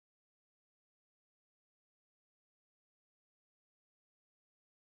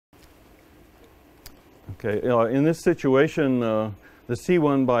Okay, in this situation, the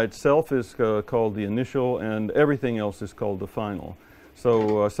C1 by itself is called the initial, and everything else is called the final.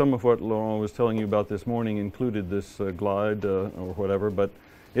 So some of what Laurent was telling you about this morning included this glide or whatever, but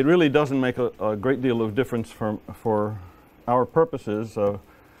it really doesn't make a great deal of difference for our purposes.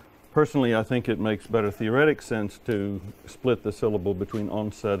 Personally, I think it makes better theoretic sense to split the syllable between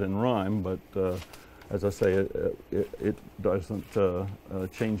onset and rhyme, but as I say, it doesn't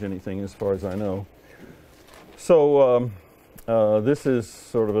change anything as far as I know. So this is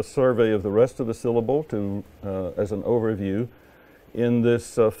sort of a survey of the rest of the syllable as an overview. In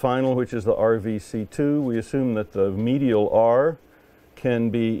this final, which is the RVC2, we assume that the medial R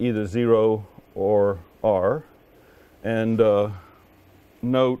can be either 0 or R. And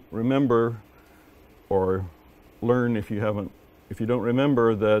note, remember, or learn if you don't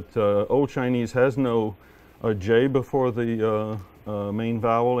remember, that Old Chinese has no J before the main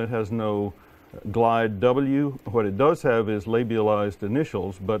vowel. It has no glide W. What it does have is labialized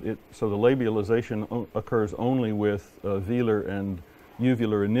initials, but so the labialization occurs only with velar and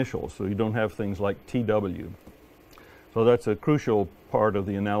uvular initials, so you don't have things like TW. So that's a crucial part of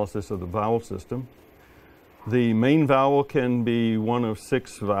the analysis of the vowel system. The main vowel can be one of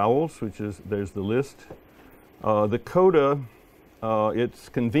 6 vowels, there's the list. The coda, it's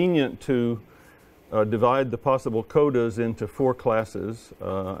convenient to divide the possible codas into 4 classes.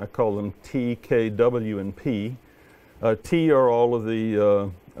 I call them T, K, W, and P. T are all of the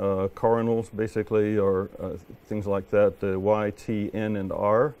coronals, basically, or things like that, Y, T, N, and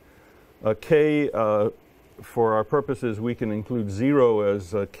R. K, for our purposes, we can include 0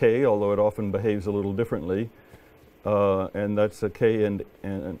 as K, although it often behaves a little differently. And that's a K and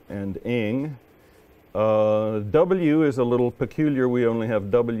ing. W is a little peculiar. We only have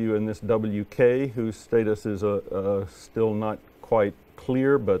W in this WK, whose status is still not quite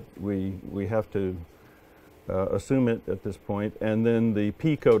clear, but we have to assume it at this point. And then the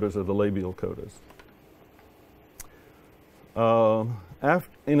P codas are the labial codas.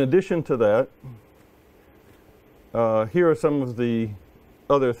 In addition to that, here are some of the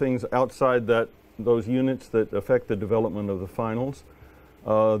other things outside those units that affect the development of the finals.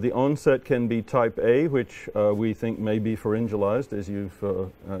 The onset can be type A, which we think may be pharyngalized,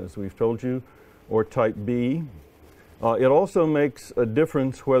 as we've told you, or type B. It also makes a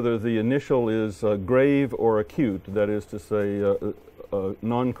difference whether the initial is grave or acute, that is to say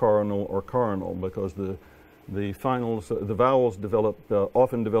non-coronal or coronal, because the vowels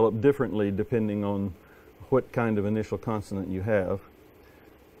often develop differently depending on what kind of initial consonant you have.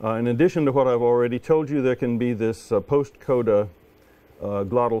 In addition to what I've already told you, there can be this post-coda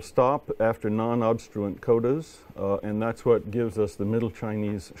glottal stop after non-obstruent codas, and that's what gives us the Middle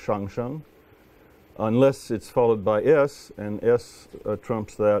Chinese shang shang, unless it's followed by S, and S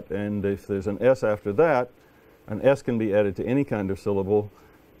trumps that, and if there's an S after that, an S can be added to any kind of syllable,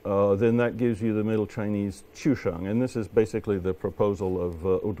 then that gives you the Middle Chinese chu shang, and this is basically the proposal of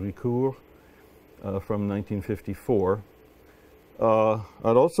Audricourt from 1954.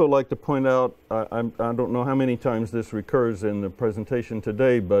 I'd also like to point out, I don't know how many times this recurs in the presentation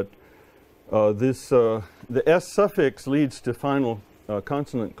today, but the S suffix leads to final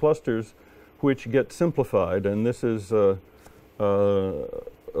consonant clusters which get simplified, and this is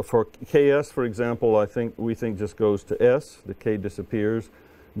for KS, for example, we think just goes to S, the K disappears.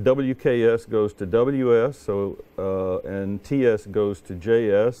 WKS goes to WS, and TS goes to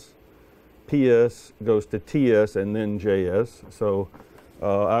JS. PS goes to TS and then JS. So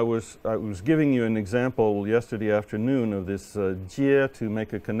I was giving you an example yesterday afternoon of this jie to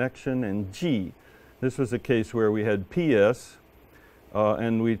make a connection, and G. This was a case where we had PS,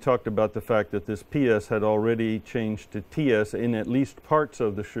 and we talked about the fact that this PS had already changed to TS in at least parts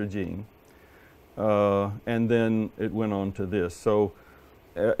of the shijing, and then it went on to this. So,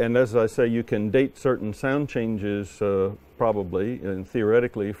 and as I say, you can date certain sound changes probably and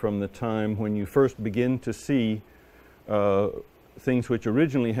theoretically from the time when you first begin to see things which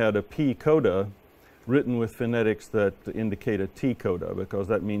originally had a P coda written with phonetics that indicate a T coda, because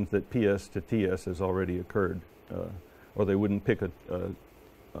that means that PS to TS has already occurred, or they wouldn't pick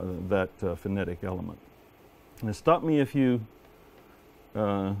that phonetic element. And stop me if you,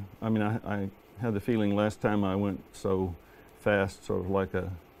 I had the feeling last time I went so fast, sort of like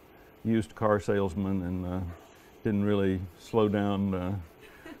a used car salesman, and didn't really slow down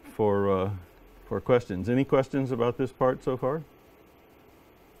for questions. Any questions about this part so far?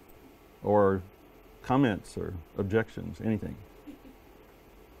 Or comments or objections, anything?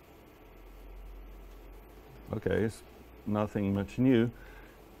 Okay, it's nothing much new.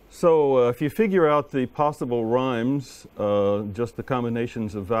 So if you figure out the possible rhymes, just the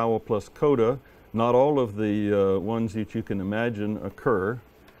combinations of vowel plus coda, Not all of the ones that you can imagine occur,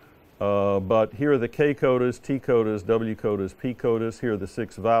 but here are the K codas, T codas, W codas, P codas. Here are the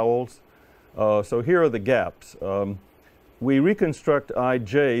 6 vowels. So here are the gaps. We reconstruct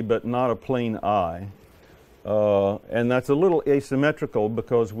IJ, but not a plain I. And that's a little asymmetrical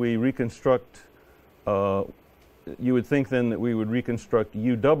because we reconstruct, you would think then that we would reconstruct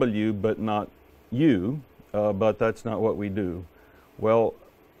UW, but not U, but that's not what we do. Well,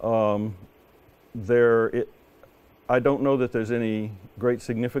 I don't know that there's any great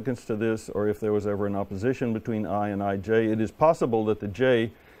significance to this, or if there was ever an opposition between I and IJ. It is possible that the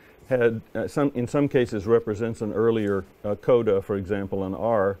J had, in some cases, represents an earlier coda, for example, an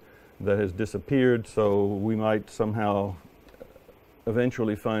R that has disappeared, so we might somehow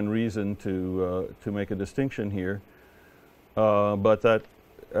eventually find reason to make a distinction here. But that,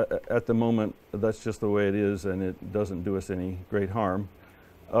 at the moment, that's just the way it is, and it doesn't do us any great harm.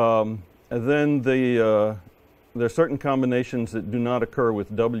 And then there are certain combinations that do not occur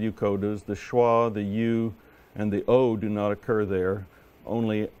with W codas. The schwa, the U, and the O do not occur there.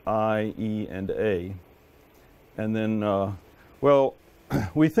 Only I, E, and A. And then, well,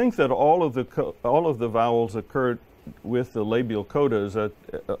 we think that all of the vowels occurred with the labial codas,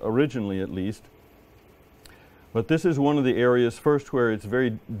 originally at least. But this is one of the areas first where it's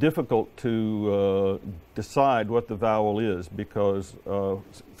very difficult to decide what the vowel is, because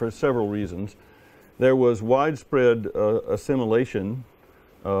for several reasons. There was widespread assimilation,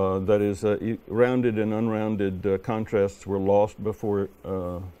 that is, rounded and unrounded contrasts were lost before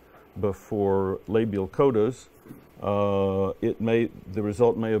labial codas. The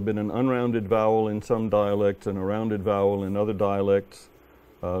result may have been an unrounded vowel in some dialects and a rounded vowel in other dialects.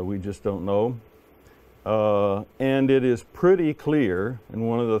 We just don't know. And it is pretty clear, and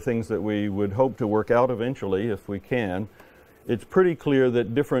one of the things that we would hope to work out eventually, if we can, it's pretty clear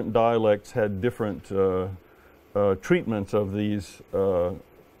that different dialects had different treatments of these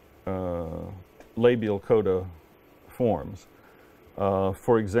labial coda forms.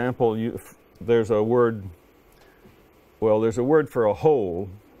 For example, there's a word for a hole,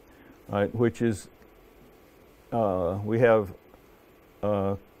 right, which is, we have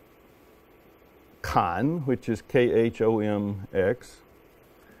Khan, which is K-H-O-M-X,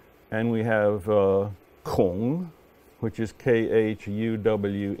 and we have Kong, which is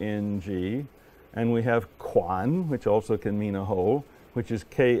K-H-U-W-N-G, and we have Kwan, which also can mean a hole, which is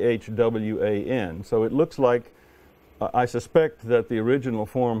K-H-W-A-N. So it looks like, I suspect that the original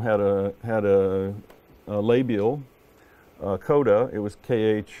form had a labial coda. It was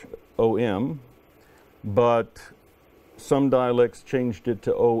K-H-O-M, but some dialects changed it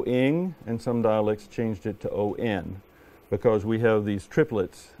to O-ing, and some dialects changed it to O-N, because we have these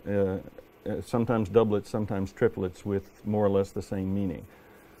triplets, sometimes doublets, sometimes triplets, with more or less the same meaning.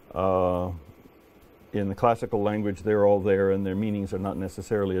 In the classical language, they're all there, and their meanings are not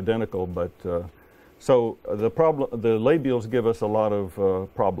necessarily identical, but so the labials give us a lot of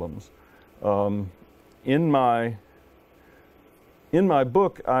problems. In my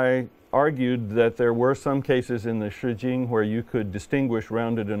book, I argued that there were some cases in the Shijing where you could distinguish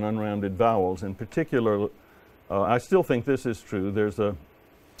rounded and unrounded vowels. In particular, I still think this is true. There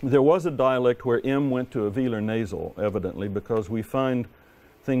was a dialect where M went to a velar nasal, evidently, because we find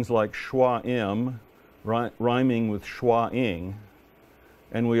things like schwa M rhyming with schwa ing,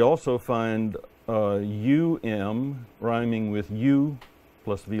 and we also find UM rhyming with U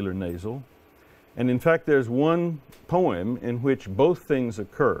plus velar nasal. And in fact, there's one poem in which both things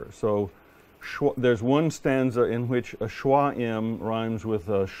occur. So there's one stanza in which a schwa M rhymes with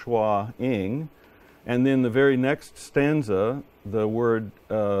a schwa ing, and then the very next stanza, the word,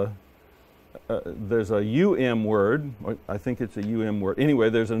 there's a UM word, I think it's a UM word. Anyway,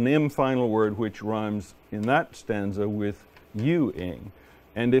 there's an M final word which rhymes in that stanza with U-ing.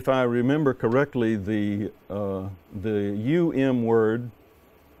 And if I remember correctly, the UM word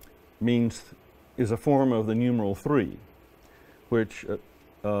is a form of the numeral 3, which is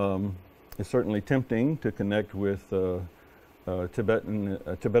certainly tempting to connect with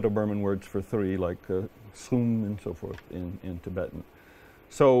Tibeto-Burman words for 3, like sum and so forth in Tibetan.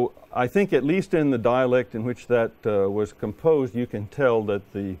 So I think at least in the dialect in which that was composed, you can tell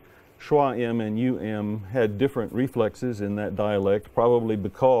that the schwa M and UM had different reflexes in that dialect, probably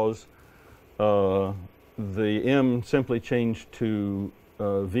because the M simply changed to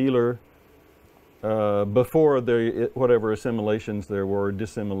velar before whatever assimilations there were,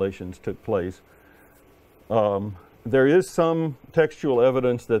 dissimilations took place. There is some textual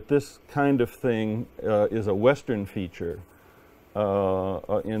evidence that this kind of thing is a Western feature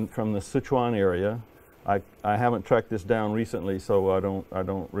from the Sichuan area. I haven't tracked this down recently, so I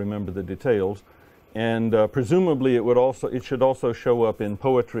don't remember the details. And presumably it should also show up in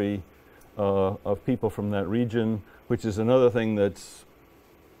poetry of people from that region, which is another thing that's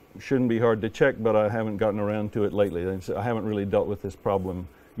shouldn't be hard to check, but I haven't gotten around to it lately. I haven't really dealt with this problem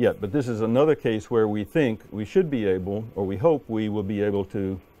yet. But this is another case where we think we should be able, or we hope we will be able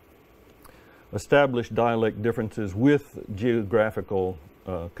to establish dialect differences with geographical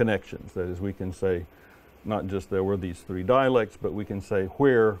connections. That is, we can say not just there were these three dialects, but we can say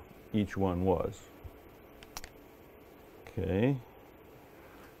where each one was. Okay.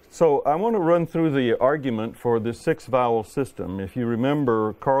 So I want to run through the argument for this 6-vowel system. If you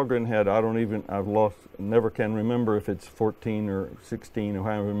remember, Carlgren had, never can remember if it's 14 or 16 or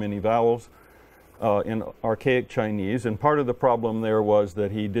however many vowels in archaic Chinese. And part of the problem there was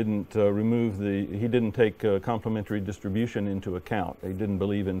that he didn't he didn't take complementary distribution into account. He didn't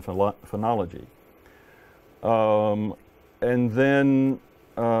believe in phonology. And then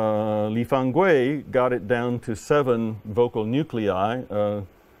Li Fangui got it down to 7 vocal nuclei,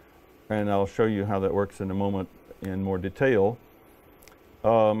 and I'll show you how that works in a moment in more detail.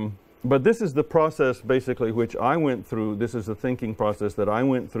 But this is the process basically which I went through. This is the thinking process that I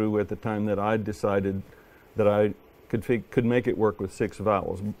went through at the time that I decided that I could make it work with 6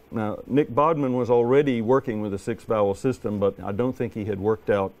 vowels. Now, Nick Bodman was already working with a 6-vowel system, but I don't think he had worked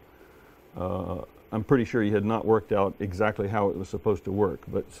out, I'm pretty sure he had not worked out exactly how it was supposed to work.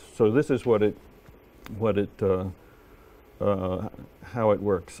 But so this is how it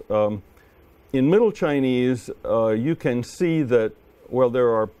works. In Middle Chinese, you can see that, well, there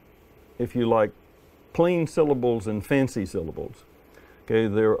are, if you like, plain syllables and fancy syllables. Okay,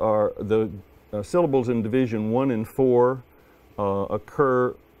 there are the syllables in division 1 and 4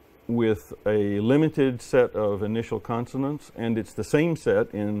 occur with a limited set of initial consonants, and it's the same set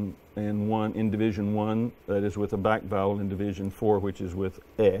in division 1, that is with a back vowel, in division 4, which is with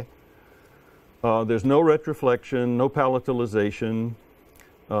e. There's no retroflexion, no palatalization,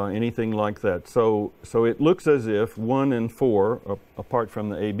 anything like that. So it looks as if 1 and 4, apart from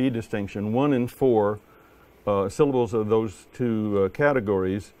the A-B distinction, 1 and 4 syllables of those two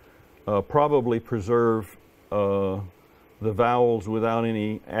categories probably preserve the vowels without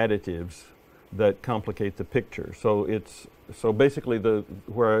any additives that complicate the picture. So basically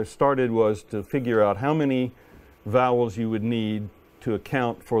where I started was to figure out how many vowels you would need to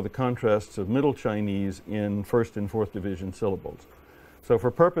account for the contrasts of Middle Chinese in 1st and 4th division syllables. So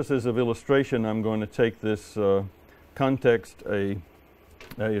for purposes of illustration, I'm going to take this context, a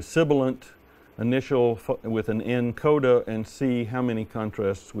sibilant initial with an N coda, and see how many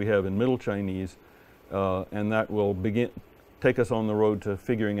contrasts we have in Middle Chinese, and that will take us on the road to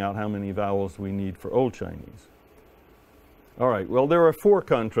figuring out how many vowels we need for Old Chinese. All right, well, there are 4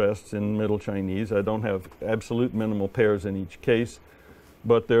 contrasts in Middle Chinese. I don't have absolute minimal pairs in each case,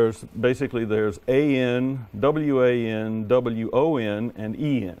 but there's AN, WAN, WON, and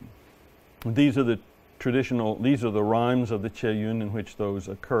EN. These are the rhymes of the Qieyun in which those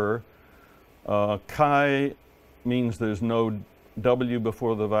occur. Kai means there's no W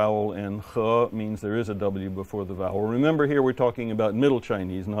before the vowel, and He means there is a W before the vowel. Remember, here we're talking about Middle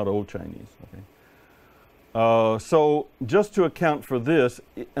Chinese, not Old Chinese. Okay? So just to account for this,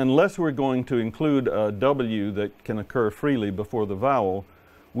 unless we're going to include a W that can occur freely before the vowel,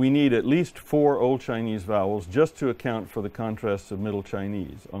 we need at least 4 Old Chinese vowels just to account for the contrasts of Middle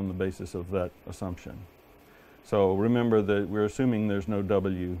Chinese on the basis of that assumption. So remember that we're assuming there's no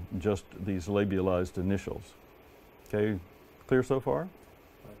W, just these labialized initials. Okay, clear so far?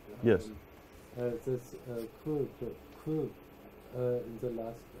 Yes. This could in the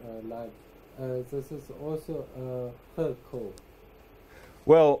last line. This is also he ko.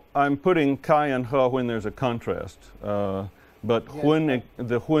 Well, I'm putting kai and he when there's a contrast, but yes, when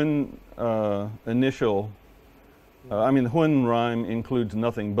the when initial, the when rhyme includes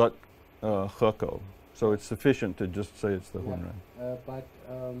nothing but he ko, so it's sufficient to just say it's the when rhyme. But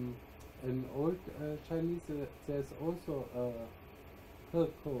in Old Chinese, there's also he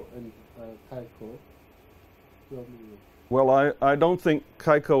ko and kai ko. Well, I don't think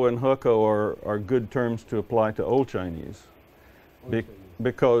kaiko and heko are good terms to apply to Old Chinese,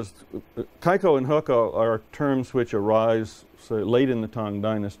 because kaiko and heko are terms which arise late in the Tang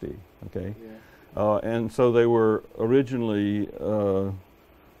Dynasty, okay? Yeah. And so they were originally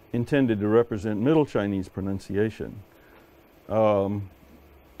intended to represent Middle Chinese pronunciation. And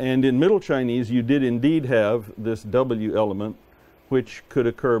in Middle Chinese, you did indeed have this W element, which could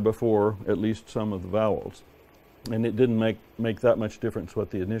occur before at least some of the vowels. And it didn't make that much difference what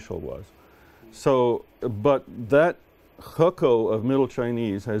the initial was. So, but that heko of Middle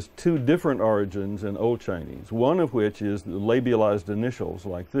Chinese has 2 different origins in Old Chinese, one of which is the labialized initials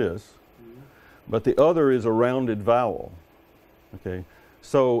like this, but the other is a rounded vowel. Okay,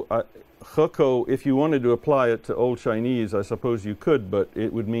 so heko, if you wanted to apply it to Old Chinese, I suppose you could, but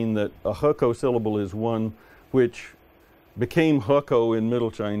it would mean that a heko syllable is one which became heko in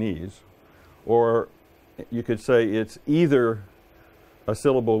Middle Chinese, or you could say it's either a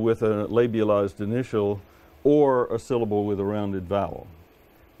syllable with a labialized initial or a syllable with a rounded vowel.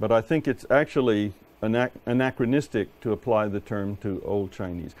 But I think it's actually anachronistic to apply the term to Old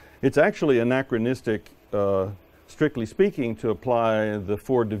Chinese. It's actually anachronistic, strictly speaking, to apply the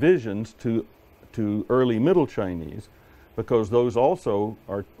 4 divisions to early Middle Chinese, because those also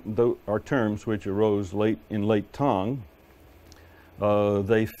are terms which arose in late Tang.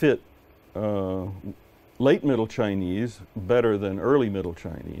 They fit late Middle Chinese better than early Middle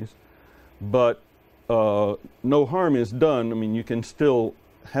Chinese, but no harm is done. I mean, you can still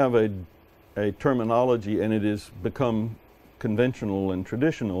have a terminology, and it has become conventional and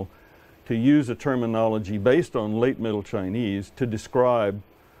traditional to use a terminology based on late Middle Chinese to describe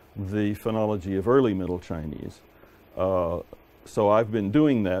the phonology of early Middle Chinese. So I've been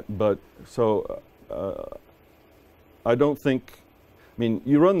doing that, but I don't think, I mean,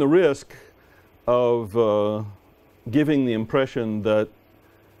 you run the risk of giving the impression that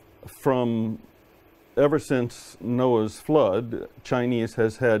ever since Noah's flood, Chinese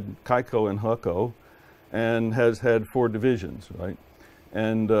has had kaiko and heko and has had 4 divisions, right?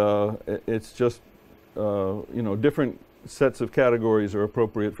 And it's just, you know, different sets of categories are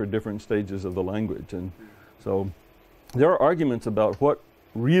appropriate for different stages of the language. And so there are arguments about what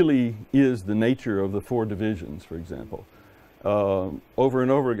really is the nature of the 4 divisions, for example. Over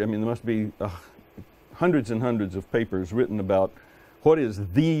and over again, I mean, there must be hundreds and hundreds of papers written about what is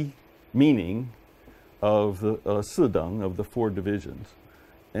the meaning of the sidang, of the 4 divisions.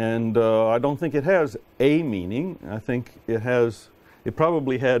 And I don't think it has a meaning. I think it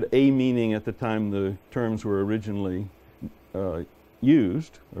probably had a meaning at the time the terms were originally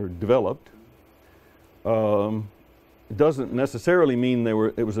used or developed. It doesn't necessarily mean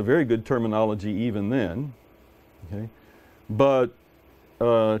it was a very good terminology even then. Okay? But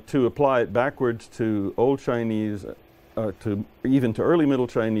to apply it backwards to Old Chinese, even to early Middle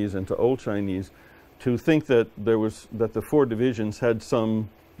Chinese and to Old Chinese, to think that the 4 divisions had some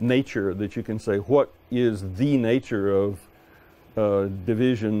nature that you can say, what is the nature of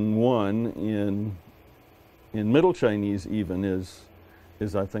division 1 in Middle Chinese even is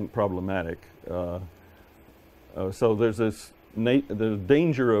I think problematic. So there's this the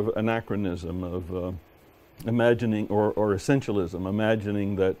danger of anachronism, of imagining, or essentialism,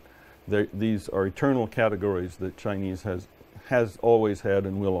 imagining that these are eternal categories that Chinese has always had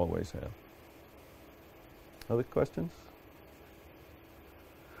and will always have. Other questions?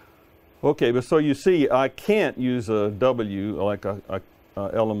 Okay, but so you see, I can't use a W like a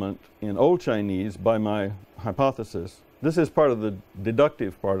element in Old Chinese by my hypothesis. This is part of the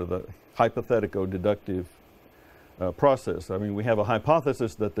deductive part of the hypothetico-deductive process. I mean, we have a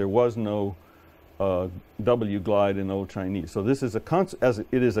hypothesis that there was no W glide in Old Chinese. So this is it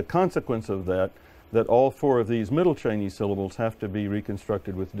is a consequence of that all 4 of these Middle Chinese syllables have to be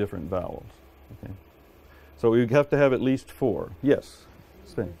reconstructed with different vowels. Okay. So we have to have at least 4. Yes,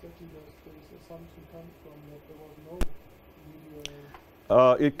 Sven.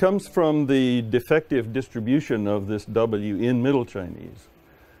 It comes from the defective distribution of this W in Middle Chinese.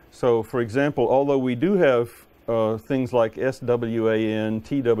 So, for example, although we do have things like SWAN,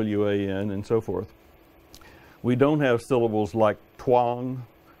 TWAN, and so forth, we don't have syllables like twang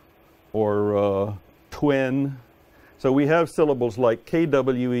or twen. So we have syllables like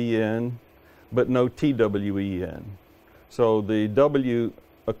KWEN, but no TWEN. So the W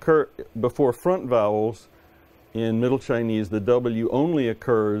occur before front vowels. In Middle Chinese, the W only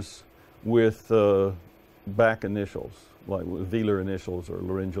occurs with back initials, like with velar initials or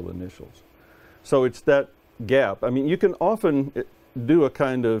laryngeal initials. So it's that gap. I mean, you can often do a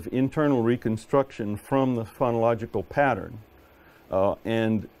kind of internal reconstruction from the phonological pattern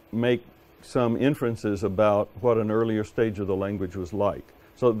and make some inferences about what an earlier stage of the language was like.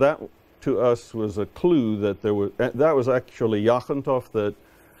 So that, to us, was a clue that there was. That was actually Yachantov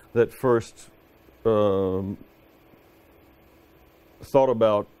that first thought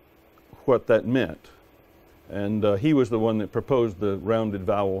about what that meant. And he was the one that proposed the rounded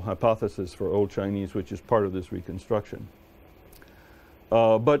vowel hypothesis for Old Chinese, which is part of this reconstruction.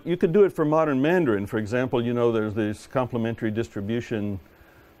 But you could do it for modern Mandarin. For example, you know, there's this complementary distribution.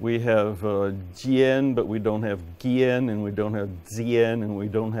 We have jian, but we don't have gian, and we don't have zien, and we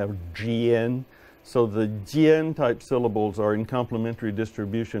don't have jian. So the jian type syllables are in complementary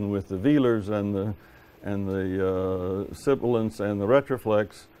distribution with the velars and the sibilants and the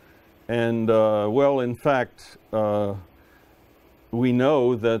retroflex, And well, in fact, we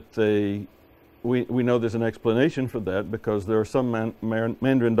know that we know there's an explanation for that, because there are some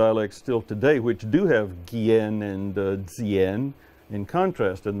Mandarin dialects still today which do have Gien and Zien in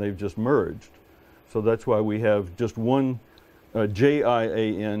contrast, and they've just merged. So that's why we have just one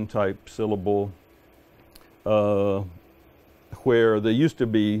J-I-A-N type syllable, where there used to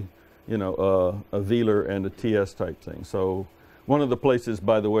be, you know, a velar and a TS type thing. So one of the places,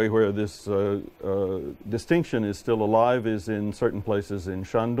 by the way, where this distinction is still alive is in certain places in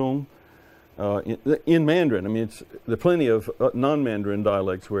Shandong. In Mandarin, I mean, there are plenty of non-Mandarin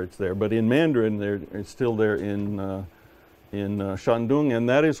dialects where it's there, but in Mandarin, it's still there in Shandong, and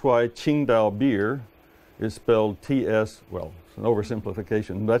that is why Qingdao beer is spelled T-S, well, it's an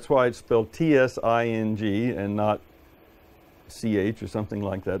oversimplification. That's why it's spelled T-S-I-N-G and not C-H or something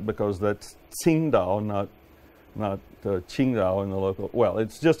like that, because that's Qingdao, not Qingdao in the local. Well,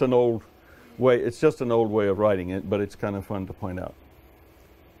 it's just an old way of writing it, but it's kind of fun to point out.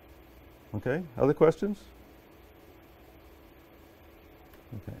 Okay, other questions?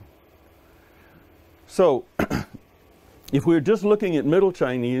 Okay. So, if we were just looking at Middle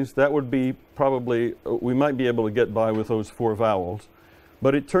Chinese, that would be probably, we might be able to get by with those 4 vowels.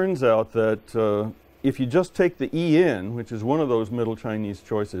 But it turns out that if you just take the EN, which is one of those Middle Chinese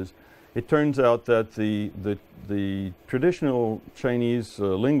choices, it turns out that the traditional Chinese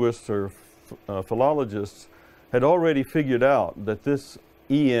linguists or philologists had already figured out that this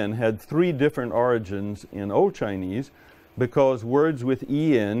EN had 3 different origins in Old Chinese, because words with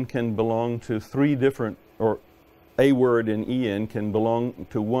EN can belong to 3 different, or a word in EN can belong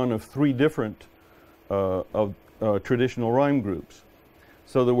to one of 3 different traditional rhyme groups.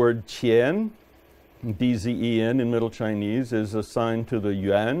 So the word qian, DZEN in Middle Chinese, is assigned to the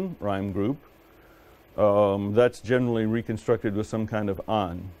Yuan rhyme group. That's generally reconstructed with some kind of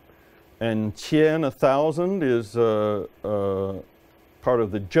an. And qian, 1,000, is part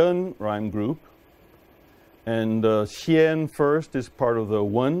of the Zhen rhyme group. And xian first is part of the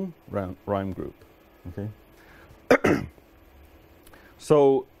Wen rhyme group. Okay.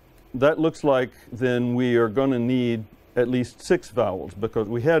 So that looks like then we are going to need at least 6 vowels, because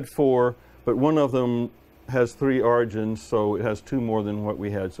we had 4, but one of them has 3 origins, so it has 2 more than what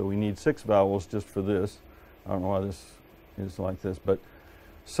we had. So we need 6 vowels just for this. I don't know why this is like this, but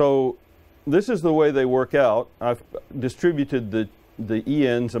so this is the way they work out. I've distributed the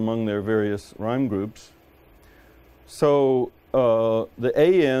ENs among their various rhyme groups. So the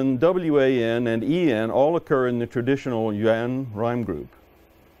AN, WAN, and EN all occur in the traditional Yuan rhyme group.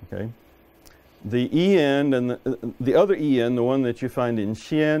 Okay. The EN and the other EN, the one that you find in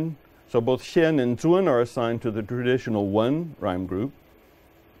Xian, so both Xian and Zun are assigned to the traditional Wen rhyme group.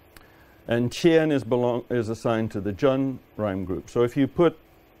 And Qian is assigned to the Zhen rhyme group. So if you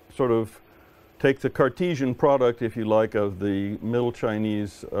take the Cartesian product, if you like, of the Middle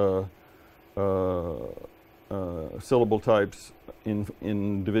Chinese syllable types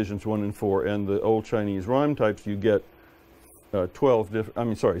in divisions 1 and 4 and the Old Chinese rhyme types, you get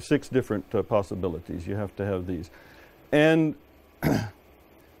 6 different possibilities. You have to have these. And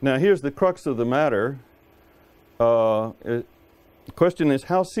now here's the crux of the matter. The question is,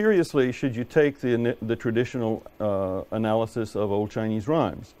 how seriously should you take the traditional analysis of Old Chinese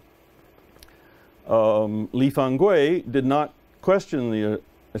rhymes? Li Fangui did not question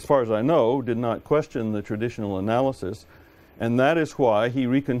as far as I know, did not question the traditional analysis, and that is why he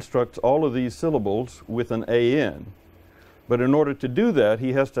reconstructs all of these syllables with an AN. But in order to do that,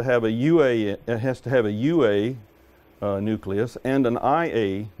 he has to have a UA nucleus and an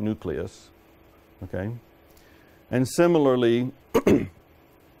IA nucleus. Okay, and similarly,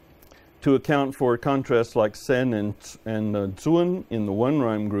 to account for contrasts like sen and zun in the one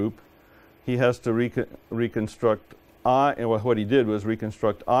rhyme group, he has to reconstruct what he did was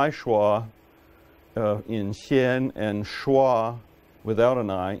reconstruct I schwa in xian and schwa without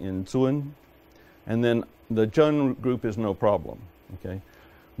an I in zun, and then the zhen group is no problem. Okay,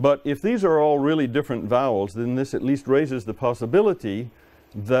 but if these are all really different vowels, then this at least raises the possibility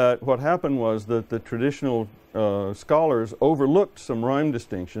that what happened was that the traditional scholars overlooked some rhyme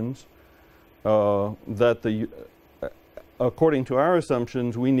distinctions that according to our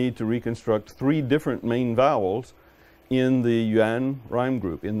assumptions, we need to reconstruct 3 different main vowels in the Yuan rhyme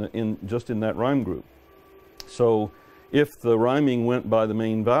group, just in that rhyme group. So if the rhyming went by the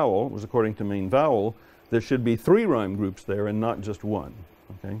main vowel, was according to main vowel, there should be 3 rhyme groups there and not just 1.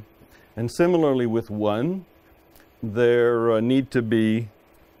 Okay? And similarly with 1, there need to be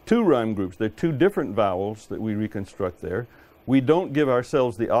 2 rhyme groups. There are 2 different vowels that we reconstruct there. We don't give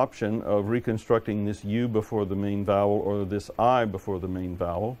ourselves the option of reconstructing this U before the main vowel or this I before the main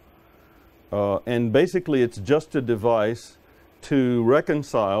vowel. And basically it's just a device to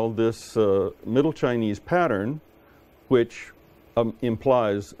reconcile this Middle Chinese pattern, which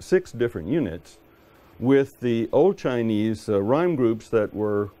implies 6 different units, with the Old Chinese rhyme groups that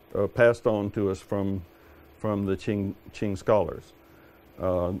were passed on to us from the Qing scholars.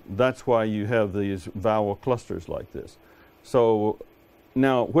 That's why you have these vowel clusters like this. So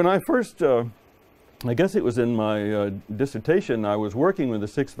now, when I first, I guess it was in my dissertation, I was working with a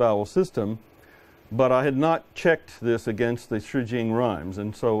 6-vowel system, but I had not checked this against the Shijing rhymes,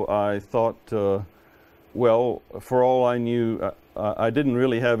 and so I thought, well, for all I knew, I didn't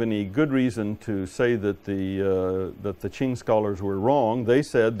really have any good reason to say that the Qing scholars were wrong. They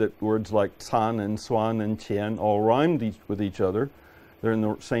said that words like can and swan and qian all rhymed with each other. They're in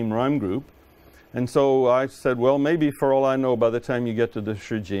the same rhyme group. And so I said, well, maybe for all I know, by the time you get to the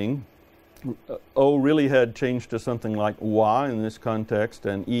Shijing, O really had changed to something like wa in this context,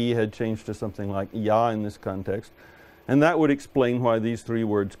 and E had changed to something like ya in this context. And that would explain why these 3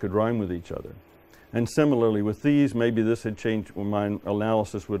 words could rhyme with each other. And similarly with these, maybe this had changed, well, my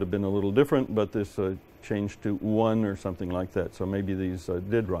analysis would have been a little different, but this changed to 1 or something like that. So maybe these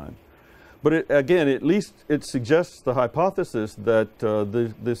did rhyme. But again, at least it suggests the hypothesis that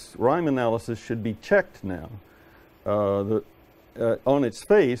this rhyme analysis should be checked now. On its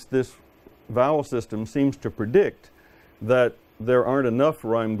face, this vowel system seems to predict that there aren't enough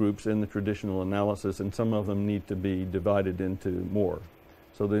rhyme groups in the traditional analysis, and some of them need to be divided into more.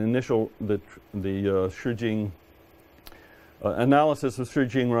 So the initial, the Shijing analysis of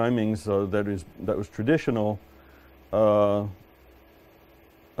Shijing rhymings that was traditional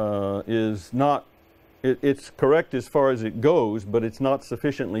is not, it's correct as far as it goes, but it's not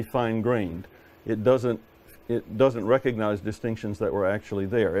sufficiently fine-grained. It doesn't recognize distinctions that were actually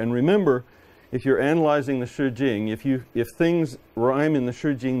there. And remember, if you're analyzing the Shijing, if things rhyme in the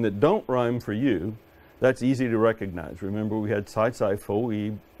Shijing that don't rhyme for you, that's easy to recognize. Remember, we had cai cai fo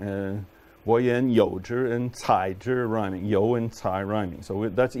yi, wo yan you zhi, and cai zhi rhyming, you and cai rhyming. So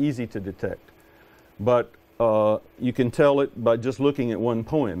that's easy to detect. But you can tell it by just looking at one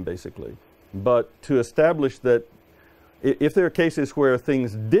poem, basically. But to establish that if there are cases where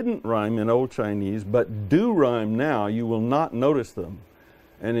things didn't rhyme in Old Chinese but do rhyme now, you will not notice them.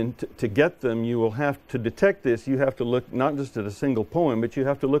 And to get them, you will have to detect this. You have to look not just at a single poem, but you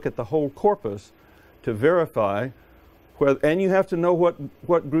have to look at the whole corpus to verify where, and you have to know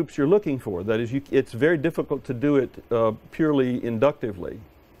what groups you're looking for. That is, it's very difficult to do it purely inductively.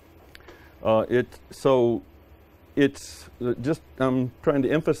 So it's just, I'm trying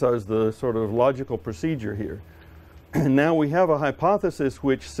to emphasize the sort of logical procedure here. And now we have a hypothesis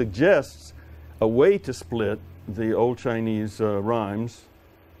which suggests a way to split the Old Chinese rhymes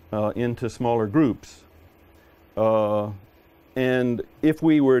into smaller groups. And if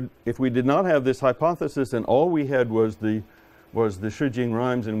we did not have this hypothesis and all we had was the Shijing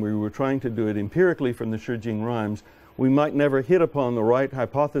rhymes, and we were trying to do it empirically from the Shijing rhymes, we might never hit upon the right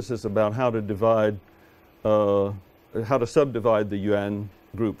hypothesis about how to divide, how to subdivide the Yuan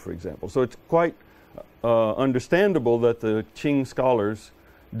group, for example. So it's quite understandable that the Qing scholars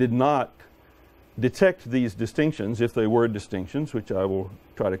did not detect these distinctions, if they were distinctions, which I will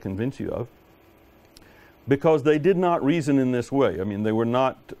try to convince you of, because they did not reason in this way. I mean, they were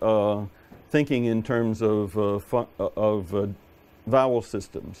not thinking in terms of vowel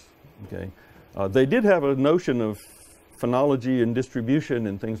systems. Okay, they did have a notion of phonology and distribution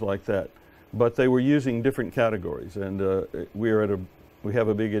and things like that, but they were using different categories, and we have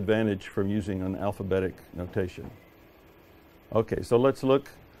a big advantage from using an alphabetic notation. Okay, so let's look.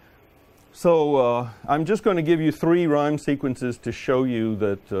 So I'm just going to give you 3 rhyme sequences to show you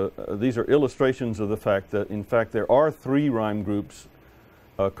that these are illustrations of the fact that, in fact, there are 3 rhyme groups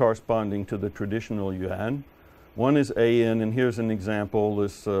corresponding to the traditional Yuan. One is AN, and here's an example.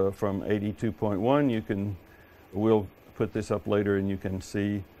 This from 82.1. We'll put this up later, and you can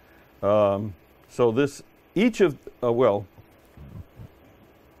see. So this, each of,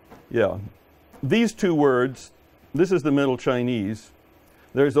 these 2 words. This is the Middle Chinese.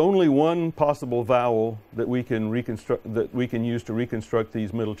 There's only one possible vowel that we can use to reconstruct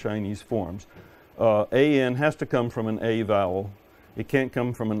these Middle Chinese forms. AN has to come from an A vowel. It can't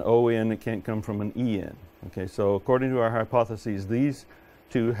come from an ON. It can't come from an EN. Okay, so according to our hypotheses, these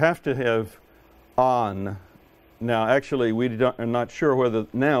 2 have to have on. Now, actually, we are not sure whether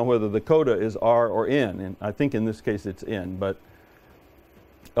the coda is R or N, and I think in this case it's N. But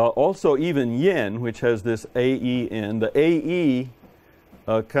also even yen, which has this AEN, the AE.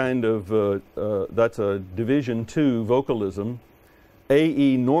 That's a division 2 vocalism.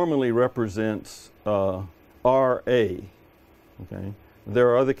 AE normally represents RA. Okay, there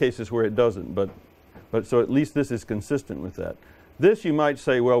are other cases where it doesn't, but so at least this is consistent with that. This you might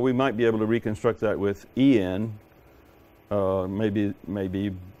say, well, we might be able to reconstruct that with en.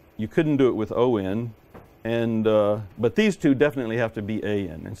 Maybe you couldn't do it with on, and but these two definitely have to be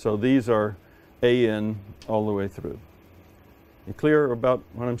an, and so these are an all the way through. You clear about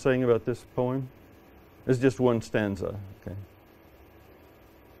what I'm saying about this poem? It's just one stanza. Okay.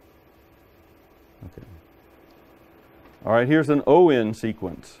 Okay. All right. Here's an on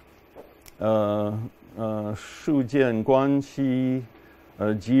sequence. 树见关系，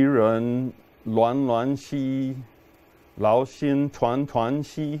吉人乱乱兮，劳心团团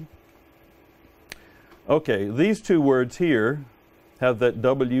兮. Okay, these two words here have that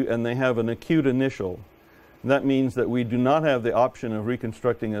W and they have an acute initial. That means that we do not have the option of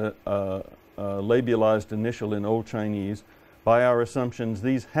reconstructing a labialized initial in Old Chinese. By our assumptions,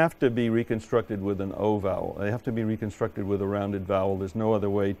 these have to be reconstructed with an O vowel. They have to be reconstructed with a rounded vowel. There's no other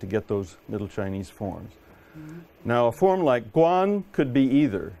way to get those Middle Chinese forms. Mm-hmm. Now, a form like guan could be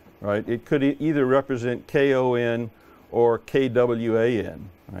either, right? It could either represent K-O-N or K-W-A-N,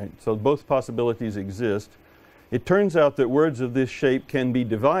 right? So both possibilities exist. It turns out that words of this shape can be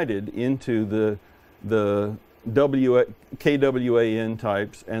divided into the K-W-A-N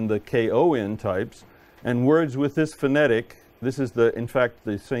types and the K-O-N types, and words with this phonetic, this is in fact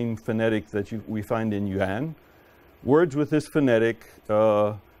the same phonetic that we find in Yuan. Words with this phonetic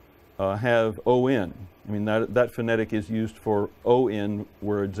have O-N. I mean, that phonetic is used for O-N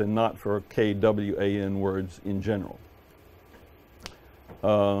words and not for K-W-A-N words in general.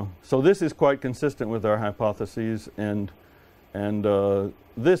 So this is quite consistent with our hypotheses, and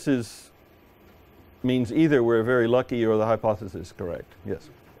this means either we're very lucky or the hypothesis is correct. Yes?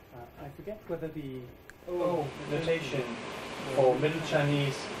 I forget whether the O notation for Middle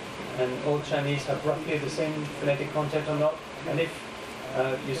Chinese and Old Chinese have roughly the same phonetic content or not, and if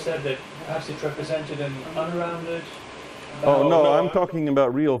you said that perhaps it represented an unrounded vowel. Oh, no, I'm talking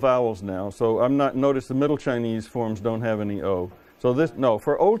about real vowels now, so I'm not, notice the Middle Chinese forms don't have any O. So this, no,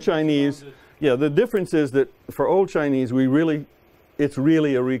 for Old Chinese, yeah, the difference is that for Old Chinese, it's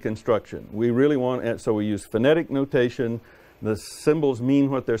really a reconstruction. We really want, so we use phonetic notation. The symbols mean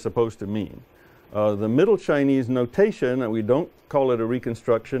what they're supposed to mean. The Middle Chinese notation, and we don't call it a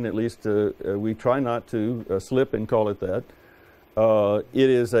reconstruction, at least we try not to slip and call it that. It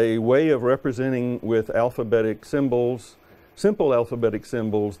is a way of representing with alphabetic symbols, simple alphabetic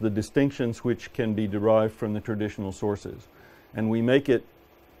symbols, the distinctions which can be derived from the traditional sources. And we make it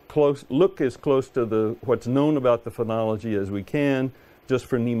look as close to what's known about the phonology as we can, just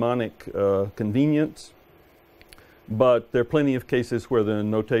for mnemonic convenience. But there are plenty of cases where the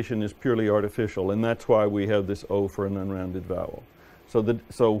notation is purely artificial, and that's why we have this O for an unrounded vowel. So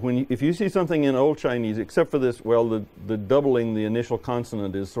if you see something in Old Chinese, except for this, well, the doubling the initial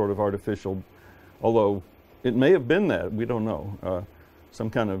consonant is sort of artificial, although it may have been that, we don't know, some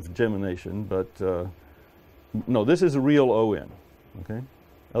kind of gemination, but no, this is a real O-N, okay?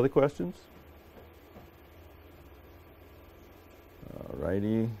 Other questions? All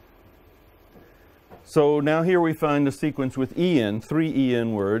righty. So now here we find a sequence with en, 3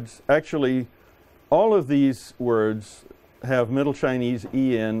 en words. Actually, all of these words have Middle Chinese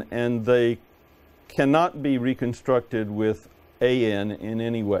en, and they cannot be reconstructed with an in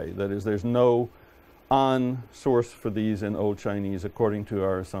any way. That is, there's no an source for these in Old Chinese according to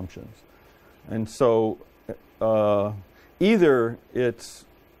our assumptions. And so either it's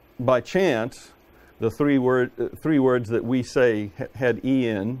by chance the three words that we say had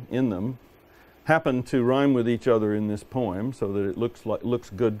en in them happen to rhyme with each other in this poem, so that it looks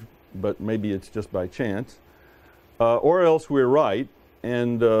good, but maybe it's just by chance, or else we're right,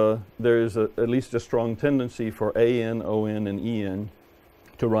 and there's at least a strong tendency for an, on, and en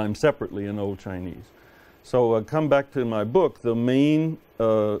to rhyme separately in Old Chinese. So come back to my book. The main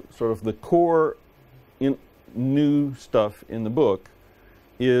sort of the core new stuff in the book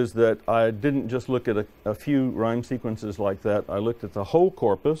is that I didn't just look at a few rhyme sequences like that. I looked at the whole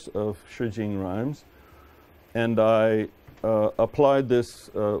corpus of Shijing rhymes, and I applied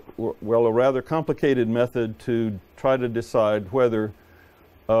this, well, a rather complicated method to try to decide whether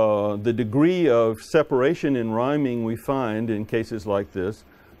the degree of separation in rhyming we find in cases like this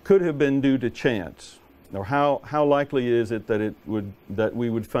could have been due to chance, or how likely is it that we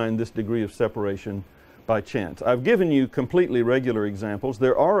would find this degree of separation by chance. I've given you completely regular examples.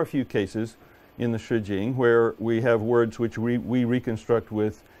 There are a few cases in the Shijing where we have words which we reconstruct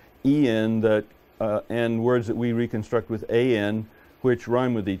with en and words that we reconstruct with an which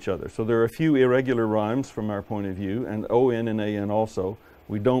rhyme with each other. So there are a few irregular rhymes from our point of view, and on and an also.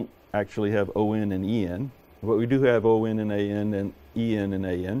 We don't actually have on and en, but we do have on and an en and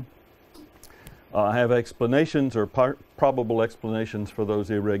an. I have explanations or probable explanations for those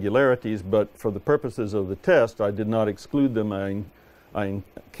irregularities, but for the purposes of the test, I did not exclude them. I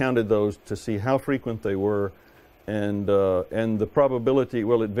counted those to see how frequent they were, and the probability,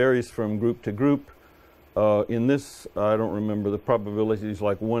 well, it varies from group to group. In this, I don't remember, the probability is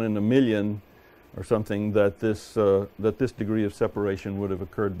like 1 in a million or something that this degree of separation would have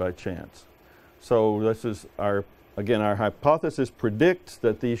occurred by chance. So this is again, our hypothesis predicts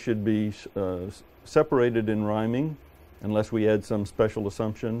that these should be separated in rhyming, unless we add some special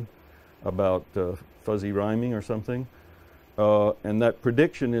assumption about fuzzy rhyming or something. And that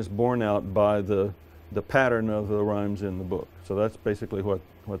prediction is borne out by the pattern of the rhymes in the book. So that's basically what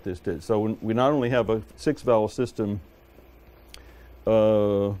this did. So we not only have a 6-vowel system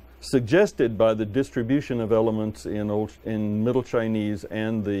suggested by the distribution of elements in Middle Chinese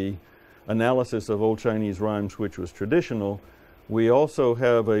and the analysis of Old Chinese rhymes, which was traditional, we also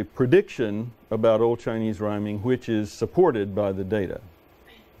have a prediction about Old Chinese rhyming, which is supported by the data.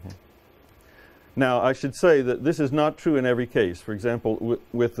 Now, I should say that this is not true in every case. For example,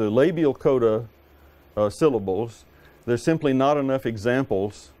 with the labial coda syllables, there's simply not enough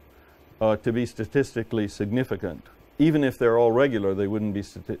examples to be statistically significant. Even if they're all regular, they wouldn't be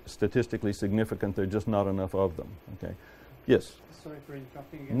statistically significant. There's just not enough of them. Okay. Yes? Sorry for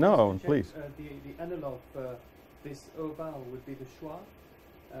interrupting again. No, please. The analog for this O vowel would be the schwa.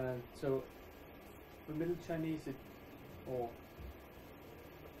 So for Middle Chinese, or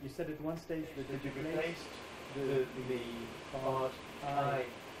you said at one stage that you replaced the part I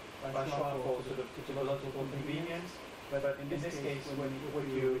by schwa for sort of typological convenience. But in this case, when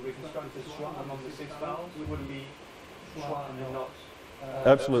you reconstruct the schwa among the 6 vowels, it would be schwa and not.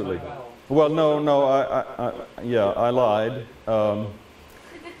 Absolutely. Well, no, I lied.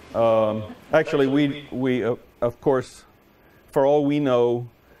 Actually, we of course, for all we know,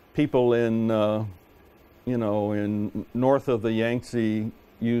 people in in north of the Yangtze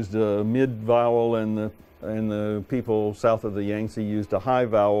used a mid vowel, and the people south of the Yangtze used a high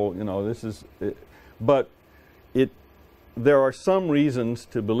vowel. But there are some reasons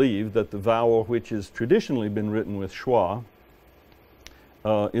to believe that the vowel which has traditionally been written with schwa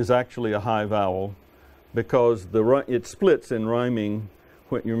is actually a high vowel, because it splits in rhyming.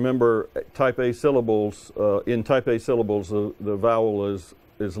 When you remember type A syllables, in type A syllables the vowel is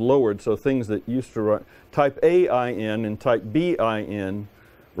lowered, so things that used to rhyme, type A-I-N and type B-I-N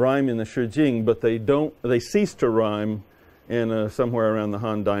rhyme in the Shijing, but they cease to rhyme in somewhere around the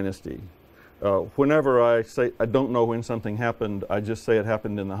Han Dynasty. Whenever I say I don't know when something happened, I just say it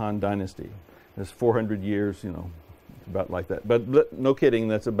happened in the Han Dynasty. It's 400 years, about like that. But no kidding,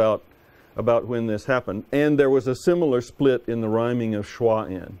 that's about when this happened. And there was a similar split in the rhyming of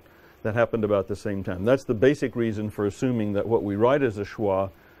schwa-in that happened about the same time. That's the basic reason for assuming that what we write as a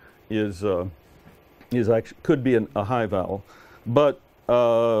schwa could be a high vowel. But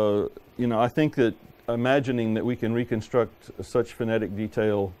I think that imagining that we can reconstruct such phonetic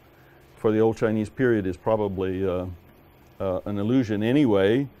detail for the Old Chinese period is probably an illusion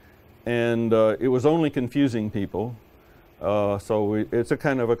anyway, and it was only confusing people. So it's a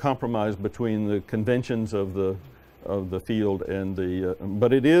kind of a compromise between the conventions of the field and the.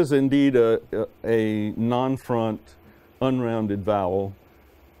 But it is indeed a non-front, unrounded vowel,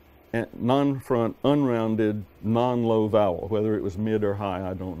 and non-front, unrounded, non-low vowel. Whether it was mid or high,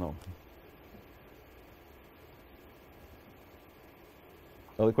 I don't know.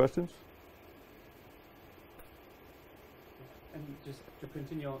 Other questions? And just to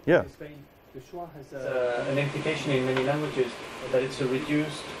continue on yeah. this vein, the schwa has an implication in many languages that it's a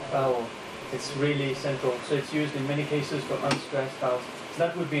reduced vowel. It's really central, so it's used in many cases for unstressed vowels. So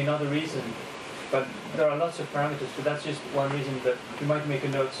that would be another reason, but there are lots of parameters, so that's just one reason that you might make a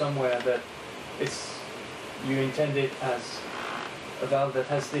note somewhere that you intend it as a vowel that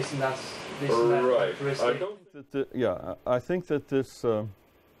has this and that characteristic. I think that this.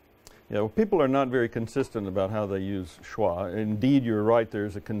 People are not very consistent about how they use schwa. Indeed, you're right.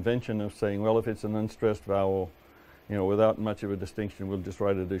 There's a convention of saying, well, if it's an unstressed vowel, without much of a distinction, we'll just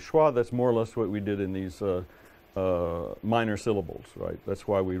write it as schwa. That's more or less what we did in these minor syllables, right? That's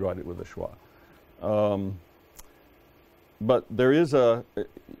why we write it with a schwa. But there is I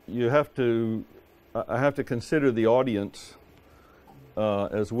have to consider the audience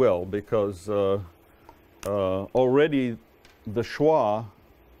as well, because already the schwa.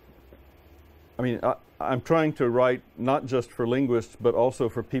 I'm trying to write not just for linguists, but also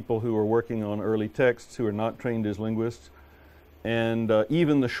for people who are working on early texts who are not trained as linguists. And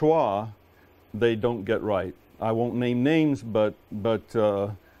even the schwa, they don't get right. I won't name names, but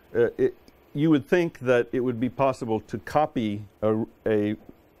you would think that it would be possible to copy a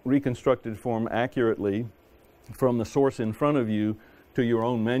reconstructed form accurately from the source in front of you to your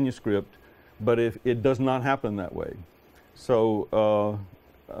own manuscript, but if it does not happen that way. So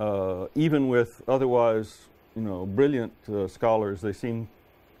even with otherwise, you know, brilliant scholars, they seem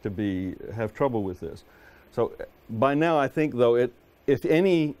to have trouble with this. So by now, I think, though, if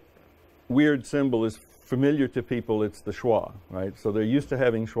any weird symbol is familiar to people, it's the schwa, right? So they're used to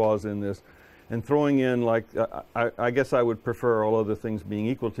having schwas in this, and throwing in, like, I guess I would prefer, all other things being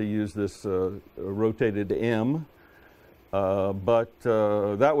equal, to use this rotated M, but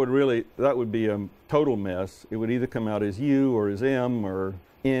that would be a total mess. It would either come out as U or as M or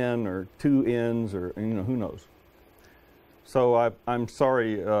N or two N's, or, you know, who knows. So I'm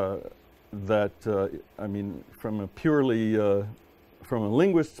sorry that, I mean, from a purely, from a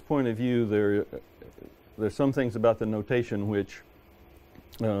linguist's point of view, there's some things about the notation which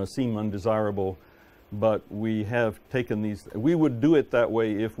seem undesirable, but we have taken these. We would do it that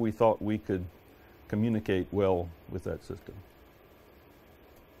way if we thought we could communicate well with that system.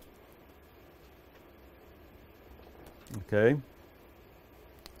 Okay.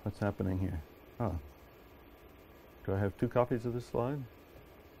 What's happening here? Oh. Do I have 2 copies of this slide?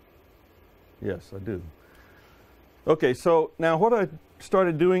 Yes, I do. Okay, so now what I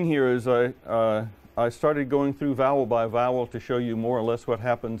started doing here is I started going through vowel by vowel to show you more or less what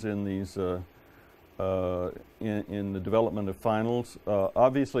happens in these in the development of finals.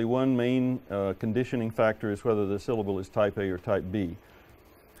 Obviously, one main conditioning factor is whether the syllable is type A or type B.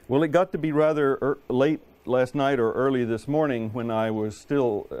 Well, it got to be rather late last night or early this morning when I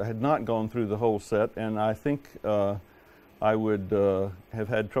had not gone through the whole set, and I think I would have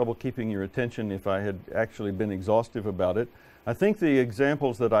had trouble keeping your attention if I had actually been exhaustive about it. I think the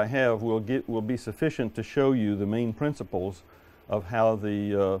examples that I have will be sufficient to show you the main principles of how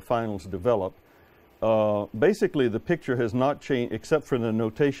the finals develop. Basically, the picture has not changed, except for the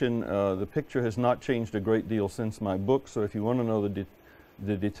notation. The picture has not changed a great deal since my book, so if you want to know the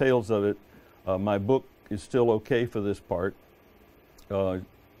details of it, my book is still okay for this part,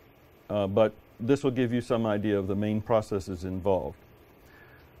 but this will give you some idea of the main processes involved.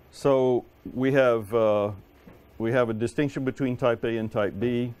 So we have a distinction between type A and type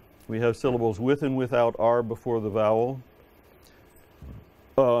B. We have syllables with and without R before the vowel.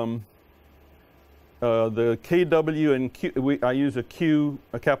 The KW and Q, I use a Q,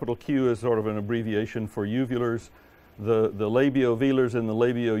 a capital Q, as sort of an abbreviation for uvulars. The labiovelars and the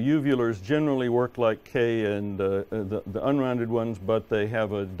labiouvulars generally work like K and the unrounded ones, but they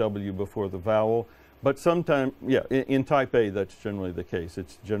have a W before the vowel. But sometimes, yeah, in type A, that's generally the case.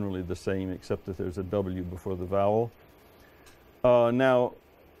 It's generally the same, except that there's a W before the vowel. Now,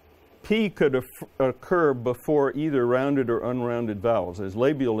 P could occur before either rounded or unrounded vowels, as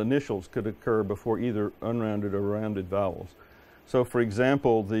labial initials could occur before either unrounded or rounded vowels. So, for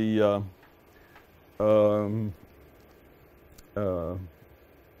example, the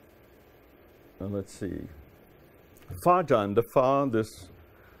let's see, Fajan, the Fa, this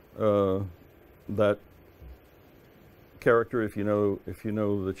that character, if you know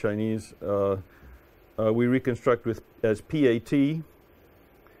the Chinese, we reconstruct as PAT,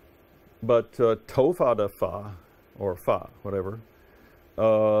 but Tofa da Fa, or Fa, whatever,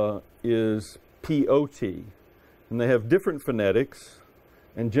 is POT, and they have different phonetics,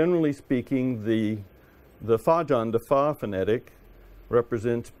 and generally speaking, the Fajan da Fa phonetic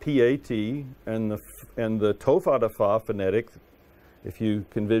represents PAT, and the Tofa da Fa phonetic, if you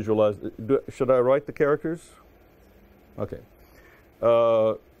can visualize, should I write the characters? Okay.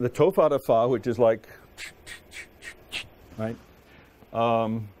 The Tofa da Fa, which is like, right,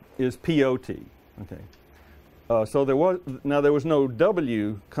 is POT. Okay. So there was no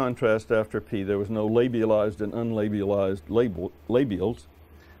W contrast after P. There was no labialized and unlabialized labials,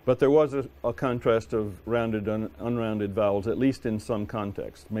 but there was a contrast of rounded and unrounded vowels, at least in some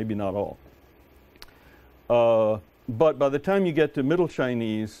contexts, maybe not all. But by the time you get to Middle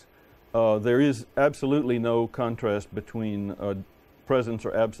Chinese, there is absolutely no contrast between presence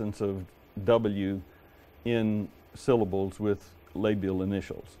or absence of W in syllables with labial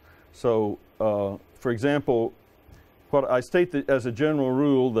initials. So, for example, what I state that as a general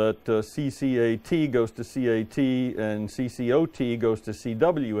rule that CCAT goes to CAT and CCOT goes to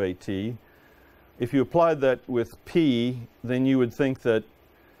CWAT. If you applied that with P, then you would think that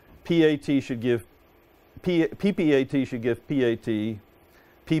PAT should give PPAT should give PAT,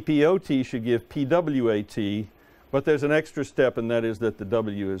 PPOT should give PWAT, but there's an extra step, and that is that the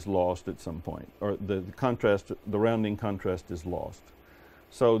W is lost at some point, or the contrast, the rounding contrast is lost.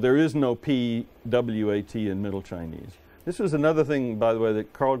 So there is no PWAT in Middle Chinese. This was another thing, by the way,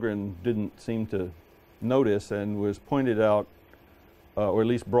 that Karlgren didn't seem to notice and was pointed out, or at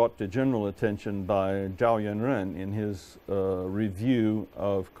least brought to general attention by Zhao Yanren in his review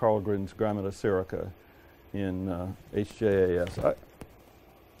of Karlgren's Grammata Syriaca in HJAS.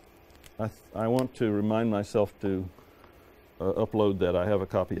 I want to remind myself to upload that. I have a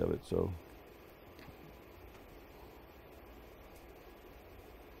copy of it, so.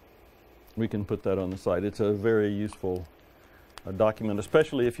 We can put that on the site. It's a very useful document,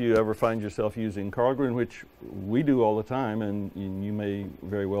 especially if you ever find yourself using Karlgren, which we do all the time, and you may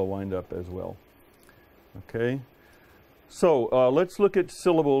very well wind up as well. Okay, so let's look at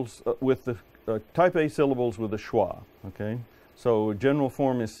syllables with the type A syllables with a schwa. Okay, so general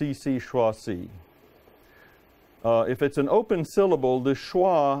form is CC schwa C. If it's an open syllable, the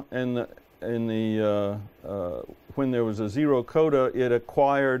schwa when there was a zero coda, it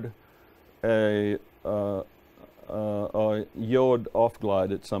acquired a yod off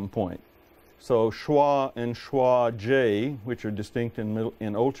glide at some point. So schwa and schwa J, which are distinct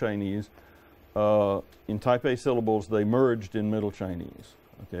in Old Chinese, in type A syllables, they merged in Middle Chinese.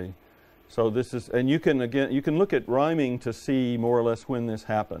 Okay, so this is, and you can look at rhyming to see more or less when this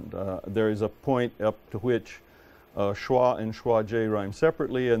happened. There is a point up to which schwa and schwa J rhyme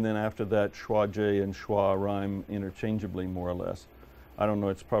separately, and then after that schwa J and schwa rhyme interchangeably, more or less. I don't know,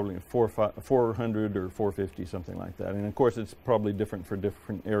 it's probably 400 or 450, something like that. And of course, it's probably different for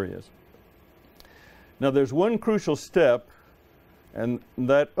different areas. Now, there's one crucial step, and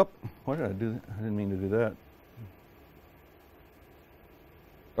that, oh, why did I do that? I didn't mean to do that.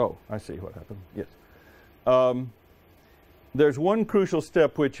 Oh, I see what happened, yes. There's one crucial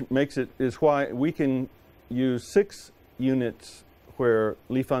step which is why we can use 6 units where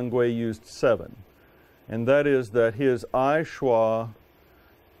Li Fangui used 7. And that is that his I schwa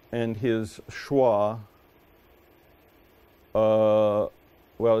and his schwa,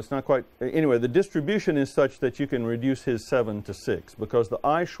 well, it's not quite, anyway, the distribution is such that you can reduce his 7 to 6, because the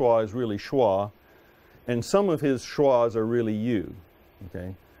I schwa is really schwa, and some of his schwas are really U,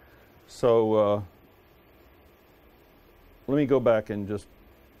 okay? So let me go back and just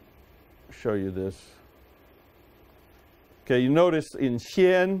show you this. Okay, you notice in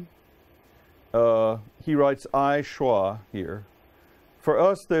Xian, he writes I schwa here. For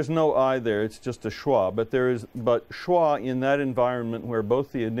us, there's no I there, it's just a schwa, but schwa in that environment where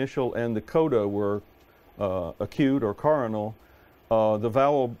both the initial and the coda were acute or coronal, the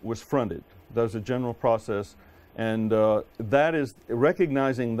vowel was fronted. That was a general process, and that is,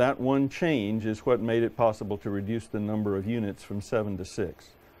 recognizing that one change is what made it possible to reduce the number of units from 7 to 6.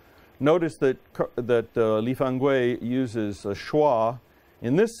 Notice that Li Fangui uses a schwa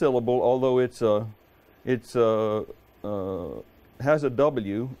in this syllable, although has a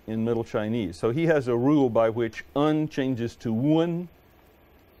W in Middle Chinese. So he has a rule by which un changes to wun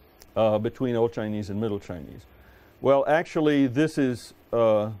between Old Chinese and Middle Chinese. Well, actually, this is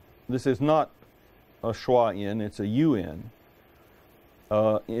not a schwa in, it's a un.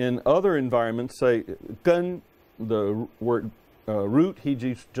 In other environments, say gun, the word root, he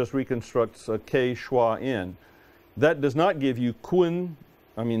just reconstructs a k schwa in. That does not give you kun.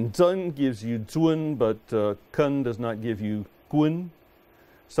 I mean, zun gives you zun, but kun does not give you gun.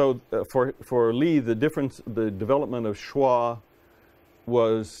 So for Li, the development of schwa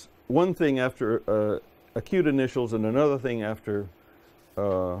was one thing after acute initials and another thing after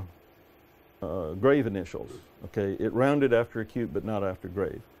grave initials. Okay, it rounded after acute, but not after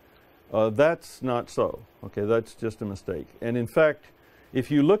grave. That's not so. Okay, that's just a mistake. And in fact, if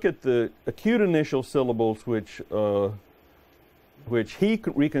you look at the acute initial syllables, which he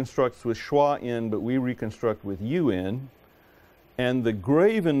reconstructs with schwa in, but we reconstruct with un, and the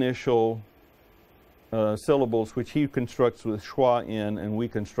grave initial syllables, which he constructs with schwa in and we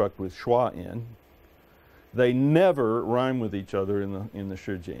construct with schwa in, they never rhyme with each other in the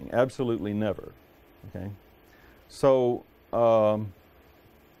Shijing. Absolutely never. Okay, so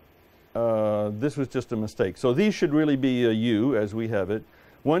this was just a mistake. So these should really be a U as we have it.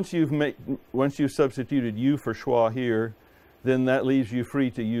 Once you've substituted U for schwa here, then that leaves you free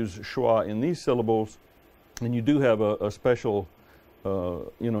to use schwa in these syllables, and you do have a special,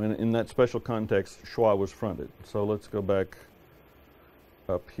 in that special context, schwa was fronted. So let's go back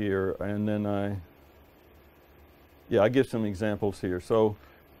up here, and then I give some examples here. So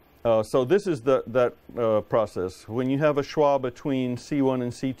this is that process. When you have a schwa between C1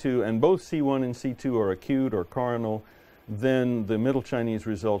 and C2, and both C1 and C2 are acute or coronal, then the Middle Chinese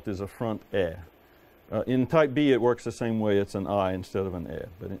result is a front e. In type B, it works the same way. It's an I instead of an e.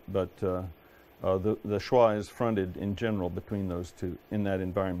 But the schwa is fronted in general between those two in that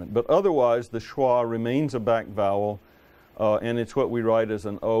environment. But otherwise, the schwa remains a back vowel. And it's what we write as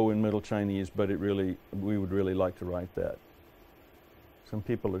an O in Middle Chinese, but we would really like to write that. Some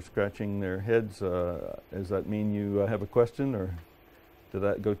people are scratching their heads. Does that mean you have a question, or did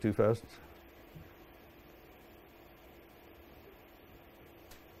that go too fast?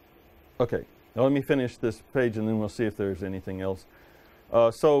 Okay, now let me finish this page and then we'll see if there's anything else.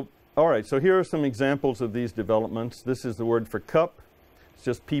 All right, so here are some examples of these developments. This is the word for cup. It's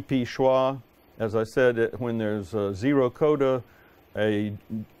just pp schwa. As I said, when there's zero coda, a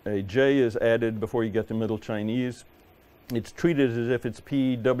J is added before you get to Middle Chinese. It's treated as if it's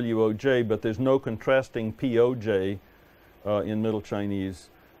PWOJ, but there's no contrasting POJ in Middle Chinese.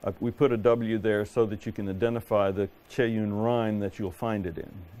 We put a W there so that you can identify the Che-Yun rhyme that you'll find it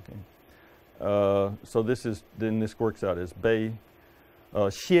in. Okay. So this works out as Bei.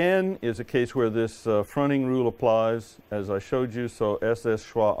 Xian is a case where this fronting rule applies, as I showed you. So SS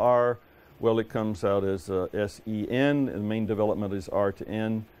schwa R, well, it comes out as SEN. The main development is R to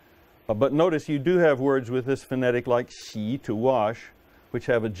N. But notice you do have words with this phonetic like xi, to wash, which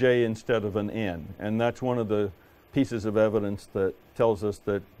have a J instead of an N. And that's one of the pieces of evidence that tells us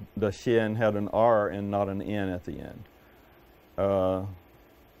that the Xian had an R and not an N at the end.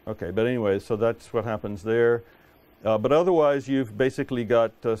 Okay, but anyway, so that's what happens there. But otherwise, you've basically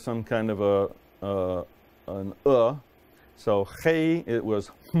got some kind of an So hey, it was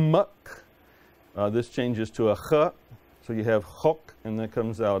muk. This changes to a ch. So you have hok, and that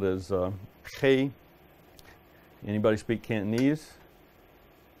comes out as hey. Anybody speak Cantonese?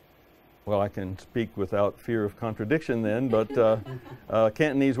 Well, I can speak without fear of contradiction then, but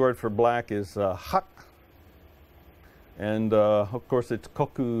Cantonese word for black is hak. And of course, it's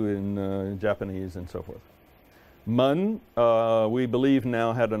koku in Japanese and so forth. Mun, we believe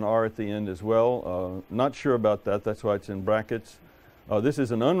now had an R at the end as well. Not sure about that. That's why it's in brackets. This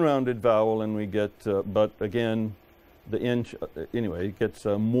is an unrounded vowel, and we get, but again, the N, anyway, it gets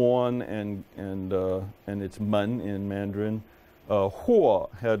muon and it's mun in Mandarin. Hua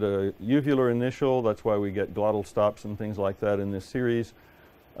had a uvular initial. That's why we get glottal stops and things like that in this series.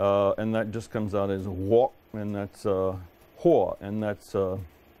 And that just comes out as wok, and that's hua, and that's, I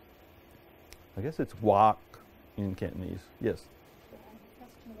guess it's wak in Cantonese. Yes? I have a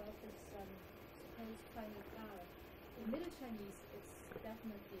question about this supposed final vowel. In Middle Chinese, it's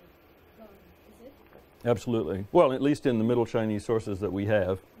definitely gone, is it? Absolutely. Well, at least in the Middle Chinese sources that we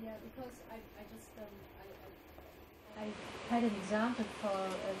have. Yeah, because I had an example for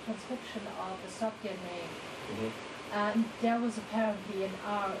a transcription of a Sogdian name. Mm-hmm. And there was apparently an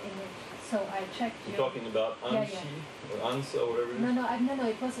R in it, so I checked. You're talking about Anxi or Ansa or whatever it is? No.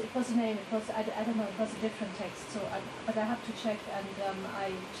 It was a name. It was I don't know. It was a different text. So, but I have to check, and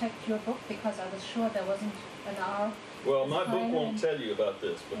I checked your book because I was sure there wasn't an R. Well, my book won't tell you about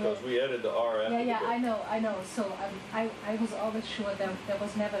this because we added the R after the book. I know. So I was always sure there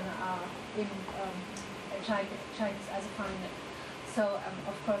was never an R in Chinese as a final. So,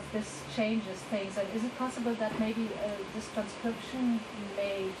 of course, this changes things. And is it possible that maybe this transcription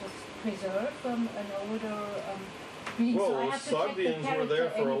may just preserve an older reading? Well, so I have to check the Sogdians were there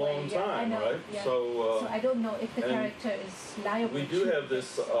for a long time, right? Yeah. So I don't know if the character is liable. We do have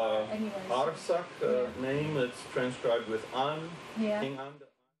this Arsak name that's transcribed with An. Yeah.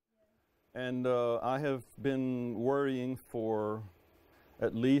 And I have been worrying for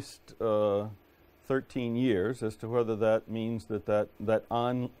at least 13 years as to whether that means that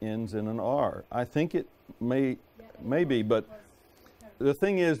An ends in an R. I think it may be, but the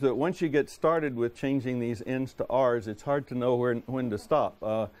thing is that once you get started with changing these N's to R's, it's hard to know when to stop.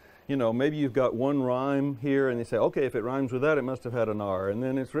 You know, maybe you've got one rhyme here and they say, okay, if it rhymes with that, it must have had an R. And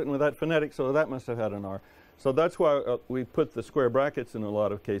then it's written with that phonetic, so that must have had an R. So that's why we put the square brackets in a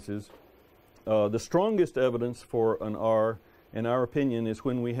lot of cases. The strongest evidence for an R, in our opinion, is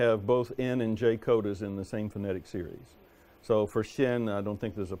when we have both N and J codas in the same phonetic series. So for Xian, I don't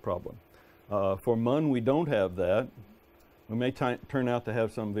think there's a problem. For Mun, we don't have that. We may turn out to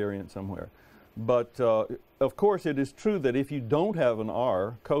have some variant somewhere. But of course, it is true that if you don't have an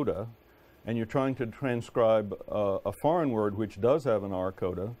R coda, and you're trying to transcribe a foreign word which does have an R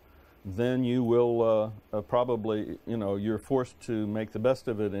coda, then you will probably, you know, you're forced to make the best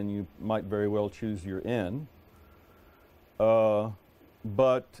of it, and you might very well choose your N.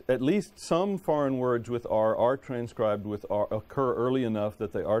 But at least some foreign words with R are transcribed with R, occur early enough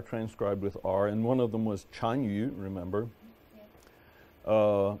that they are transcribed with R, and one of them was Chanyu, remember?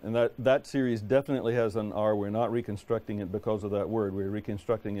 Yeah. And that series definitely has an R. We're not reconstructing it because of that word. We're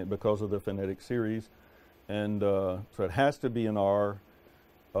reconstructing it because of the phonetic series. And so it has to be an R,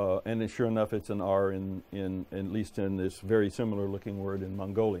 and sure enough, it's an R in at least in this very similar looking word in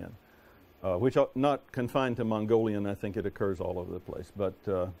Mongolian. which are not confined to Mongolian. I think it occurs all over the place. But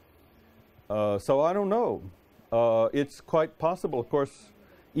so I don't know. It's quite possible, of course,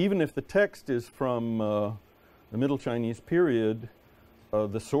 even if the text is from the Middle Chinese period,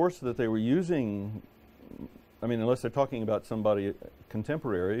 the source that they were using, I mean, unless they're talking about somebody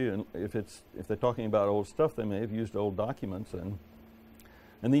contemporary, and if they're talking about old stuff, they may have used old documents, and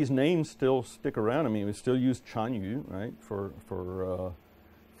these names still stick around. I mean, we still use Chanyu, right, for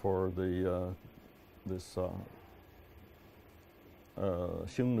the this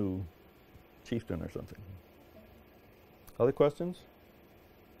Xiongnu chieftain or something. Other questions?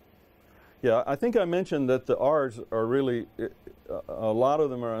 Yeah, I think I mentioned that the R's are really, a lot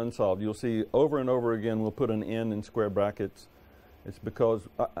of them are unsolved. You'll see over and over again we'll put an N in square brackets. It's because,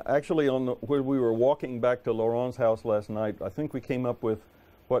 actually when we were walking back to Laurent's house last night, I think we came up with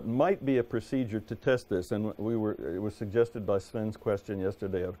what might be a procedure to test this, and it was suggested by Sven's question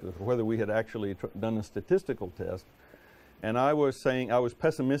yesterday of whether we had actually done a statistical test. And I was saying I was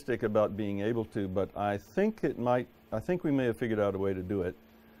pessimistic about being able to, but I think we may have figured out a way to do it,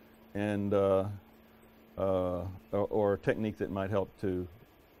 and or a technique that might help to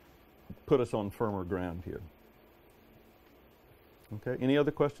put us on firmer ground here. Okay, any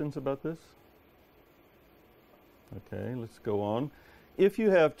other questions about this? Okay, let's go on. If you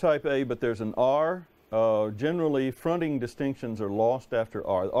have type A but there's an R, generally fronting distinctions are lost after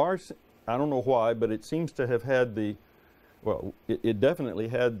R. R's, I don't know why, but it seems to have had the, well, it definitely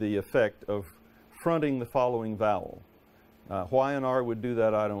had the effect of fronting the following vowel. Why an R would do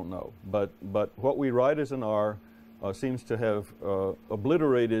that, I don't know. But what we write as an R seems to have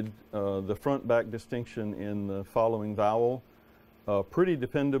obliterated the front-back distinction in the following vowel pretty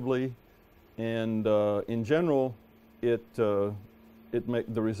dependably, and in general, the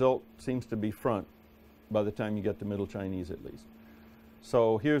result seems to be front by the time you get to Middle Chinese at least.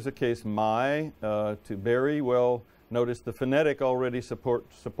 So here's a case mai to berry. Well, notice the phonetic already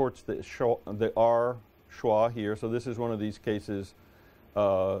supports the R schwa here. So this is one of these cases.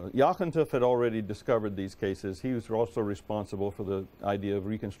 Jachenthof had already discovered these cases. He was also responsible for the idea of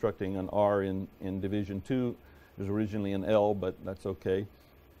reconstructing an R in division 2. It was originally an L, but that's okay.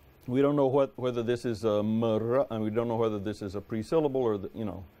 We don't know whether this is a mr, and we don't know whether this is a pre-syllable or,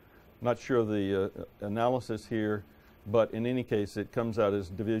 not sure of the analysis here, but in any case, it comes out as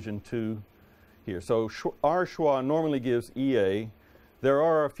division 2 here. So R schwa normally gives EA. There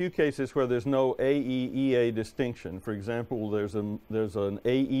are a few cases where there's no AE-EA distinction. For example, there's an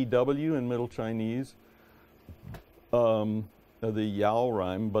AEW in Middle Chinese, the Yao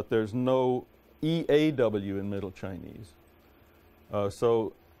rhyme, but there's no EAW in Middle Chinese.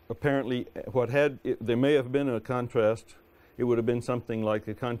 So apparently, there may have been a contrast. It would have been something like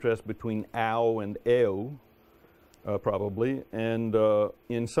a contrast between ao and eo, probably. And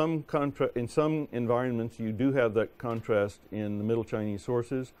in some environments, you do have that contrast in the Middle Chinese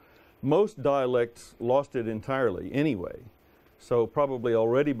sources. Most dialects lost it entirely anyway. So probably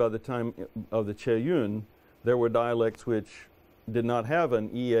already by the time of the Che-Yun, there were dialects which did not have an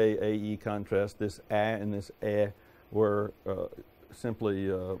EA-AE contrast. This a and this e were simply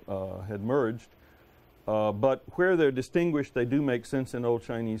had merged. But where they're distinguished, they do make sense in Old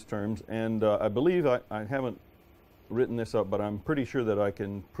Chinese terms. And I believe, I haven't written this up, but I'm pretty sure that I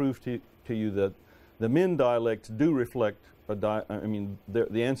can prove to you that the Min dialects do reflect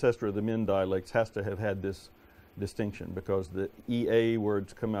the ancestor of the Min dialects has to have had this distinction, because the EA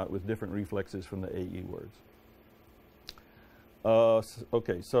words come out with different reflexes from the AE words.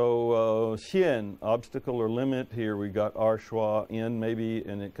 Okay, so xian, obstacle or limit. Here we got R schwa in maybe,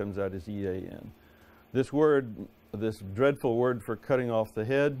 and it comes out as EAN. This word, this dreadful word for cutting off the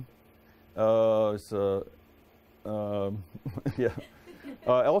head, is yeah.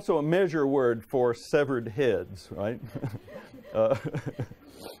 Also a measure word for severed heads, right?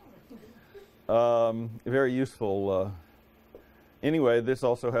 Very useful. Anyway, this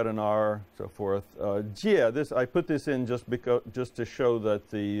also had an R, so forth. Jia, I put this in just to show that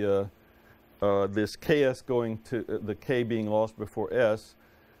the this ks going to the k being lost before s.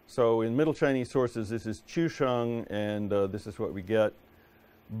 So in Middle Chinese sources, this is Chusheng, and this is what we get.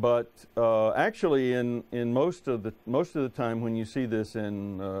 But actually, in most of the time when you see this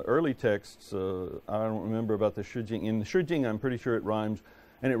in early texts, I don't remember about the Shijing. In the Shijing, I'm pretty sure it rhymes,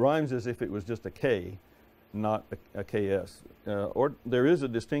 and it rhymes as if it was just a k, not a ks. Or there is a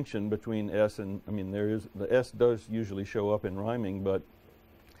distinction between s and, the s does usually show up in rhyming, but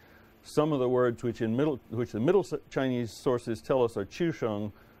some of the words which the Middle Chinese sources tell us are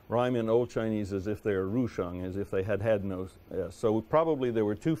Chusheng rhyme in Old Chinese as if they are Rusheng, as if they had no s. So probably there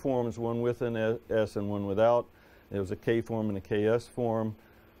were two forms, one with an s and one without. There was a k form and a ks form.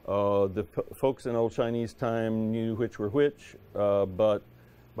 The folks in Old Chinese time knew which were which, but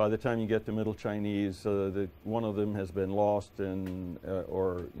by the time you get to Middle Chinese, one of them has been lost, and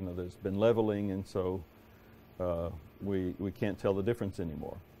or there's been leveling, and so we can't tell the difference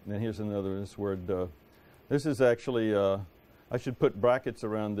anymore. And here's another this word. This is actually I should put brackets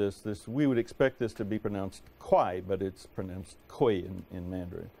around this. We would expect this to be pronounced kwai, but it's pronounced koi in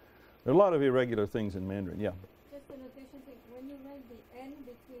Mandarin. There are a lot of irregular things in Mandarin. Yeah. Just a notation thing. When you write the N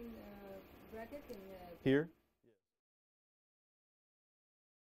between brackets in Here.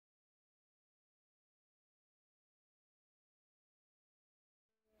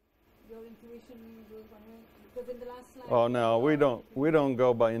 your intuition goes one way, because in the last slide. Oh no, we don't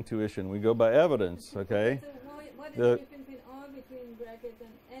go by intuition. We go by evidence. Okay. So what is the difference between R between brackets and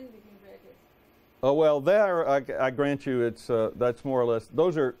N between brackets? Oh well, there I grant you it's that's more or less.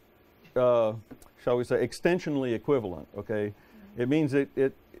 Those are, shall we say, extensionally equivalent. Okay. Mm-hmm. It means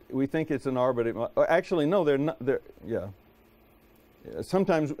we think it's an R, but it actually no, they're not. Yeah.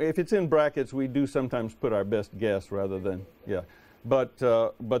 Sometimes if it's in brackets, we do sometimes put our best guess rather than yeah. But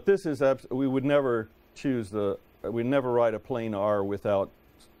this is we would never choose we never write a plain R without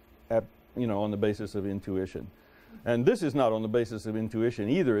on the basis of intuition, and this is not on the basis of intuition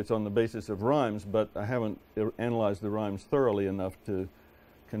either. It's on the basis of rhymes, but I haven't analyzed the rhymes thoroughly enough to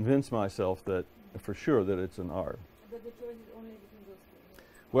convince myself that for sure that it's an R. But the choice is only between those two.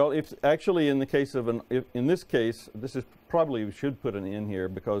 Well, if actually in the case of in this case, this is probably we should put an N here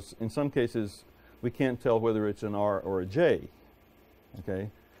because in some cases we can't tell whether it's an R or a J. Okay,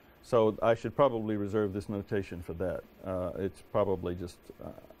 so I should probably reserve this notation for that. It's probably just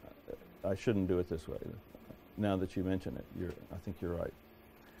I shouldn't do it this way. Now that you mention it, I think you're right.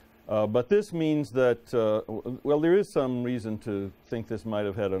 But this means that well, there is some reason to think this might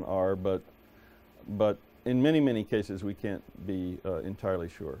have had an R, but in many cases we can't be entirely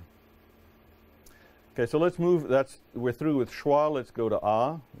sure. Okay, so let's move. We're through with schwa. Let's go to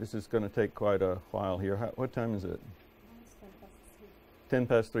ah. This is going to take quite a while here. What time is it? 10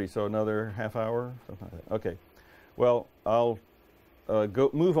 past 3, so another half hour, something like that. Okay, well, I'll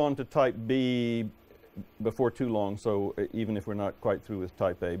move on to type B before too long, so even if we're not quite through with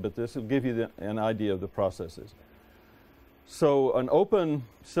type A, but this will give you an idea of the processes. So an open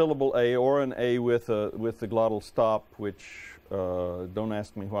syllable A or an A with the glottal stop, which don't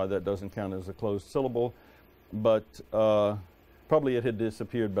ask me why that doesn't count as a closed syllable, but probably it had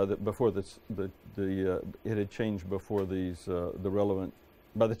disappeared before it had changed before the relevant.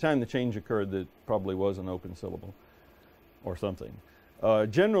 By the time the change occurred, that probably was an open syllable or something.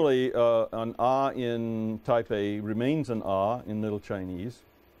 Generally, an ah in type A remains an ah in Middle Chinese,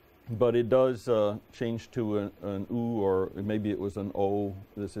 but it does change to an u, or maybe it was an o.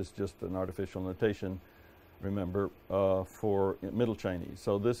 This is just an artificial notation, remember, for Middle Chinese.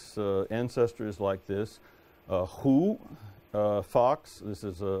 So this ancestor is like this. Hu, fox. This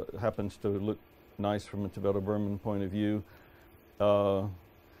is happens to look nice from a Tibeto-Burman point of view.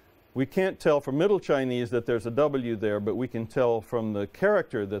 We can't tell from Middle Chinese that there's a W there, but we can tell from the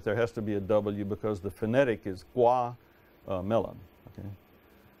character that there has to be a W because the phonetic is gua melon. Okay,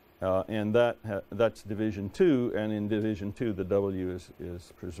 and that's division 2, and in division 2 the W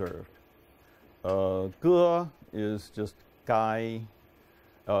is preserved. Ge is just gai.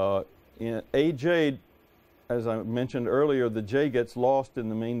 In AJ, as I mentioned earlier, the J gets lost in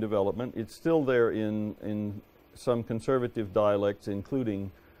the main development. It's still there in some conservative dialects,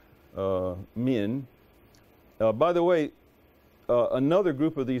 including Min. By the way, another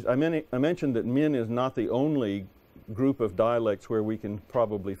group of these, I mentioned that Min is not the only group of dialects where we can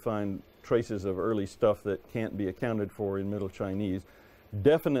probably find traces of early stuff that can't be accounted for in Middle Chinese.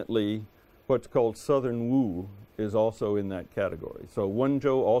 Definitely what's called Southern Wu is also in that category. So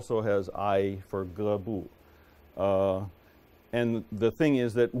Wenzhou also has I for Gebu. And the thing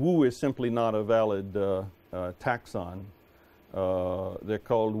is that Wu is simply not a valid taxon. They're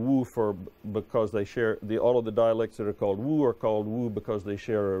called Wu because they share, all of the dialects that are called Wu because they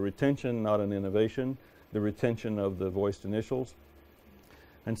share a retention, not an innovation, the retention of the voiced initials.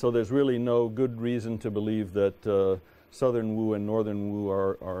 And so there's really no good reason to believe that Southern Wu and Northern Wu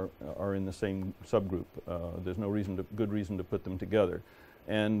are in the same subgroup. There's no good reason to put them together.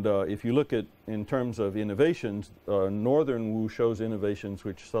 And if you look at, in terms of innovations, Northern Wu shows innovations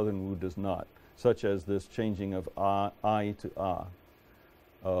which Southern Wu does not, such as this changing of I to ah.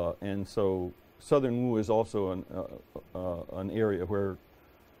 And so Southern Wu is also an area where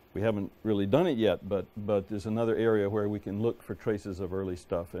we haven't really done it yet, but there's another area where we can look for traces of early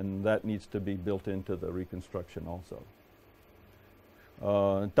stuff, and that needs to be built into the reconstruction also.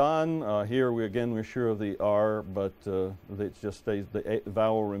 Dan, here we're sure of the R, but it just stays, the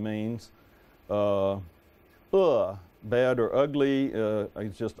vowel remains. Bad or ugly,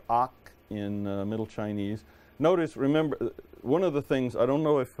 is just ak in Middle Chinese. Notice, remember, one of the things, I don't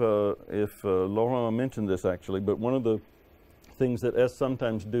know if Laurent mentioned this actually, but one of the things that S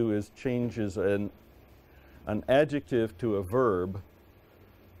sometimes do is changes an adjective to a verb,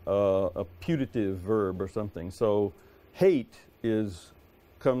 a putative verb or something. So hate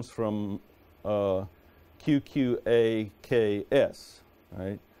comes from QQAKS,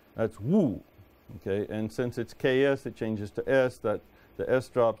 right? That's woo, okay? And since it's KS, it changes to S. That the S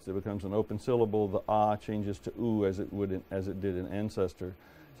drops, it becomes an open syllable. The ah changes to oo as it did in ancestor.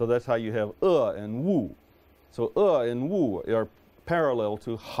 So that's how you have and woo. So and woo are parallel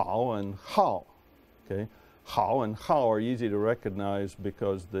to hao and hao, okay? Hao and hao are easy to recognize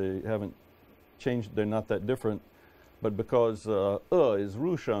because they haven't changed, they're not that different. But because is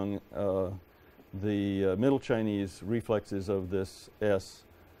rusheng, the Middle Chinese reflexes of this S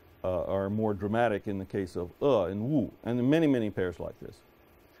are more dramatic in the case of and wu, and in many, many pairs like this.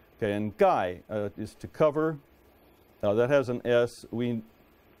 Okay, and gai is to cover. That has an S.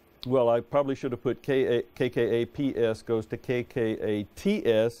 Well, I probably should have put KKAPS goes to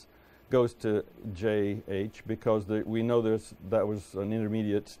KKATS goes to JH because we know that was an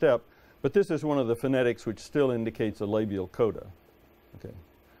intermediate step. But this is one of the phonetics which still indicates a labial coda. Okay,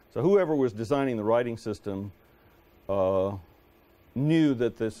 so whoever was designing the writing system knew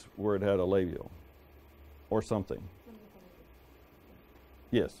that this word had a labial or something.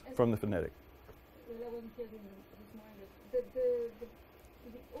 Yes, from the phonetic.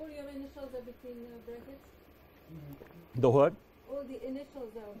 All your initials are between brackets? The what? All the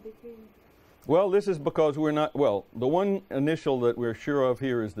initials are between. Well, this is because we're not, well, the one initial that we're sure of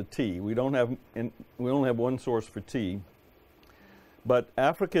here is the T. We only have one source for T. But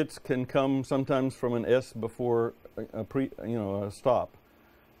affricates can come sometimes from an S before a stop.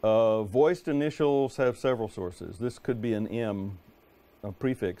 Voiced initials have several sources. This could be an M, a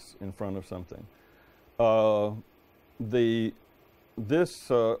prefix in front of something. Often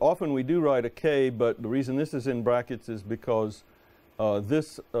we do write a K, but the reason this is in brackets is because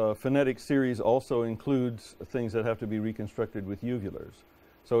this phonetic series also includes things that have to be reconstructed with uvulars.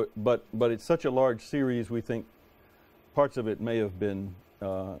 So, but it's such a large series, we think parts of it may have been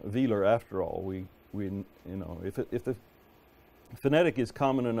velar after all. If the phonetic is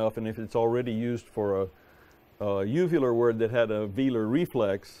common enough, and if it's already used for a uvular word that had a velar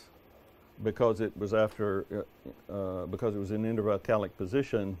reflex, because it was because it was in intervocalic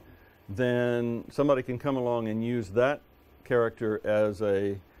position, then somebody can come along and use that character as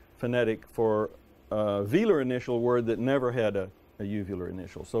a phonetic for a velar initial word that never had a uvular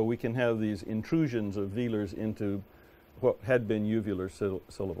initial. So we can have these intrusions of velars into what had been uvular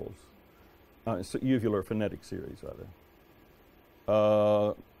syllables, uvular phonetic series rather.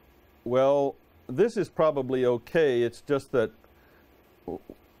 Well, this is probably okay. It's just that,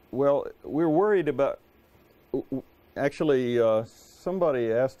 well, we're worried about, actually,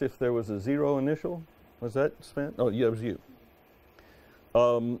 somebody asked if there was a zero initial. Was that Sven? Oh, yeah, it was you.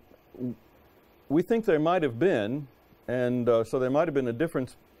 We think there might have been, and so there might have been a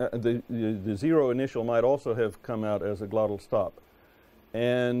difference. The zero initial might also have come out as a glottal stop.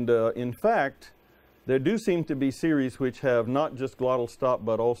 And in fact, there do seem to be series which have not just glottal stop,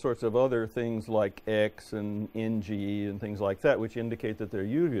 but all sorts of other things like X and NG and things like that, which indicate that they're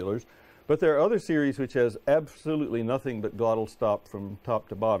uvulars. But there are other series which has absolutely nothing but glottal stop from top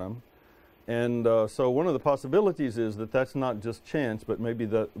to bottom. And so one of the possibilities is that that's not just chance, but maybe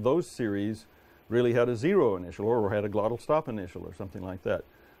those series really had a zero initial or had a glottal stop initial or something like that.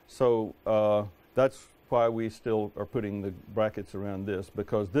 So that's why we still are putting the brackets around this,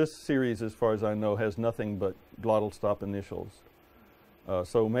 because this series, as far as I know, has nothing but glottal stop initials.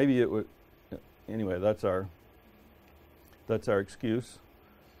 So maybe it would, anyway, that's our excuse.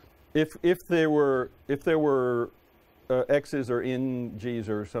 If there were X's or NG's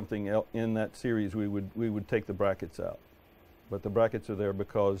or something else in that series, we would take the brackets out. But the brackets are there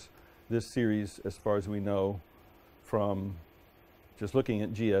because this series, as far as we know, from just looking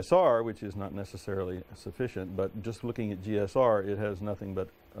at GSR, which is not necessarily sufficient, but just looking at GSR, it has nothing but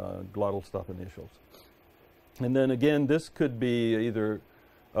glottal stop initials. And then again, this could be either,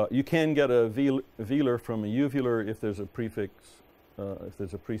 you can get a velar from a uvular if there's a prefix, if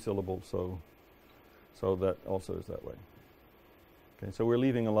there's a pre-syllable, so that also is that way. Okay, so we're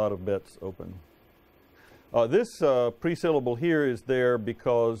leaving a lot of bets open. This pre-syllable here is there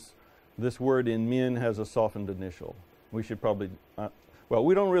because this word in min has a softened initial. We should probably, well,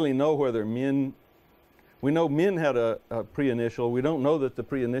 we don't really know whether min, We know min had a pre-initial. We don't know that the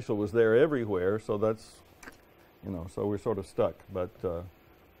pre-initial was there everywhere, so that's, you know, so we're sort of stuck. But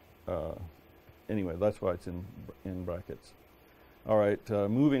anyway, that's why it's in brackets. All right,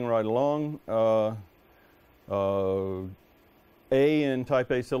 moving right along. A in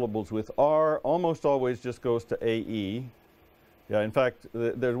type A syllables with R almost always just goes to AE. Yeah, in fact,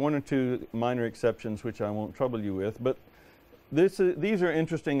 there's one or two minor exceptions which I won't trouble you with, but these are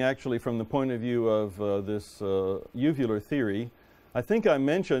interesting actually from the point of view of this uvular theory. I think I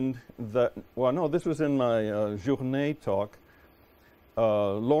mentioned that, well, no, this was in my journée talk.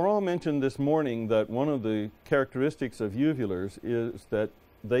 Laurent mentioned this morning that one of the characteristics of uvulars is that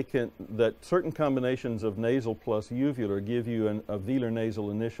that certain combinations of nasal plus uvular give you a velar nasal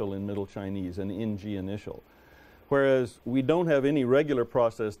initial in Middle Chinese, an NG initial. Whereas we don't have any regular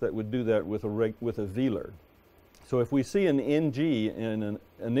process that would do that with a velar. So if we see an NG in an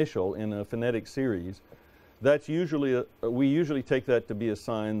initial in a phonetic series, that's usually, we usually take that to be a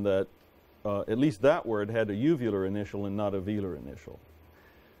sign that at least that word had a uvular initial and not a velar initial.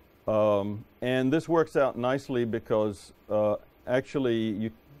 And this works out nicely because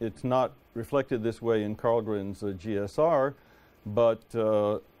actually it's not reflected this way in Karlgren's GSR, but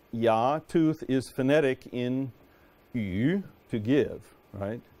ya, tooth, is phonetic in yu, to give,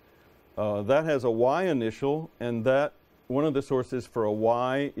 right? That has a Y initial, and that one of the sources for a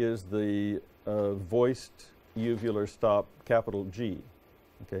Y is the voiced uvular stop, capital G.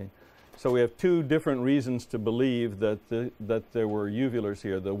 Okay, so we have two different reasons to believe that that there were uvulars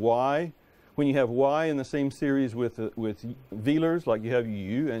here. The Y, when you have Y in the same series with velars, like you have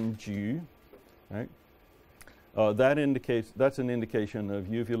U and Ju, right? That's an indication of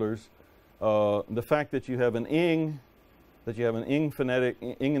uvulars. The fact that you have an ing, ing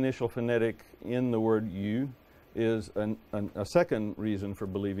initial phonetic in the word U is a second reason for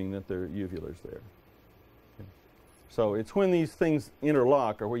believing that there are uvulars there. Okay. So it's when these things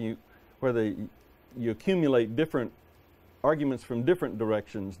interlock, or where you accumulate different arguments from different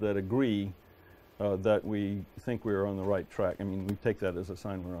directions that agree that we think we're on the right track. I mean, we take that as a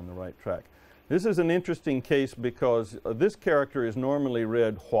sign we're on the right track. This is an interesting case because this character is normally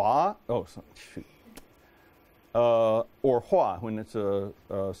read hua, or hua when it's a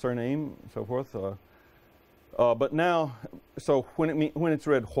surname and so forth. But now, so when it's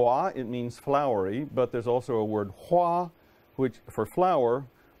read hua, it means flowery, but there's also a word hua, which for flower,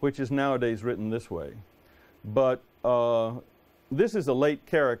 which is nowadays written this way. But this is a late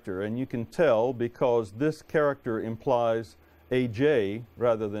character, and you can tell because this character implies AJ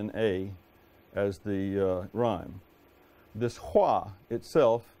rather than A as the rhyme. This hua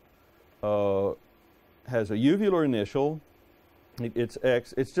itself has a uvular initial. It's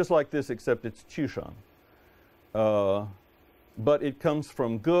X. It's just like this, except it's Chushan. But it comes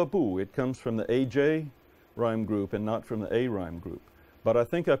from Gebu. It comes from the AJ rhyme group and not from the A rhyme group. But I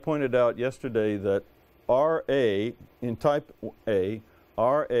think I pointed out yesterday that RA, in type A,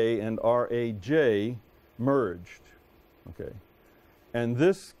 RA and RAJ merged. Okay. And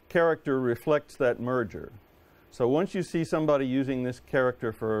this character reflects that merger. So once you see somebody using this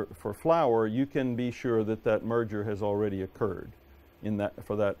character for flower, you can be sure that that merger has already occurred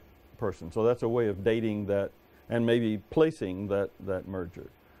for that person. So that's a way of dating that and maybe placing that merger.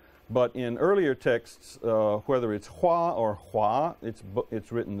 But in earlier texts, whether it's hua or hua,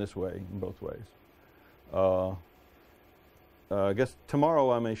 it's written this way, in both ways. I guess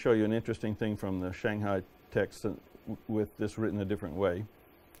tomorrow I may show you an interesting thing from the Shanghai text with this written a different way.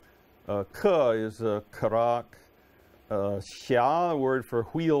 Ke is karak. Xia, a word for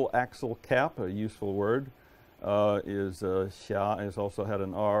wheel, axle, cap, a useful word, is xia, has also had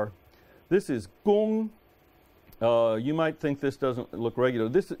an R. This is gong. You might think this doesn't look regular.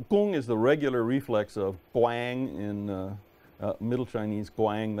 This gong is the regular reflex of guang in Middle Chinese.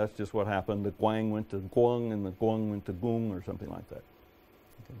 Guang, that's just what happened. The guang went to guang and the guang went to gung or something like that.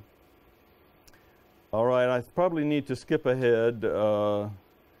 Okay. All right, I probably need to skip ahead.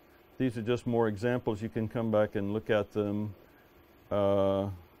 These are just more examples. You can come back and look at them.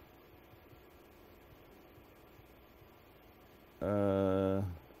 Oh,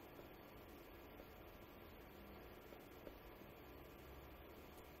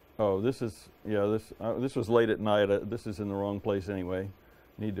 this is, yeah, this was late at night. This is in the wrong place anyway.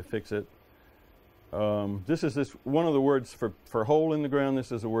 Need to fix it. This is one of the words for hole in the ground.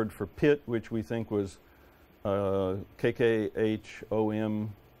 This is a word for pit, which we think was KKHOM,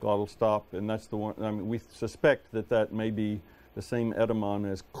 glottal stop, and that's the one. I mean, we suspect that may be the same etymon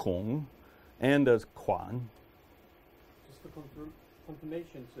as kong and as quan. Just for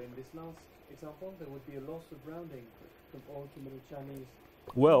confirmation, so in this last example, there would be a loss of rounding from Old to Middle Chinese.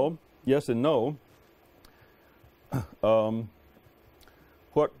 Well, yes and no.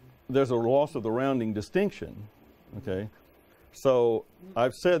 there's a loss of the rounding distinction, okay? So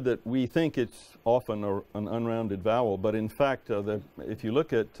I've said that we think it's often an unrounded vowel, but in fact, if you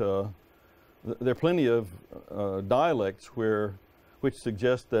look at, there are plenty of dialects which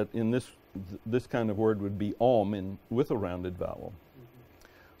suggest that in this kind of word would be om with a rounded vowel.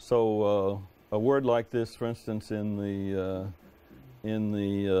 So a word like this, for instance, in the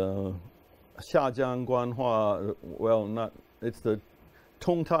Xiajiang Guanhua, well, it's the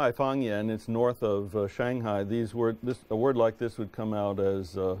Tongtai Fangyan, it's north of Shanghai. A word like this would come out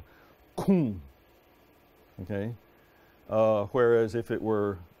as kung, okay? Whereas if it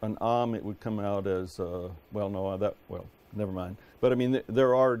were an it would come out as, never mind. But I mean,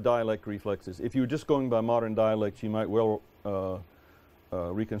 there are dialect reflexes. If you were just going by modern dialects, you might well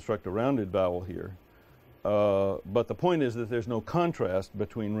reconstruct a rounded vowel here. But the point is that there's no contrast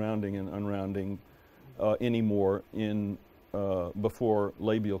between rounding and unrounding anymore before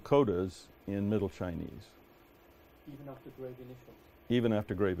labial codas in Middle Chinese. Even after grave initials? Even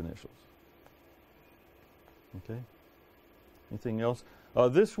after grave initials. Okay. Anything else?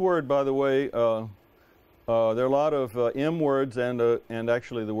 This word, by the way, there are a lot of M words, and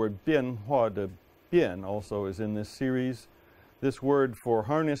actually the word bian, hua de bian, also is in this series. This word for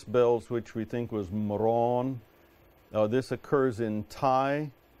harness bells, which we think was moron, this occurs in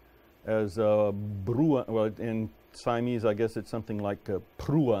Thai as bruan. Well, in Siamese, I guess it's something like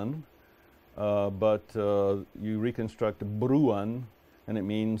pruan, but you reconstruct bruan, and it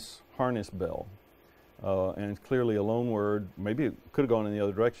means harness bell. And it's clearly a loan word. Maybe it could have gone in the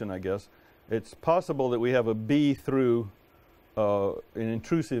other direction, I guess. It's possible that we have a B through an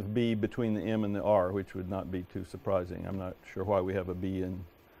intrusive B between the M and the R, which would not be too surprising. I'm not sure why we have a B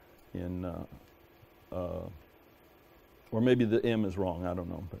or maybe the M is wrong. I don't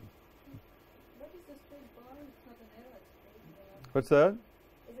know. But What is the straight bar? It's not an arrow. It's what's that?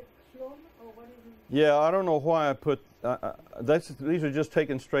 is it clone or what is it? Yeah, I don't know why I put. These are just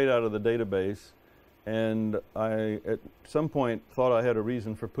taken straight out of the database, and I at some point thought I had a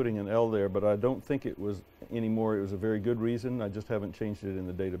reason for putting an L there, but I don't think it was anymore. It was a very good reason. I just haven't changed it in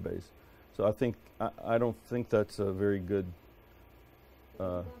the database. So I don't think that's a very good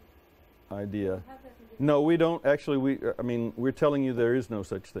idea. No, we don't actually. I mean, we're telling you there is no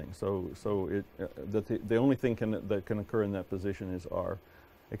such thing. So the only thing that can occur in that position is R,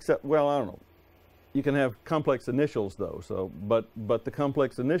 except, well, I don't know. You can have complex initials though. So but the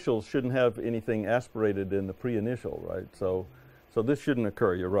complex initials shouldn't have anything aspirated in the pre-initial, right? So this shouldn't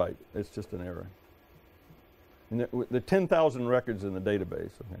occur. You're right. It's just an error. And there are 10,000 records in the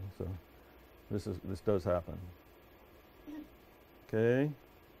database. Okay, so this does happen. Okay.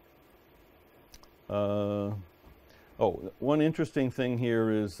 One interesting thing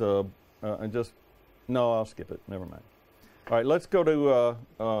here is, I'll skip it, never mind. All right, let's go to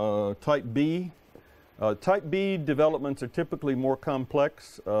type B. Type B developments are typically more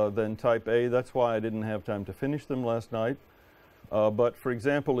complex than type A. That's why I didn't have time to finish them last night. But for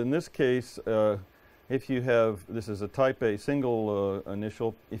example, in this case, if you have, this is a type A single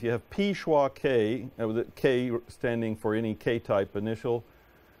initial, if you have P schwa K, with K standing for any K-type initial,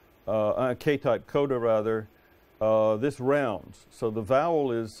 K-type coda rather, this rounds. So the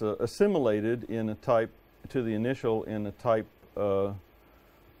vowel is assimilated in a type to the initial in a type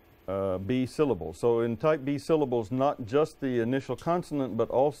B syllable. So in type B syllables, not just the initial consonant, but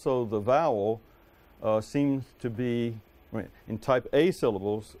also the vowel seems to be, in type A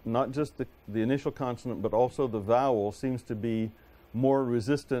syllables, not just the initial consonant, but also the vowel seems to be more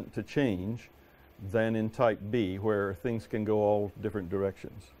resistant to change than in type B, where things can go all different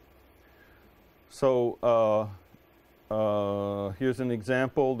directions. So here's an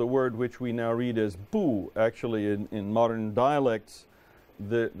example. The word which we now read as bu, actually in modern dialects,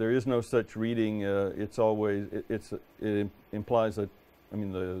 there is no such reading. It's always, it implies a, I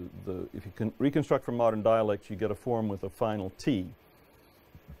mean, if you can reconstruct from modern dialects, you get a form with a final T.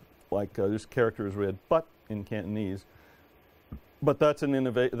 Like this character is read but in Cantonese. But that's a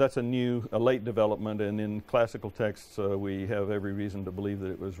late development, and in classical texts we have every reason to believe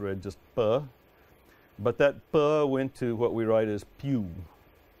that it was read just "p." But that "p" went to what we write as "pew,"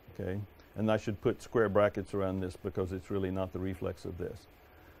 okay? And I should put square brackets around this because it's really not the reflex of this.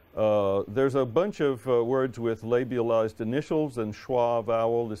 There's a bunch of words with labialized initials and schwa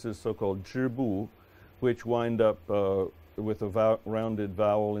vowel. This is so-called zhibu, which wind up with a rounded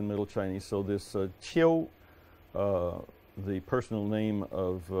vowel in Middle Chinese. So this qiu, the personal name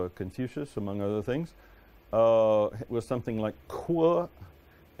of Confucius, among other things, was something like kuo,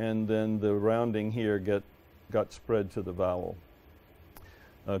 and then the rounding here got spread to the vowel.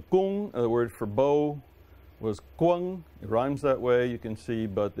 Gong, the word for bow, was guang. It rhymes that way, you can see,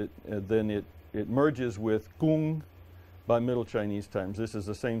 but then it merges with gung by Middle Chinese times. This is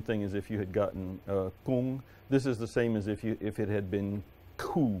the same thing as if you had gotten kung. This is the same as if it had been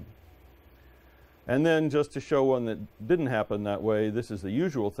ku. And then just to show one that didn't happen that way, this is the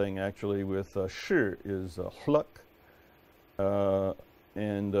usual thing actually with shi is hluck,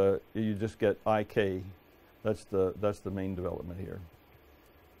 and you just get ik. That's the main development here.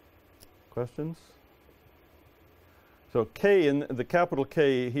 Questions? So K, in the capital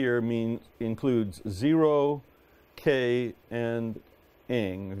K here includes 0, K, and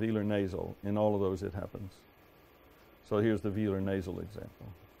ing, velar nasal. In all of those it happens. So here's the velar nasal example.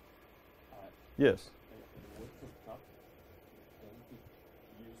 Yes?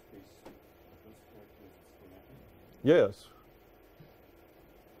 Yes.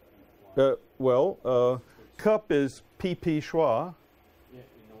 Well, cup is pp schwa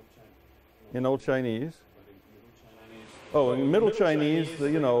in Old Chinese. Oh, in Middle Chinese,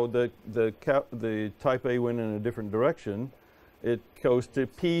 the type A went in a different direction. It goes to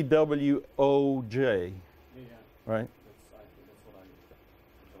PWOJ, right?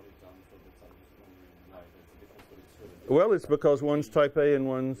 Well, it's because one's type A and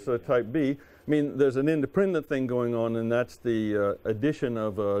one's type B. I mean, there's an independent thing going on, and that's the addition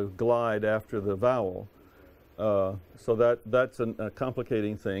of a glide after the vowel. So that's a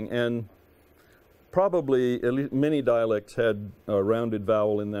complicating thing. And probably at least many dialects had a rounded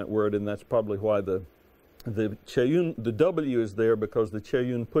vowel in that word, and that's probably why the Cheyun, the W is there, because the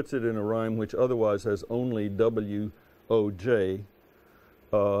Cheyun puts it in a rhyme which otherwise has only W-O-J.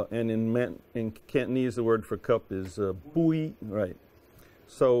 And in Cantonese, the word for cup is bui, right?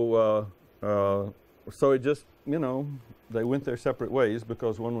 So so it just, they went their separate ways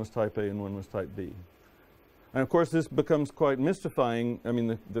because one was type A and one was type B. And of course, this becomes quite mystifying. I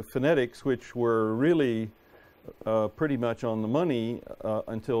mean, the phonetics, which were really pretty much on the money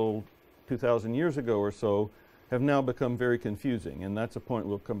until 2,000 years ago or so, have now become very confusing. And that's a point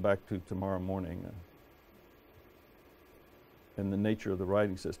we'll come back to tomorrow morning in the nature of the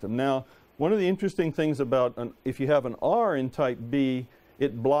writing system. Now, one of the interesting things about if you have an R in type B,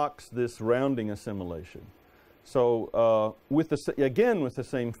 it blocks this rounding assimilation. So again, with the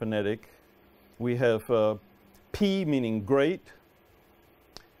same phonetic, we have P meaning great.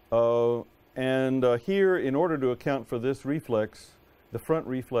 And here, in order to account for this reflex, the front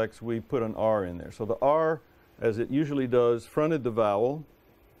reflex, we put an R in there. So the R, as it usually does, fronted the vowel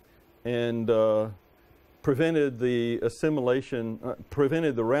and prevented the assimilation,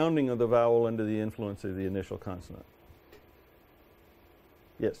 prevented the rounding of the vowel under the influence of the initial consonant.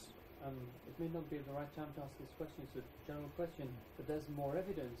 Yes? It may not be the right time to ask this question, it's a general question, but there's more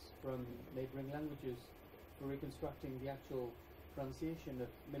evidence from neighboring languages for reconstructing the actual pronunciation of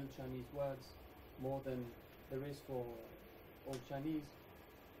Middle Chinese words more than there is for Old Chinese.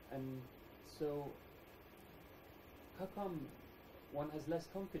 And so how come one has less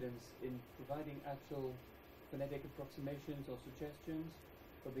confidence in providing actual phonetic approximations or suggestions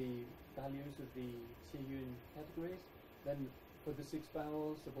for the values of the Qiyun categories than for the 6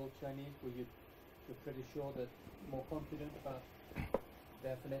 vowels of Old Chinese, where you're pretty sure that more confident about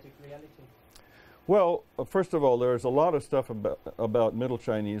their phonetic reality? Well, first of all, there's a lot of stuff about Middle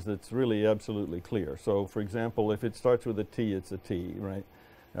Chinese that's really absolutely clear. So, for example, if it starts with a T, it's a T, right?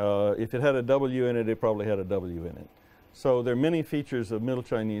 If it had a W in it, it probably had a W in it. So there are many features of Middle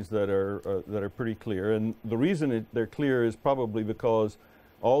Chinese that are pretty clear, and the reason they're clear is probably because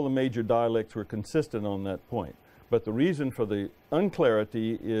all the major dialects were consistent on that point. But the reason for the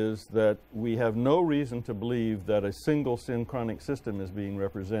unclarity is that we have no reason to believe that a single synchronic system is being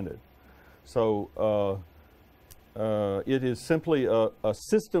represented. So it is simply a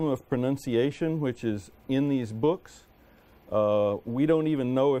system of pronunciation which is in these books. We don't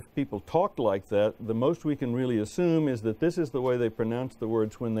even know if people talked like that. The most we can really assume is that this is the way they pronounced the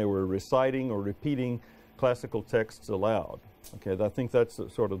words when they were reciting or repeating classical texts aloud. Okay, I think that's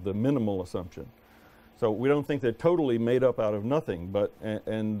sort of the minimal assumption. So we don't think they're totally made up out of nothing, but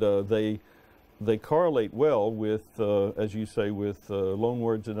they correlate well with, as you say, with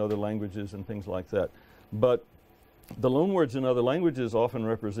loanwords in other languages and things like that. But the loanwords in other languages often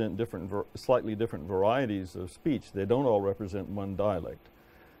represent slightly different varieties of speech. They don't all represent one dialect.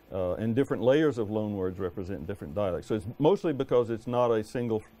 And different layers of loanwords represent different dialects. So it's mostly because it's not a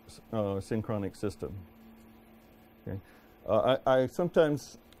single synchronic system. Okay. I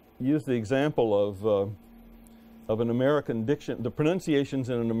sometimes use the example of an American the pronunciations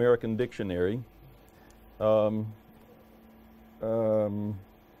in an American dictionary. Well,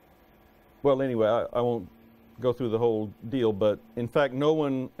 anyway, I won't go through the whole deal, but in fact no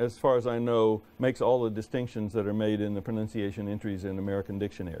one, as far as I know, makes all the distinctions that are made in the pronunciation entries in American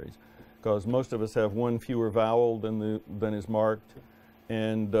dictionaries, because most of us have one fewer vowel than is marked,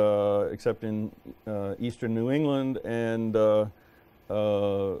 and except in eastern New England, and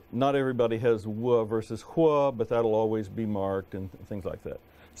not everybody has w versus hua, but that'll always be marked and things like that.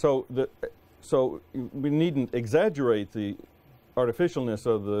 So we needn't exaggerate the artificialness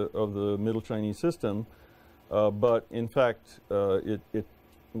of the Middle Chinese system, but in fact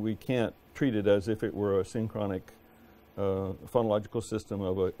we can't treat it as if it were a synchronic phonological system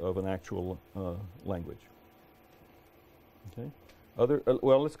of an actual language. Okay.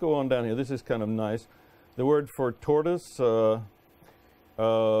 Well, let's go on down here. This is kind of nice. The word for tortoise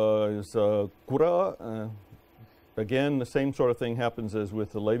is kura. Again, the same sort of thing happens as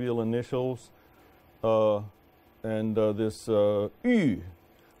with the labial initials. And this yu.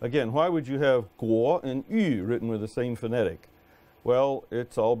 Again, why would you have guo and yu written with the same phonetic? Well,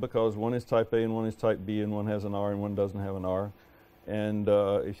 it's all because one is type A and one is type B, and one has an R and one doesn't have an R. And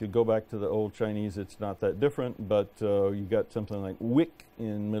if you go back to the old Chinese, it's not that different, but you got something like wick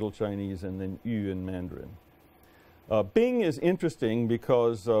in Middle Chinese and then yu in Mandarin. Bing is interesting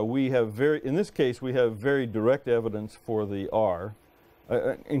because in this case, we have very direct evidence for the R.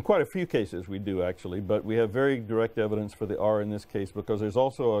 In quite a few cases we do actually, but we have very direct evidence for the R in this case because there's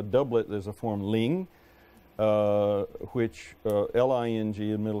also a doublet, there's a form ling, which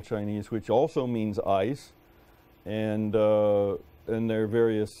L-I-N-G in Middle Chinese, which also means ice, and there are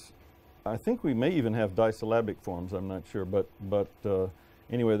various, I think we may even have disyllabic forms, I'm not sure, but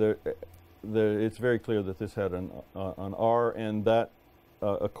anyway, it's very clear that this had an R, and that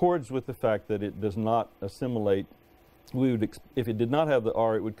accords with the fact that it does not assimilate. If it did not have the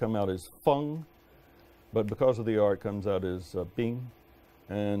R, it would come out as feng, but because of the R, it comes out as bing,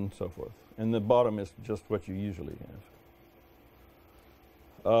 and so forth. And the bottom is just what you usually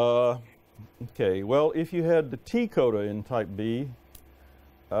have. Okay, well, if you had the T coda in type B,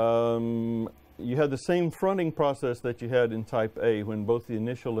 you had the same fronting process that you had in type A when both the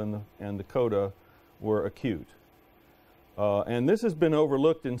initial and the coda were acute. And this has been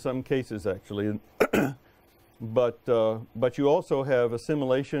overlooked in some cases, actually. But you also have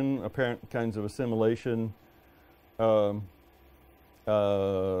assimilation, apparent kinds of assimilation, when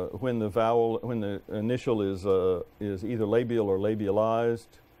the initial is either labial or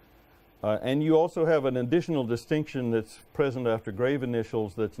labialized, and you also have an additional distinction that's present after grave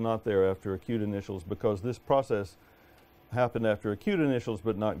initials that's not there after acute initials, because this process happened after acute initials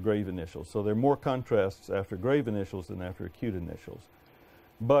but not grave initials. So there are more contrasts after grave initials than after acute initials.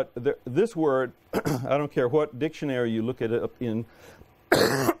 But this word, I don't care what dictionary you look at it in,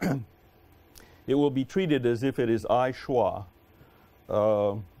 it will be treated as if it is I schwa.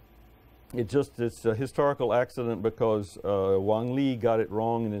 It's a historical accident because Wang Li got it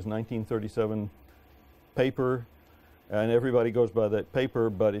wrong in his 1937 paper, and everybody goes by that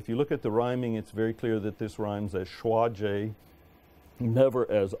paper. But if you look at the rhyming, it's very clear that this rhymes as schwa j,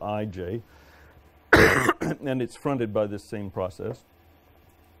 never as I j, and it's fronted by this same process.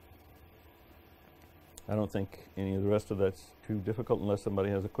 I don't think any of the rest of that's too difficult unless somebody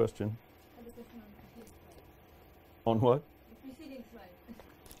has a question. I have a question on the previous slide. On what? The preceding slide.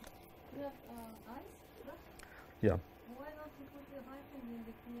 You have eyes, right? Yeah. Why not you put the hyphen in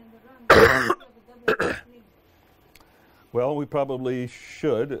between the run? You have a double link. Well, we probably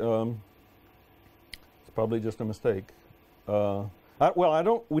should. It's probably just a mistake.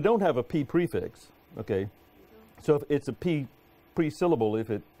 We don't have a P prefix, okay? So if it's a P pre-syllable if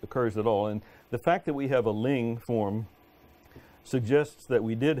it occurs at all. And the fact that we have a ling form suggests that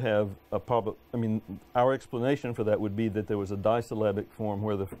we did have our explanation for that would be that there was a disyllabic form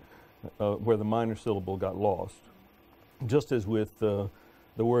where the minor syllable got lost. Just as with the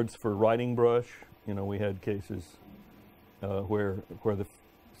words for writing brush, we had cases where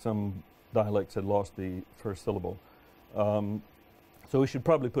some dialects had lost the first syllable. So we should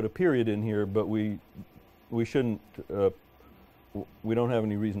probably put a period in here, but we shouldn't. We don't have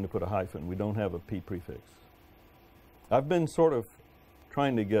any reason to put a hyphen. We don't have a P prefix. I've been sort of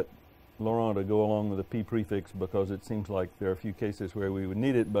trying to get Laurent to go along with a P prefix because it seems like there are a few cases where we would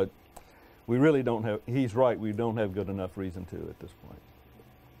need it, but we really don't have, he's right, we don't have good enough reason to at this point.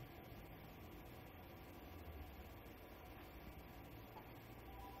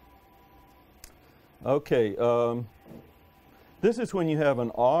 Okay, this is when you have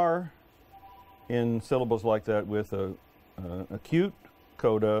an R in syllables like that with a acute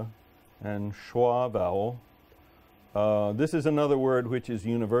coda and schwa vowel. This is another word which is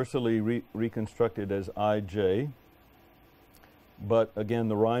universally reconstructed as IJ. but again,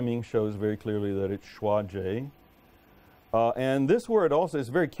 the rhyming shows very clearly that it's schwa-j. And this word also is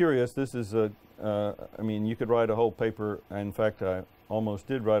very curious. This is I mean, you could write a whole paper. In fact, I almost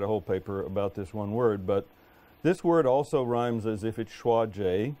did write a whole paper about this one word, but this word also rhymes as if it's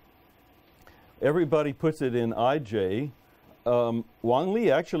schwa-j. Everybody puts it in ij. Wang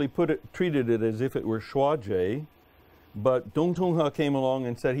Li actually treated it as if it were schwa-j, but Dong Tonghe came along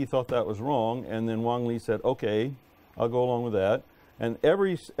and said he thought that was wrong, and then Wang Li said, okay, I'll go along with that. And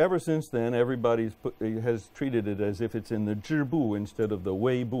ever since then, everybody has treated it as if it's in the zhibu instead of the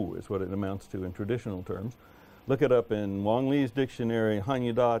weibu, is what it amounts to in traditional terms. Look it up in Wang Li's dictionary,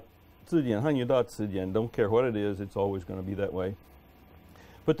 Hanyu Da Zidian, Hanyu Da Zidian. Don't care what it is, it's always going to be that way.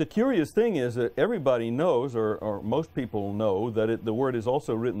 But the curious thing is that everybody knows, or most people know, that the word is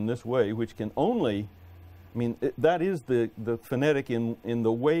also written this way, which can only, I mean, that is the phonetic in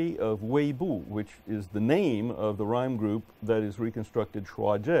the way of weibu, which is the name of the rhyme group that is reconstructed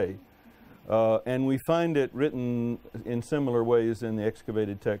schwa-j. And we find it written in similar ways in the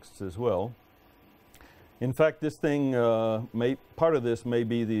excavated texts as well. In fact, this thing, part of this may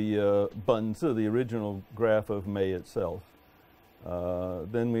be the banzi, the original graph of Mei itself.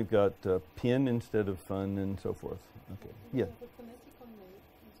 Then we've got pin instead of fun and so forth. Okay. Yeah.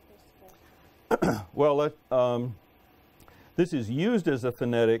 Well, this is used as a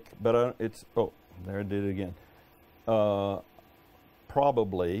phonetic, but it's, oh, there I did it again.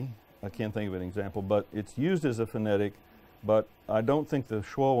 Probably, I can't think of an example, but it's used as a phonetic, but I don't think the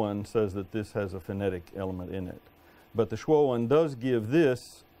Shuo one says that this has a phonetic element in it. But the Shuo one does give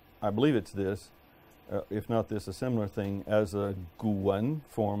this, I believe it's this, if not this, a similar thing, as a guwen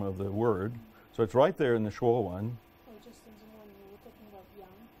form of the word. So it's right there in the Shuo one.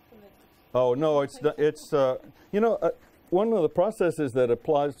 Oh, no, it's you know, one of the processes that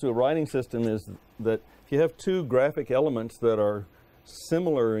applies to a writing system is that if you have two graphic elements that are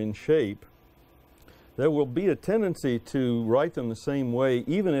similar in shape, there will be a tendency to write them the same way,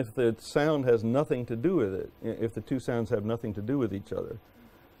 even if the sound has nothing to do with it, if the two sounds have nothing to do with each other.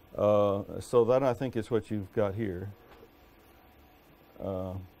 So that, I think, is what you've got here.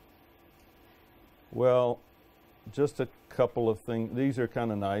 Well, just a couple of things. These are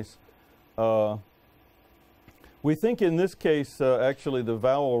kind of nice. We think in this case, actually, the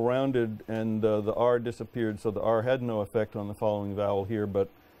vowel rounded and the R disappeared, so the R had no effect on the following vowel here. But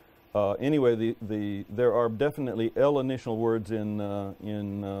anyway, there are definitely L initial words in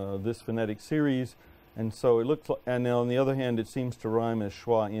this phonetic series, and so it looks like, and on the other hand, it seems to rhyme as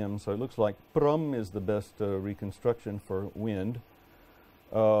schwa im, so it looks like prum is the best reconstruction for wind.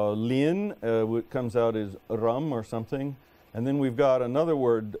 Lin comes out as rum or something. And then we've got another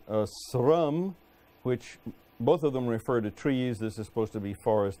word, srum, which both of them refer to trees. This is supposed to be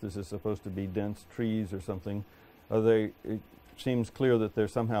forest. This is supposed to be dense trees or something. It seems clear that they're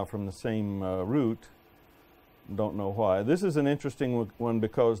somehow from the same root. Don't know why. This is an interesting one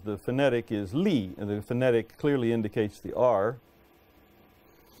because the phonetic is li. And the phonetic clearly indicates the R.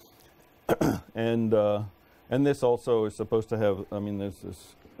 And this also is supposed to have, I mean, there's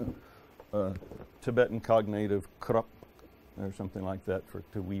this Tibetan cognate of krup, or something like that, for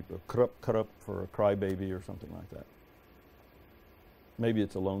to weep, or krup for a crybaby or something like that. Maybe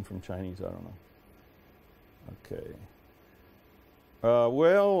it's a loan from Chinese, I don't know. Okay.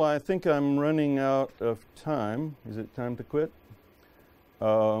 Well, I think I'm running out of time. Is it time to quit?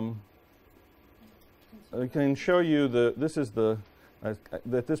 I can show you this is at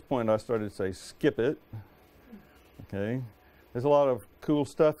this point I started to say skip it. Okay. There's a lot of cool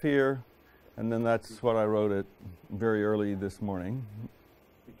stuff here. And then that's what I wrote it very early this morning.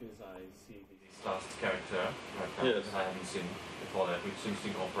 Because I see this last character right now, yes. I haven't seen before that, which seems to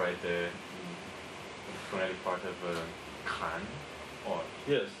incorporate the phonetic part of kan, or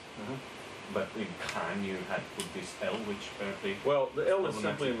yes. But in kan you had put this L, which apparently. Well, the L is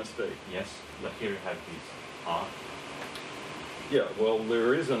simply a mistake. Yes, but here you have this R. Yeah, well,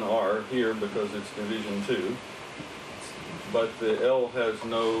 there is an R here because it's division 2. But the L has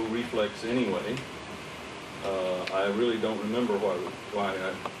no reflex anyway. I really don't remember why.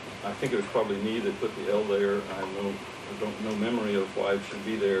 I think it was probably me that put the L there. I don't know memory of why it should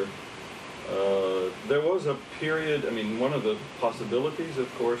be there. There was a period. I mean, one of the possibilities,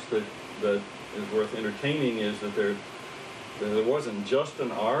 of course, that is worth entertaining is that there wasn't just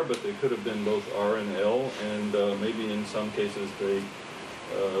an R, but there could have been both R and L, and maybe in some cases they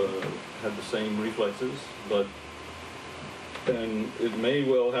had the same reflexes, but. And it may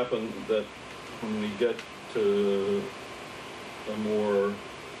well happen that when we get to a more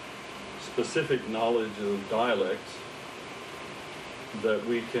specific knowledge of dialects, that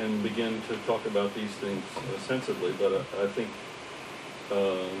we can begin to talk about these things sensibly. But I think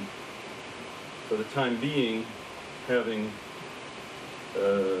for the time being, having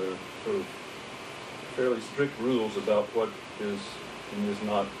sort of fairly strict rules about what is and is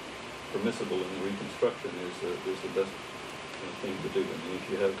not permissible in the reconstruction is the best thing to do. I mean, if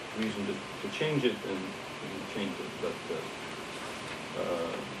you have reason to change it, then you change it. But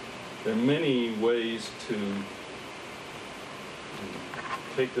there are many ways to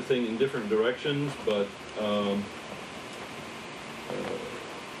take the thing in different directions, but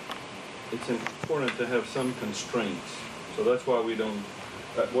it's important to have some constraints. So that's why we don't.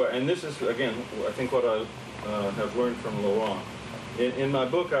 And this is, again, I think what I have learned from Laurent. In my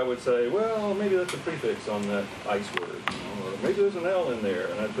book, I would say, well, maybe that's a prefix on that ice word, you know, or maybe there's an L in there,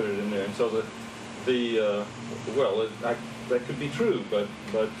 and I put it in there. And so that could be true, but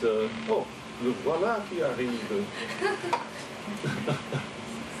oh, le voilà qui arrive.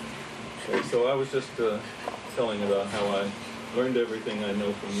 Okay, so I was just telling about how I learned everything I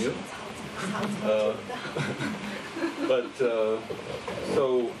know from you.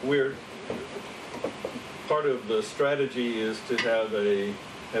 So part of the strategy is to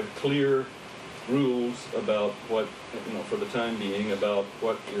have clear rules about what, you know, for the time being, about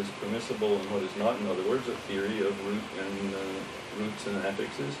what is permissible and what is not. In other words, a theory of roots and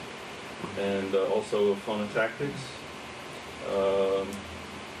affixes, and also of phonotactics,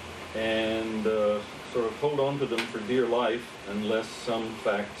 and sort of hold on to them for dear life unless some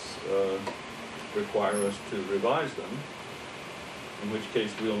facts require us to revise them, in which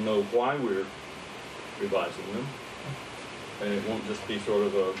case we'll know why we're revising them, and it won't just be sort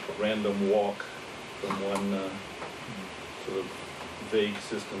of a random walk from one sort of vague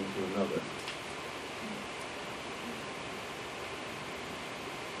system to another.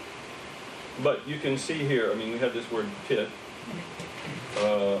 But you can see here, I mean, we have this word pit,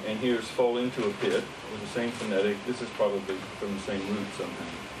 and here's fall into a pit with the same phonetic. This is probably from the same root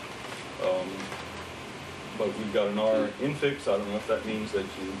somehow. But we've got an R infix. I don't know if that means that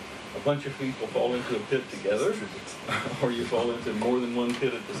a bunch of people fall into a pit together, or you fall into more than one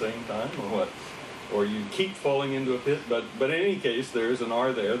pit at the same time, or what? Or you keep falling into a pit, but in any case, there is an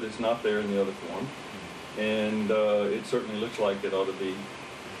R there that's not there in the other form, and it certainly looks like it ought to be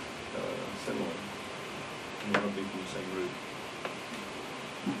similar. It ought to be from the same root.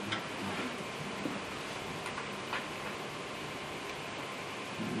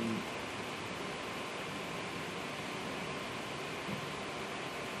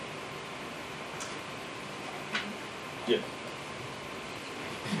 Yeah.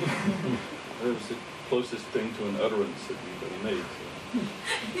 That was the closest thing to an utterance that anybody made.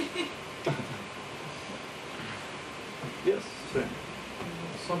 So. Yes, sir.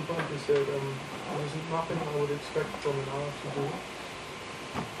 At some point you said there isn't nothing I would expect from an R to do.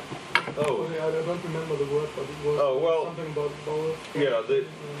 Oh. I don't remember the word, but it was something about vowel. Yeah,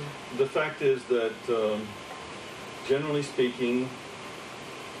 the fact is that generally speaking,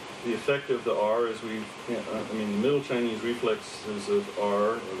 the effect of the R is the Middle Chinese reflexes of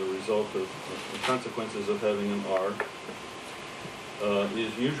R, or the result of the consequences of having an R,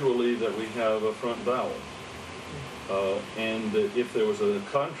 is usually that we have a front vowel. And if there was a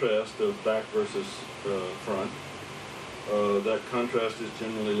contrast of back versus front, that contrast is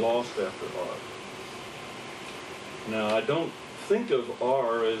generally lost after R. Now, I don't think of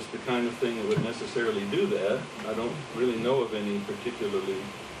R as the kind of thing that would necessarily do that. I don't really know of any particularly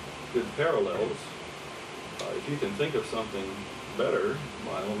good parallels. If you can think of something better,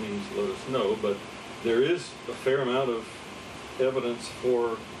 by all means let us know, but there is a fair amount of evidence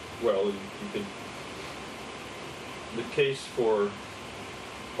for, well, you could, the case for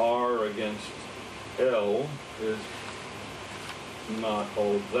R against L is not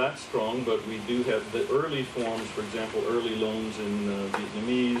all that strong, but we do have the early forms, for example, early loans in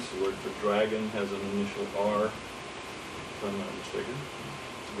Vietnamese. The word for dragon has an initial R, if I'm not mistaken.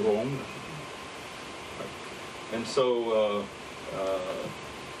 Wrong. And so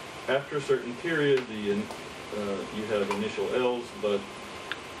after a certain period, you have initial L's, but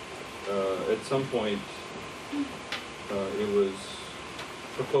at some point it was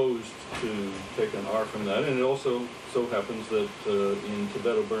proposed to take an R from that, and it also so happens that in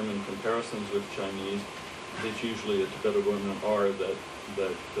Tibeto-Burman comparisons with Chinese, it's usually a Tibeto-Burman R that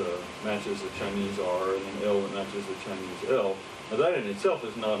matches the Chinese R, and an L that matches the Chinese L. Now that in itself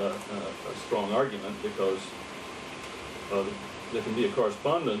is not a strong argument, because there can be a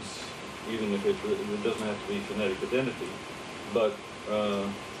correspondence even if it doesn't have to be phonetic identity. But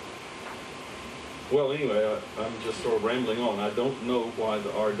well, anyway, I'm just sort of rambling on. I don't know why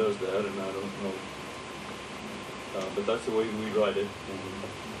the R does that, and I don't know, but that's the way we write it. You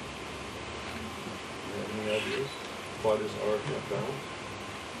have any ideas? Why does R have vowels?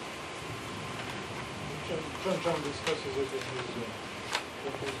 Chen Chang discusses it in his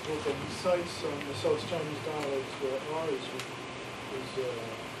book, and he cites the South Chinese dialects where R is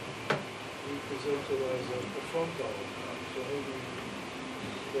represented as a front vowel. So maybe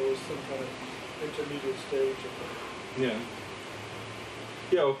there was some kind of intermediate stage of that. Yeah.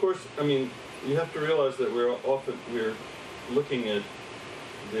 Yeah, of course, I mean, you have to realize that we're looking at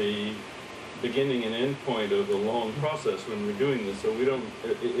the beginning and end point of a long process when we're doing this. So we don't,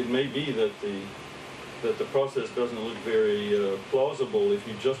 it may be that the process doesn't look very plausible if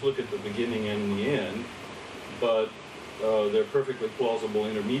you just look at the beginning and the end, but they're perfectly plausible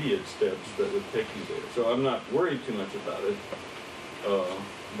intermediate steps that would take you there. So I'm not worried too much about it,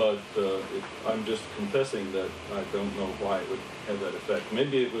 but I'm just confessing that I don't know why it would have that effect.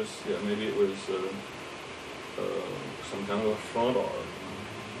 Maybe it was, yeah, maybe it was some kind of a front R.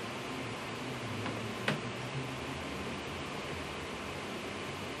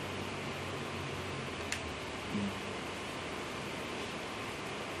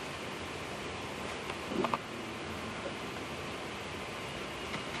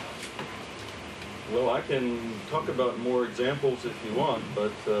 Well, I can talk about more examples if you want,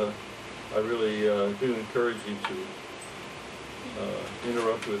 but I really do encourage you to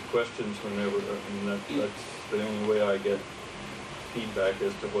interrupt with questions whenever. I mean, that's the only way I get feedback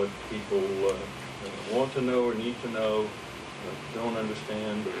as to what people want to know or need to know, don't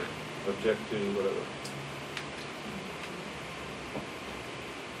understand or object to, whatever.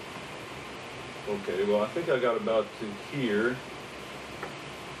 Okay, well, I think I got about to here.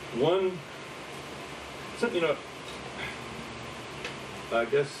 You know, I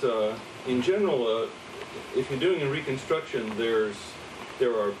guess in general, if you're doing a reconstruction, there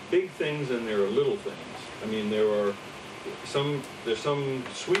are big things and there are little things. I mean, there's some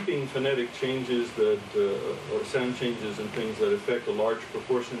sweeping phonetic changes that or sound changes and things that affect a large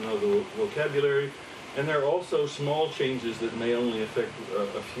proportion of the vocabulary, and there are also small changes that may only affect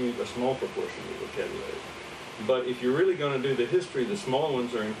a small proportion of the vocabulary. But if you're really going to do the history, the small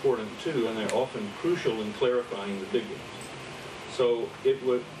ones are important too, and they're often crucial in clarifying the big ones. So it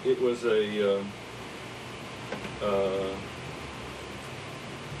was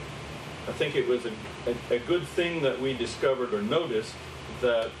I think it was a good thing that we discovered or noticed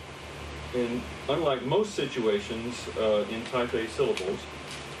that unlike most situations in type A syllables,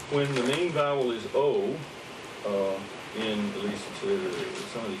 when the main vowel is O, in at least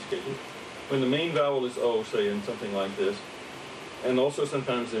some of these cases, when the main vowel is O, say in something like this, and also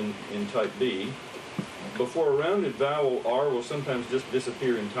sometimes in type B, before a rounded vowel, R will sometimes just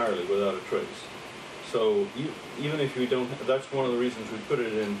disappear entirely without a trace. So even if we don't, that's one of the reasons we put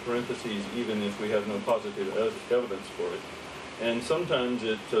it in parentheses, even if we have no positive evidence for it. And sometimes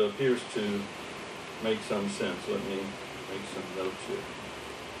it appears to make some sense. Let me make some notes here.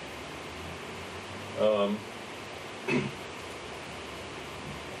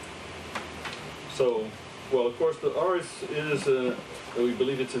 So, well, of course, the R is we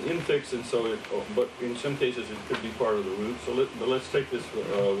believe it's an infix, and so but in some cases it could be part of the root. So let's take this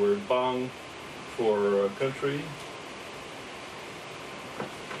word bang for country.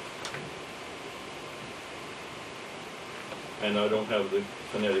 And I don't have the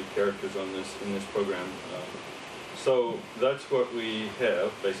phonetic characters on this in this program. So that's what we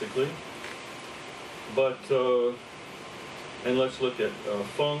have, basically. But, and let's look at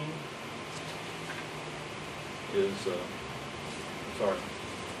feng. Is sorry.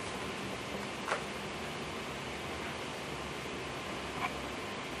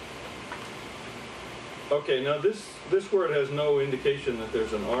 Okay, now this word has no indication that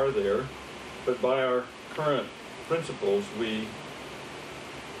there's an R there, but by our current principles we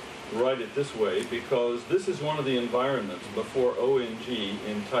write it this way because this is one of the environments before ONG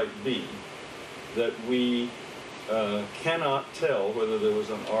in type B that we cannot tell whether there was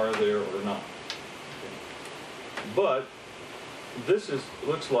an R there or not. But this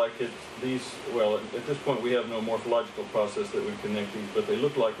looks like well, at this point we have no morphological process that would connect these, but they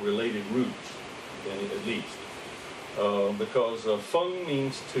look like related roots, okay, at least. Because feng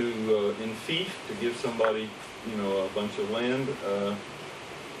means to, in fief, to give somebody, a bunch of land,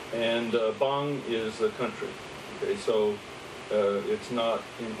 and bang is a country. Okay, so it's not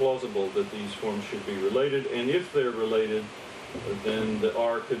implausible that these forms should be related, and if they're related, then the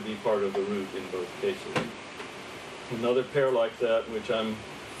R could be part of the root in both cases. Another pair like that, which I'm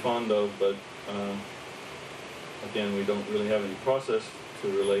fond of, but again, we don't really have any process to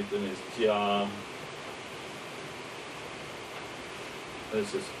relate them, is jia.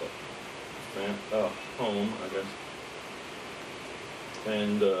 This is home, I guess.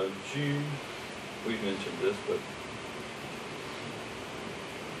 And ju, we've mentioned this, but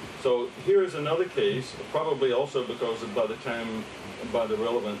So here's another case, probably also because by the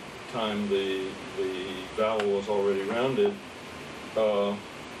relevant time the vowel was already rounded,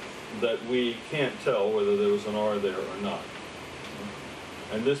 that we can't tell whether there was an R there or not.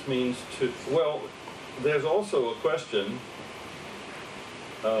 And this means well, there's also a question,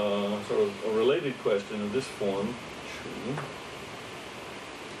 sort of a related question of this form,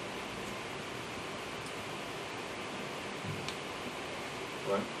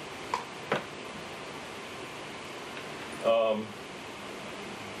 right?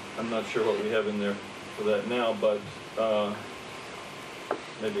 I'm not sure what we have in there for that now, but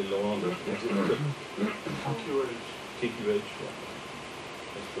maybe Laurent. TQH. TQH. Yeah.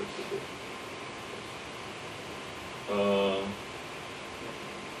 That's what's it is.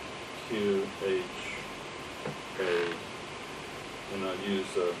 QH A, and I'd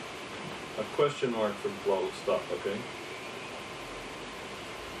use a question mark for while we stop. Okay.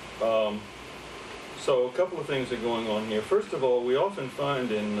 So a couple of things are going on here. First of all, we often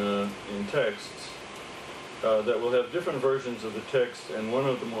find in texts that we'll have different versions of the text, and one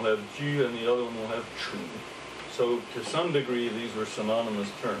of them will have ju and the other one will have chu. So to some degree, these were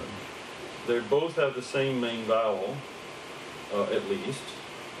synonymous terms. They both have the same main vowel, at least,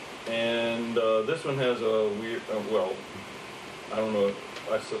 and this one has a weird, well, I don't know,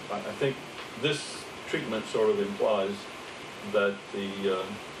 I think this treatment sort of implies that the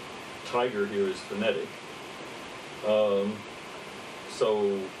tiger here is phonetic.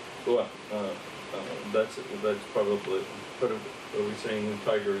 So, well, that's probably, but are we saying the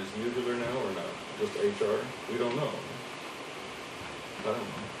tiger is usular now or not? Just HR? We don't know. I don't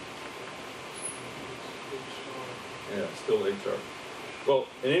know. Yeah, still HR. Well,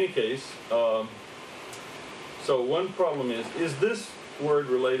 in any case, so one problem is this word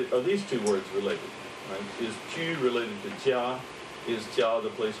related, are these two words related? Right? Is ju related to jia? Is jia the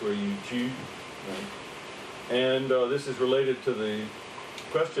place where you ju? Right? And this is related to the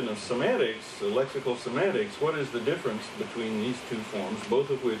question of semantics, lexical semantics. What is the difference between these two forms, both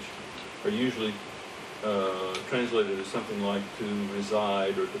of which are usually translated as something like to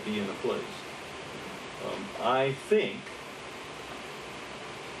reside or to be in a place? I think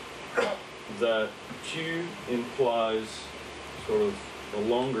that ju implies sort of a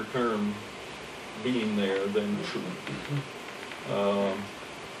longer term being there than chu.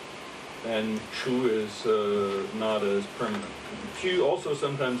 And chu is not as permanent. Chu also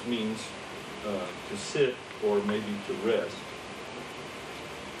sometimes means to sit or maybe to rest.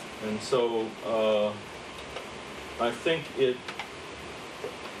 And so I think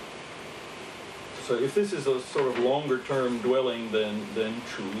so if this is a sort of longer term dwelling than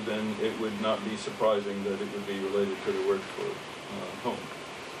chu, then it would not be surprising that it would be related to the word for home.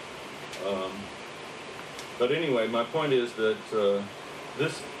 But anyway, my point is that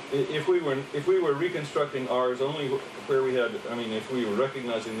if we were reconstructing R's only where we had, I mean, if we were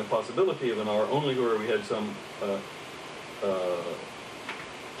recognizing the possibility of an R only where we had some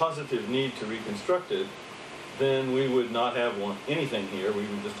positive need to reconstruct it, then we would not have anything here. We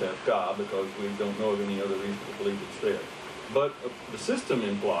would just have ka because we don't know of any other reason to believe it's there. But the system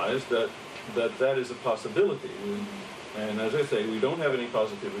implies that is a possibility. And as I say, we don't have any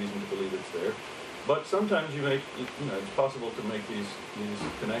positive reason to believe it's there. But sometimes it's possible to make these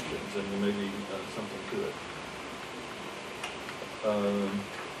connections, and there may be something to it.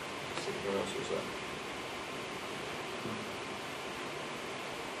 Let's see, where else was that?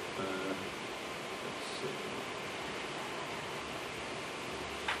 Let's see.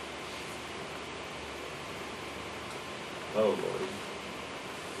 Oh, Lord.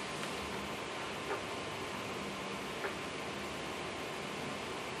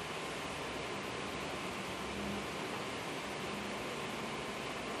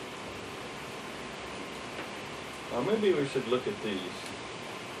 Maybe we should look at these.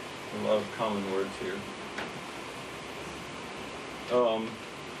 A lot of common words here.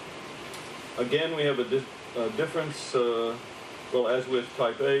 Again, we have a difference, well, as with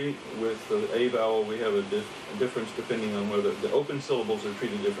type A, with the A vowel, we have a difference depending on whether the open syllables are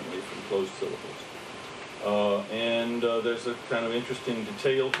treated differently from closed syllables. And there's a kind of interesting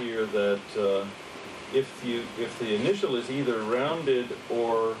detail here that if the initial is either rounded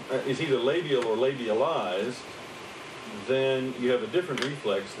or is either labial or labialized, then you have a different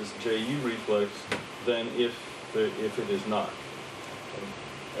reflex, this JU reflex, than if it is not.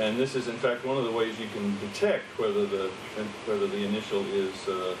 And this is in fact one of the ways you can detect whether the initial is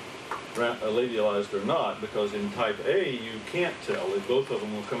labialized or not, because in type A you can't tell. Both of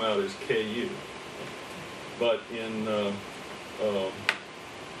them will come out as KU. But in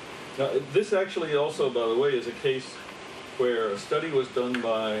now, this actually also, by the way, is a case where a study was done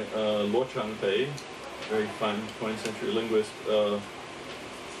by Luo Changpei, very fine 20th century linguist,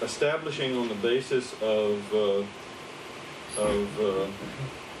 establishing on the basis of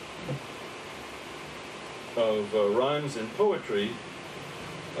rhymes in poetry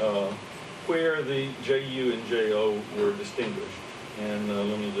where the JU and JO were distinguished. And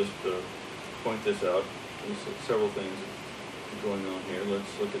let me just point this out. There's several things going on here.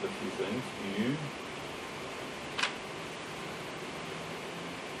 Let's look at a few things. U.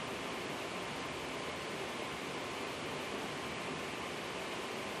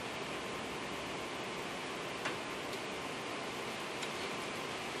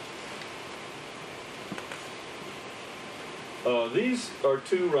 These are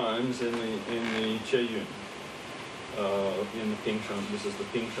two rhymes in the Cheiyun, in the Pingshan. This is the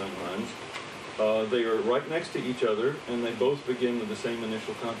Pingshan rhymes. They are right next to each other, and they both begin with the same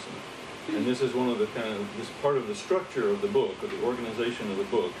initial consonant. And this is one of the this part of the structure of the book, or the organization of the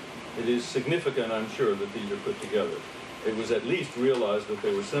book. It is significant, I'm sure, that these are put together. It was at least realized that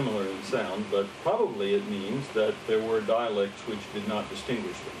they were similar in sound, but probably it means that there were dialects which did not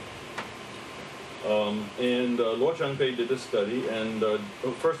distinguish them. Luo Changpei did a study, and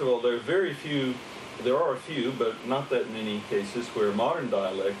first of all, there are a few, but not that many cases where modern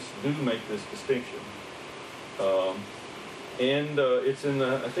dialects do make this distinction. It's in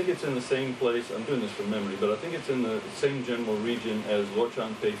the, I think it's in the same place, I'm doing this from memory, but I think it's in the same general region as Luo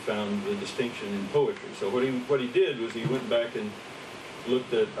Changpei found the distinction in poetry. So what he did was he went back and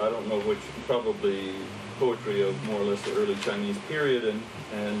looked at, I don't know which, probably poetry of more or less the early Chinese period,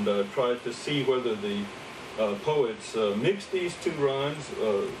 and tried to see whether the poets mixed these two rhymes,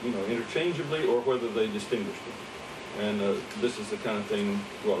 interchangeably, or whether they distinguished them. And this is the kind of thing,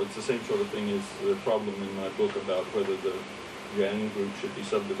 well, it's the same sort of thing as the problem in my book about whether the Yang group should be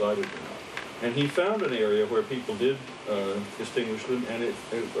subdivided or not. And he found an area where people did distinguish them, and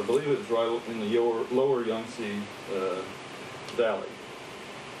I believe it was right in the lower Yangtze Valley.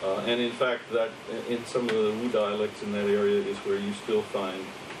 And in fact, that in some of the Wu dialects in that area is where you still find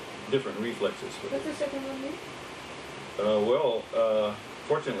different reflexes. What's the second one mean?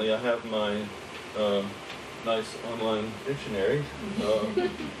 Fortunately, I have my nice online dictionary.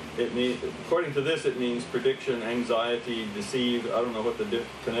 It means, according to this, it means prediction, anxiety, deceive. I don't know what the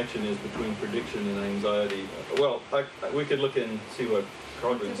connection is between prediction and anxiety. Well, we could look and see what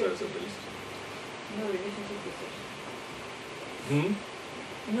Carlgren says at least. No relationship with fish.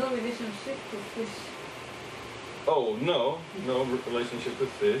 No relationship with fish. Oh, no relationship with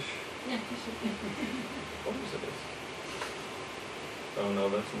fish. Yeah, fish. What was it? Oh, no,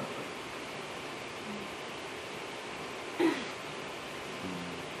 that's not right.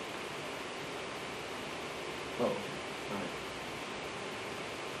 Oh, right.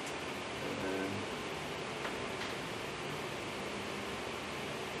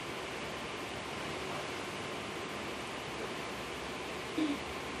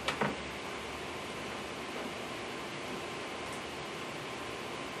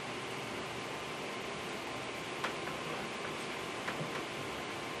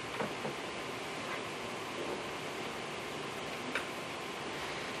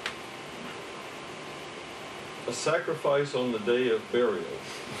 A sacrifice on the day of burial.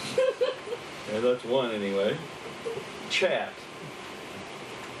 Yeah, that's one anyway. Chat.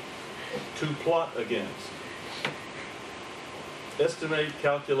 To plot against. Estimate,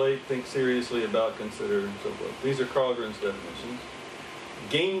 calculate, think seriously about, consider, and so forth. These are Carlgren's definitions.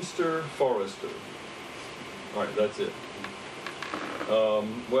 Gamester, forester. All right, that's it.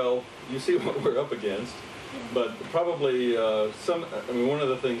 Well, you see what we're up against, but probably one of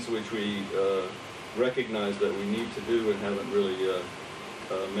the things which we recognize that we need to do and haven't really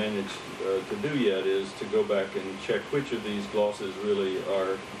managed to do yet is to go back and check which of these glosses really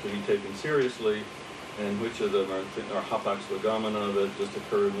are to be taken seriously and which of them are hapax legamina that just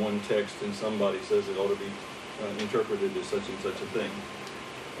occur in one text and somebody says it ought to be interpreted as such and such a thing.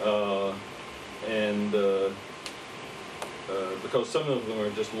 Because some of them are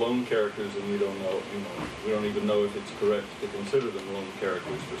just lone characters and we don't know, we don't even know if it's correct to consider them lone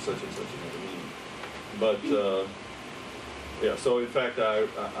characters for such and such another meaning. But, yeah, so in fact,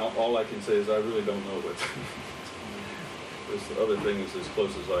 all I can say is I really don't know what this other thing is as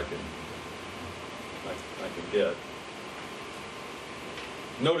close as I can get.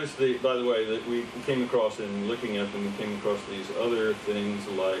 Notice, by the way, that we came across, in looking at them, we came across these other things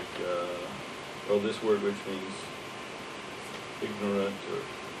like, this word which means ignorant or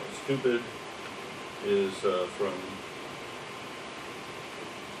stupid is from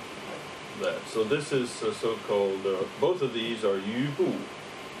that. So this is so-called, both of these are yu bu.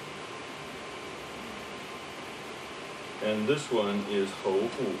 and this one is ho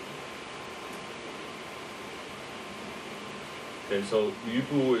hu. Okay, so yu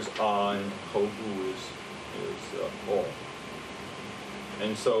bu is a and ho hu is o.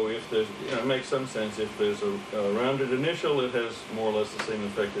 And so if there's, it makes some sense, if there's a rounded initial, it has more or less the same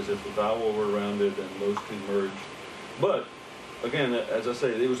effect as if the vowel were rounded and those two merge. But, again, as I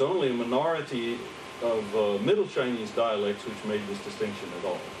say, there was only a minority of Middle Chinese dialects which made this distinction at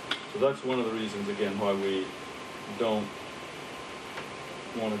all. So that's one of the reasons, again, why we don't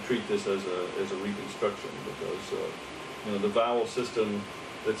want to treat this as a reconstruction, because the vowel system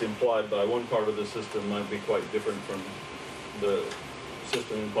that's implied by one part of the system might be quite different from the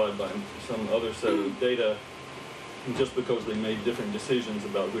system implied by some other set of data, just because they made different decisions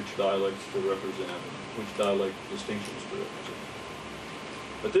about which dialects to represent, which dialect distinctions to represent.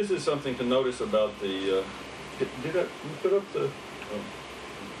 But this is something to notice about the, did we put up the,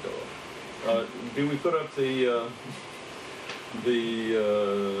 do we put up the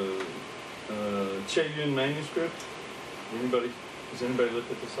Che-Yun manuscript? Has anybody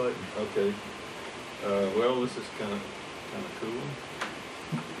looked at the site? Okay. Well, this is kind of cool.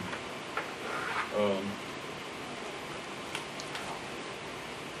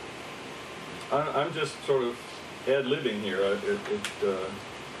 I'm just sort of ad-libbing here. If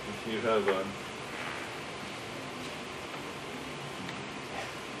you have a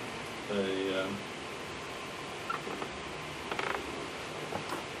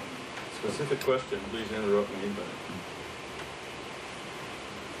specific question, please interrupt me. But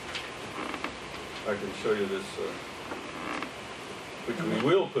I can show you this, which we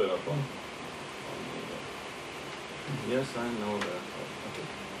will put up on. Yes, I know that. Okay.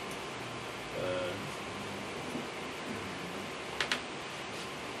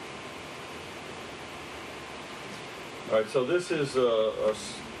 All right, so this is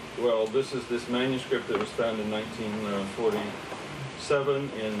this manuscript that was found in 1947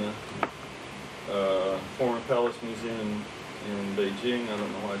 in the former Palace Museum in Beijing. I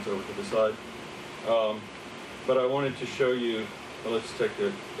don't know why it's over to the side. But I wanted to show you, well, let's take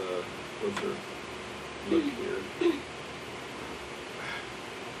a closer look here.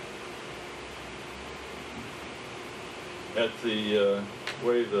 At the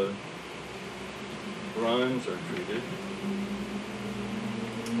way the rhymes are treated.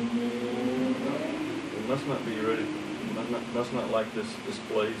 It must not be ready, must not like this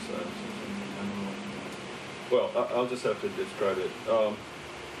display size. Well, I'll just have to describe it.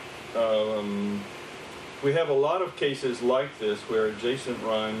 We have a lot of cases like this where adjacent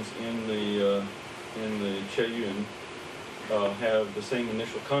rhymes in the Che-Yun have the same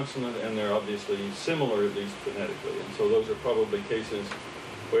initial consonant, and they're obviously similar, at least phonetically. And so those are probably cases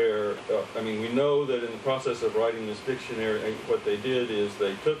where, we know that in the process of writing this dictionary, what they did is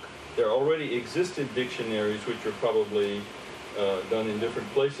they took their already existed dictionaries, which are probably done in different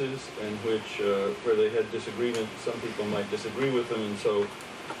places, and where they had disagreement. Some people might disagree with them, and so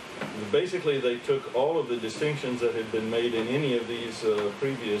basically they took all of the distinctions that had been made in any of these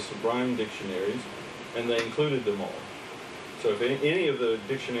previous rhyme dictionaries, and they included them all. So if any of the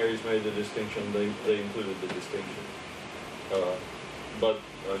dictionaries made the distinction, they included the distinction. But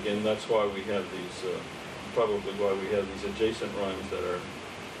again, that's why we have these, probably why we have these adjacent rhymes that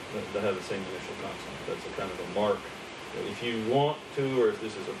have the same initial consonant. That's a kind of a mark. If you want to, or if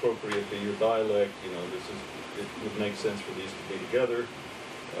this is appropriate to your dialect, it would make sense for these to be together.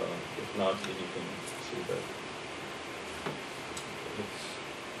 If not, then you can see that. Let's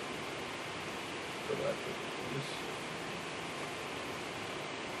go back to this.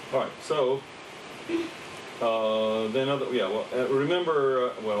 All right, so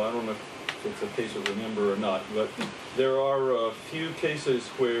remember, well, I don't know if it's a case of remember or not, but there are a few cases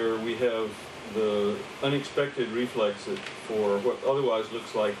where we have the unexpected reflex for what otherwise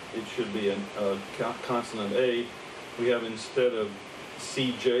looks like it should be a consonant A. We have, instead of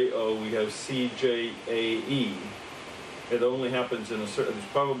CJO, we have CJAE. It only happens in a certain, there's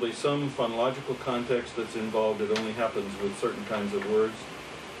probably some phonological context that's involved. It only happens with certain kinds of words.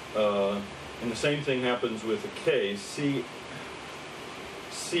 And the same thing happens with a K.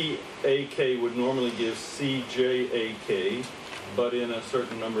 CAK would normally give CJAK, but in a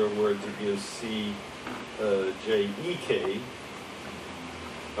certain number of words it gives CJEK.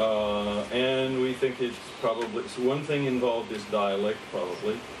 And we think it's probably, so one thing involved is dialect,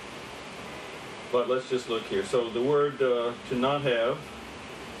 probably. But let's just look here. So the word to not have,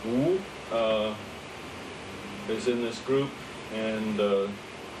 wu, is in this group, and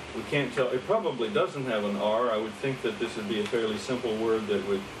we can't tell. It probably doesn't have an R. I would think that this would be a fairly simple word that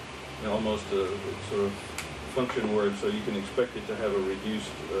would, almost a sort of function word, so you can expect it to have a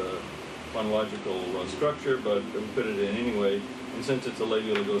reduced phonological structure, but we put it in anyway. And since it's a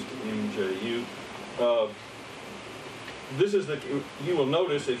labial, it goes to MJU. This is you will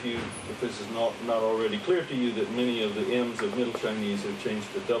notice if this is not already clear to you, that many of the M's of Middle Chinese have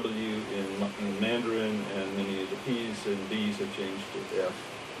changed to W in Mandarin, and many of the P's and D's have changed to F.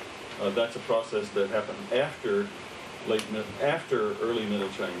 That's a process that happened after early Middle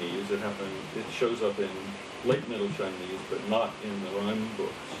Chinese. It shows up in late Middle Chinese, but not in the rhyme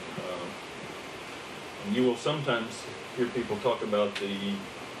books. And you will sometimes hear people talk about the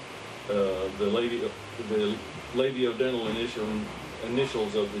labiodental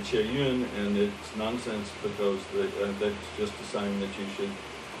initials of the Qieyun, and it's nonsense because that's just a sign that you should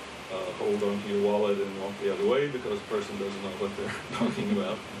hold on to your wallet and walk the other way, because the person doesn't know what they're talking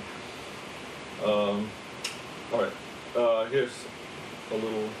about. All right, here's a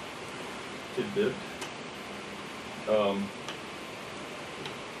little tidbit.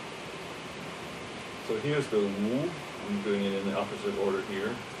 So here's the Wu. I'm doing it in the opposite order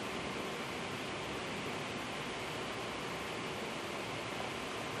here.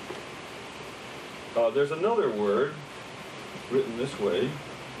 There's another word written this way.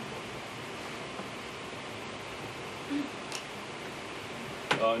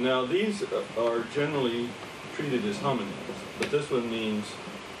 Now these are generally treated as homonyms, but this one means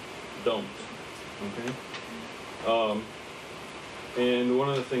don't. Okay. And one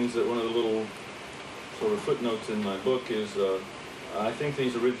of the little sort of footnotes in my book is I think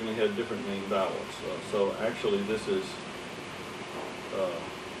these originally had different main vowels. So actually this is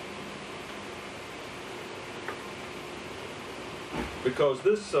because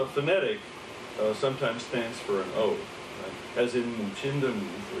this phonetic sometimes stands for an O, right? As in Muchinda Mu,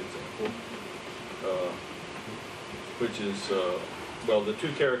 for example, which is, well, the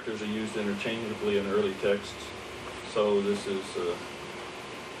two characters are used interchangeably in early texts. So this is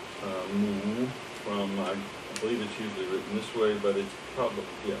Mu from, I believe it's usually written this way, but it's probably,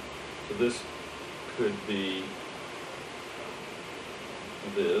 yeah. So this could be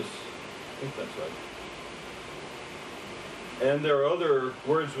this. I think that's right. And there are other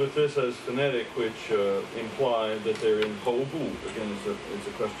words with this as phonetic which imply that they're in Ho Bu. Again, it's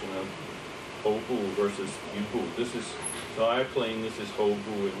a question of Ho Bu versus Yu Bu. So I claim this is Ho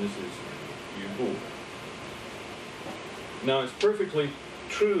Bu and this is Yu Bu. Now it's perfectly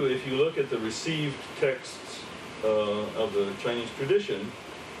true if you look at the received texts of the Chinese tradition,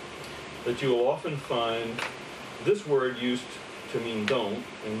 that you will often find this word used to mean don't,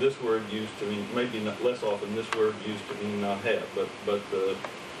 and this word used to mean, maybe not less often, this word used to mean not have, but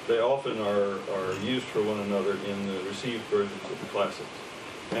they often are used for one another in the received versions of the classics.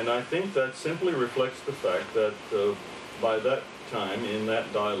 And I think that simply reflects the fact that by that time, in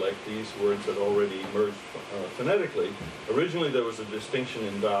that dialect, these words had already emerged phonetically. Originally there was a distinction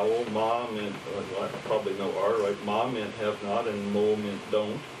in vowel. Ma meant, probably no R, right? Ma meant have not, and mo meant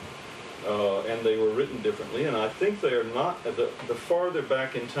don't. And they were written differently, and I think they are not, the farther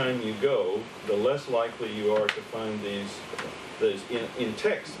back in time you go, the less likely you are to find these in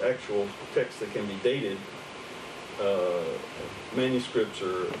text, actual texts that can be dated, manuscripts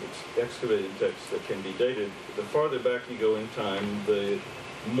or excavated texts that can be dated. The farther back you go in time, the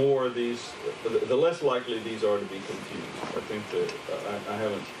less likely these are to be confused. I think that, I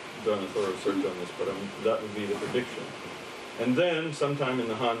haven't done a thorough search on this, but that would be the prediction. And then, sometime in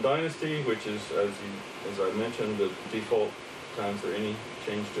the Han Dynasty, which is, as I mentioned, the default time for any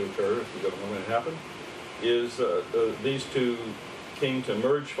change to occur, if you don't know when it happened, is these two came to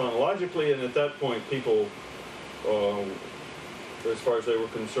merge phonologically, and at that point, people, as far as they were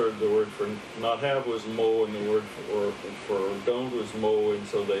concerned, the word for not have was mo, and the word for don't was mo, and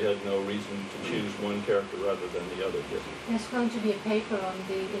so they had no reason to choose one character rather than the other. There's going to be a paper on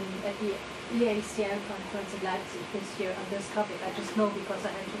at the EACL conference in Leipzig this year on this topic. I just know because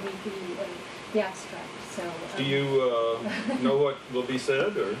I had to read the abstract. So. Do you know what will be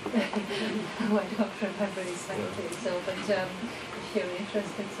said, or? No, I don't remember exactly. Yeah. So, but if you're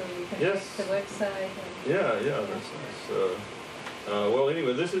interested, so you can check the website. Yeah, that's nice. Well,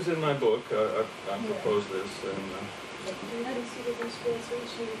 anyway, this is in my book. I proposed this, and.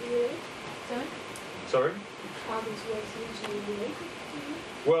 Sorry? How these words usually relate?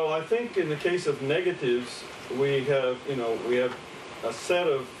 Well, I think in the case of negatives, we have a set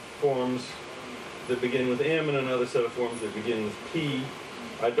of forms that begin with M and another set of forms that begin with P.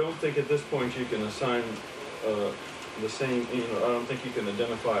 I don't think at this point you can assign the same, I don't think you can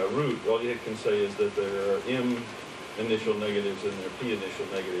identify a root. All you can say is that there are M initial negatives and there are P initial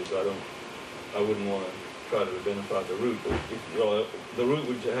negatives. I wouldn't want to try to identify the root. But the root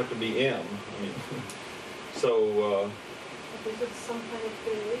would have to be M. So But is it some kind of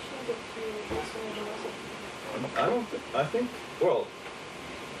variation that you also I think, well,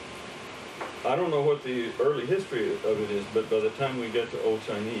 I don't know what the early history of it is, but by the time we get to Old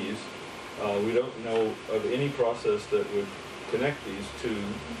Chinese, we don't know of any process that would connect these two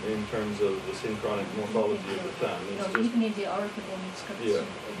in terms of the synchronic morphology of the tongue. It's No, just, even in the oracle inscriptions, Yeah.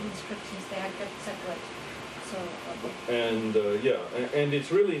 inscriptions they are kept separate. So, and and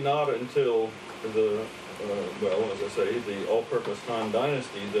it's really not until the, well, as I say, the all-purpose Han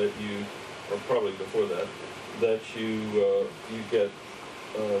Dynasty that you, or probably before that, that you get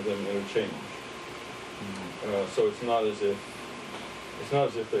them interchanged. So it's not as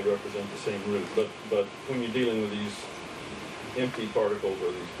if they represent the same root, but when you're dealing with these empty particles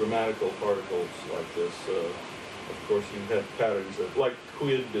or these grammatical particles like this, of course you have patterns of, like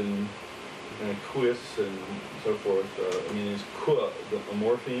quid and quis and so forth. I mean, is qua a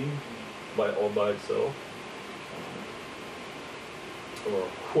morpheme all by itself, or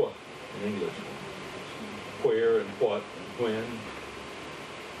qua in English, where and what and when.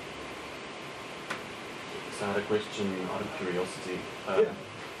 So I had a question out of curiosity. Yeah.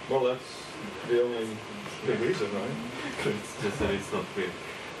 Well, that's the only good reason, right? It's just that it's not clear.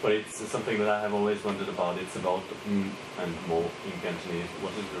 But it's something that I have always wondered about. It's about and mo in Cantonese.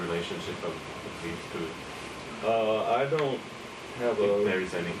 What is the relationship of these two? I don't have If there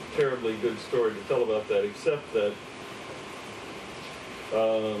is a any. terribly good story to tell about that, except that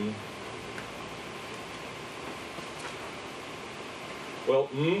well,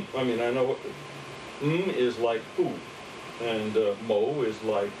 I mean, I know what is like pu, and mo is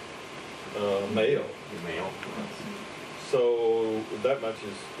like male. Male. So that much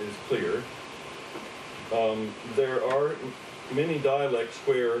is clear. There are many dialects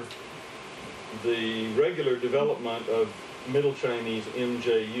where the regular development of Middle Chinese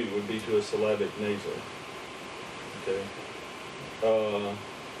MJU would be to a syllabic nasal. Okay.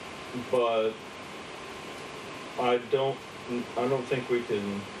 But I don't think we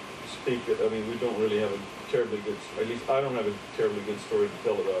can speak. I mean, we don't really have a terribly good. At least I don't have a terribly good story to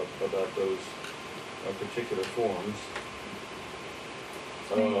tell about those particular forms.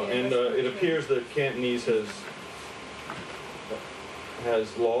 And it appears that Cantonese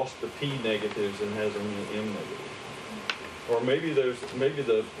has lost the P negatives and has only M negatives. Or maybe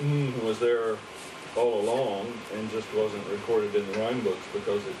the was there all along and just wasn't recorded in the rhyme books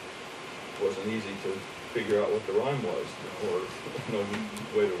because it wasn't easy to figure out what the rhyme was, or no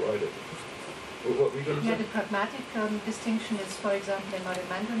way to write it. What were you going to say? the pragmatic distinction is, for example, in modern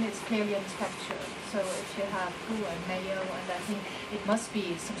Mandarin, it's clearly on structure. So if you have pu and mayo, and I think it must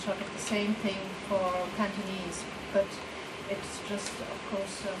be some sort of the same thing for Cantonese, but it's just, of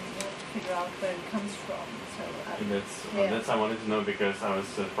course, you have to figure out where it comes from. So That's I wanted to know because I was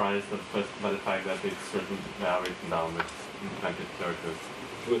surprised at first by the fact that it's written down with implanted characters.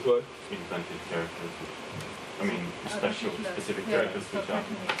 With what? Implanted characters. I mean, specific characters which are.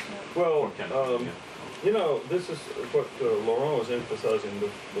 Well, you know, this is what Laurent was emphasizing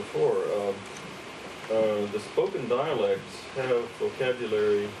before. The spoken dialects have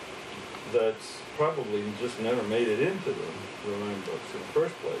vocabulary that's probably just never made it into the rhyme books in the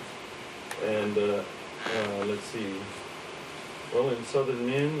first place. And let's see. Well, in Southern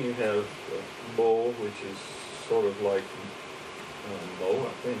Min, you have bo, which is sort of like mo,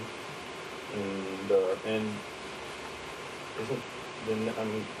 I think. And isn't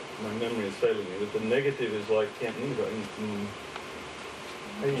my memory is failing me, but the negative is like Cantonese, right?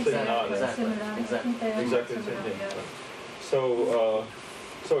 How do you say not? Exactly the same thing. So,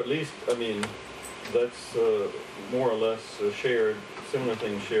 so at least, I mean, that's more or less shared, similar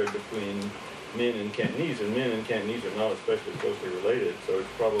things shared between Min and Cantonese, and Min and Cantonese are not especially closely related, so it's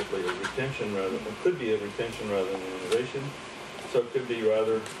probably a retention rather, it could be a retention rather than an innovation. So it could be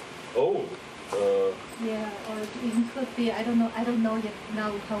rather old. Yeah, or it even could be, I don't know yet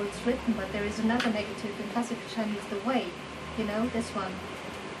now how it's written, but there is another negative in classical Chinese, the way, you know, this one.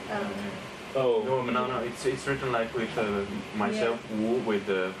 No, it's written like with myself, wu, with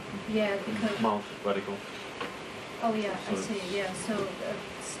the mouth radical. Oh yeah, So I see, yeah, so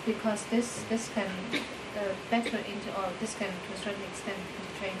because this can better into, or this can to a certain extent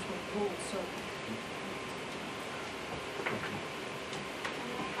interchange with wu, so.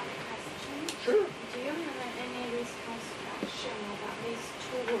 Sure. Do you have any reconstruction about these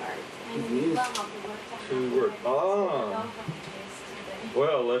two words? I mean, one of the words I Two have words. already Ah. listed, I don't have to list today.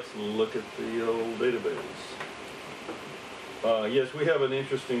 Well, let's look at the old database. Yes, we have an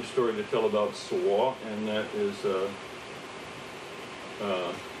interesting story to tell about Swa, and that is,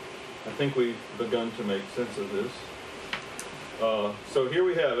 I think we've begun to make sense of this. So here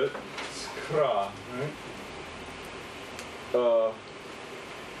we have it, skra, right?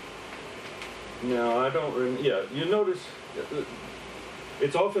 Now I don't. Yeah, you notice.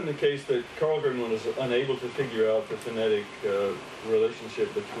 It's often the case that Carlgren was unable to figure out the phonetic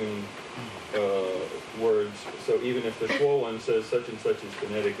relationship between words. So even if the Schwa one says such and such is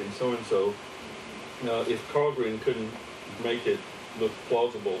phonetic and so, if Carlgren couldn't make it look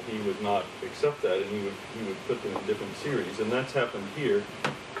plausible, he would not accept that, and he would put them in different series, and that's happened here.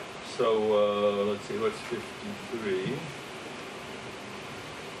 So let's see, what's 53?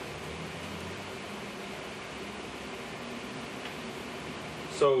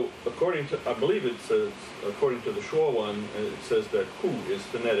 So according to, I believe it says, according to the Schwa one, it says that hu is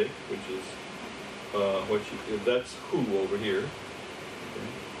phonetic, which is that's hu over here.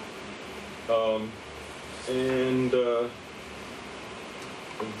 Okay.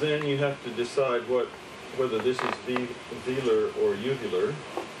 Then you have to decide whether this is velar or uvular.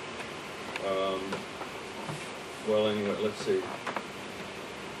 Well, anyway, let's see.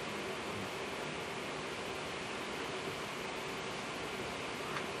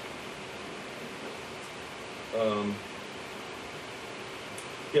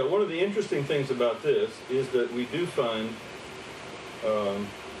 Yeah, one of the interesting things about this is that we do find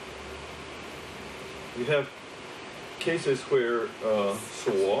you have cases where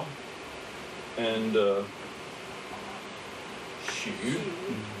so and shu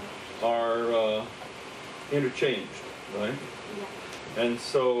are interchanged, right? Yeah. And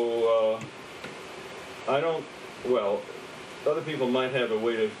so well, other people might have a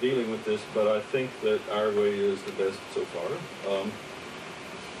way of dealing with this, but I think that our way is the best so far.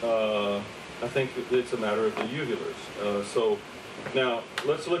 I think that it's a matter of the uvulars. So now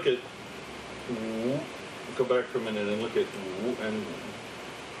let's look at wu. Go back for a minute and look at wu and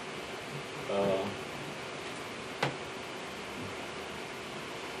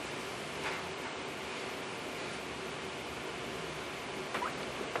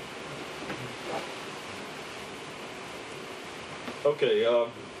okay,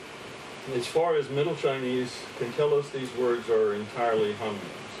 as far as Middle Chinese can tell us, these words are entirely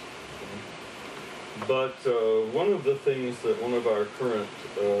homonyms. But one of the things that one of our current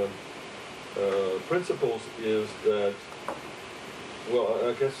principles is that, well,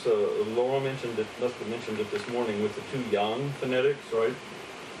 I guess Laura must have mentioned it this morning with the two yang phonetics, right?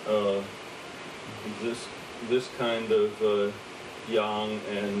 This kind of yang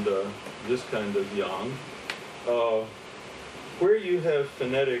and this kind of yang. Where you have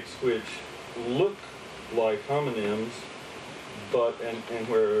phonetics which look like homonyms, but and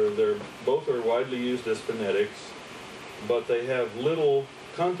where both are widely used as phonetics, but they have little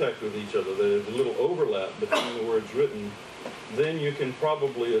contact with each other, there's a little overlap between the words written, then you can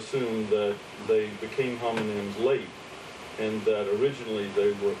probably assume that they became homonyms late, and that originally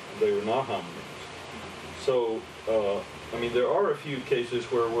they were not homonyms. So I mean, there are a few cases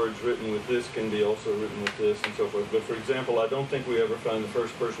where words written with this can be also written with this and so forth. But for example, I don't think we ever find the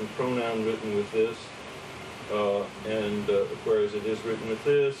first person pronoun written with this, whereas it is written with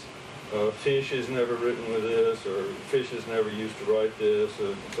this. Fish is never written with this, or fish is never used to write this,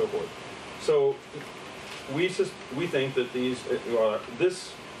 and so forth. So we think that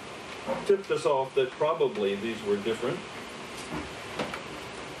this tipped us off that probably these were different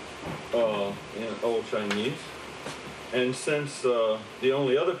in Old Chinese. And since the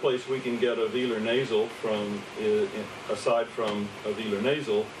only other place we can get a velar nasal from, aside from a velar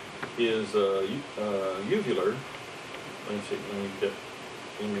nasal, is uvular.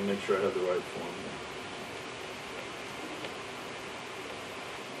 Let me make sure I have the right form.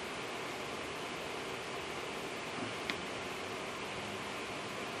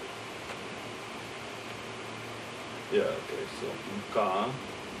 Yeah, okay, so ka.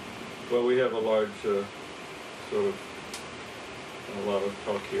 Well, we have a large sort of a lot of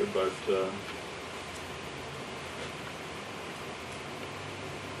talk here, but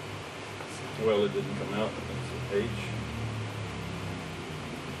well, it didn't come out. It's an H.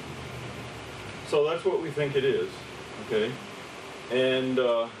 So that's what we think it is, okay? And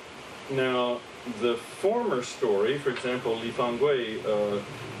now the former story, for example, Li Fangui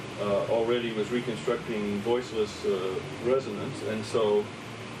already was reconstructing voiceless resonance, and so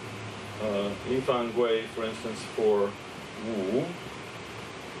Li Fangui, for instance, for wu,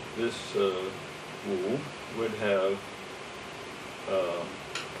 this wu would have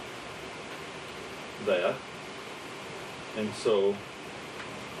that, and so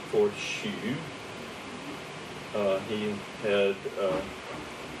for shu, he had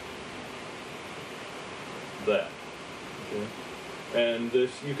that. Okay? And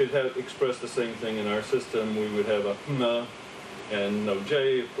this, you could have expressed the same thing in our system. We would have a hna and no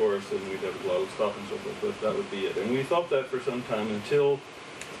J, of course, and we'd have a glottal stop and so forth, but that would be it. And we thought that for some time until,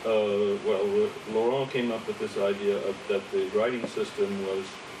 well, Laurent came up with this idea of that the writing system was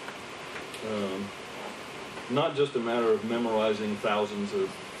not just a matter of memorizing thousands of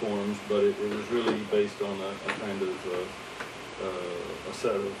forms, but it was really based on a kind of a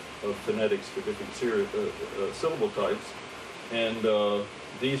set of phonetics for different syllable types, and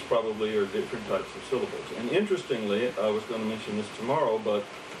these probably are different types of syllables. And interestingly, I was going to mention this tomorrow, but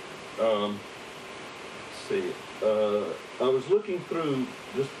let's see, I was looking through,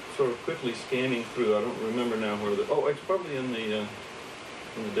 just sort of quickly scanning through. I don't remember now where the, oh, it's probably in the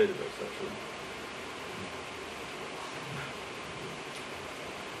database actually.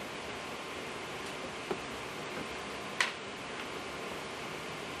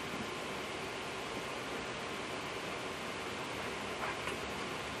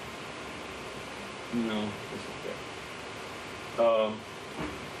 No, it's okay.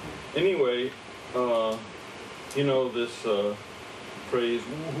 Anyway, you know this phrase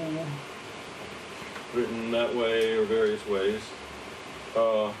 "woohoo," written that way or various ways.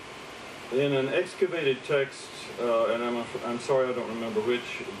 In an excavated text, and I'm sorry I don't remember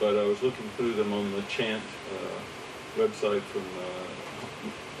which, but I was looking through them on the Chant website from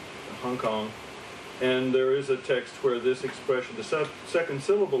Hong Kong. And there is a text where this expression, the second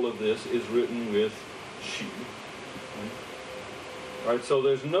syllable of this, is written with "shi." All right, so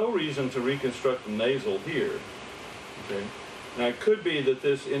there's no reason to reconstruct the nasal here. Okay. Now it could be that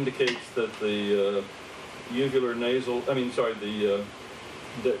this indicates that the uvular nasal, that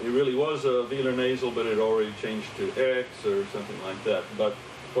it really was a velar nasal, but it already changed to X or something like that. But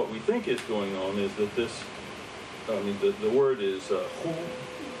what we think is going on is that this, the word is hu.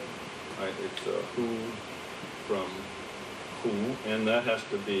 Right, it's who from who, and that has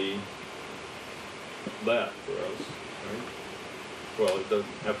to be that for us, right? Well, it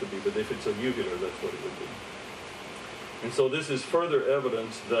doesn't have to be, but if it's a uvular, that's what it would be. And so this is further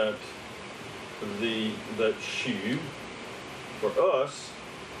evidence that that shu, for us,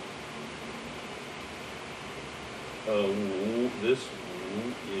 wu, this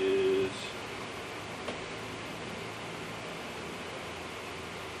wu is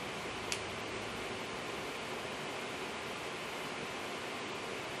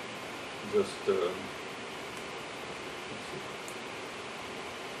just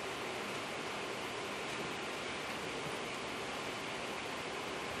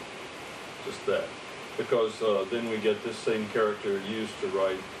that, because then we get this same character used to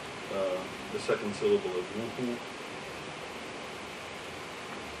write the second syllable of woohoo.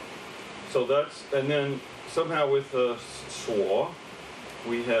 So that's, and then somehow with swa,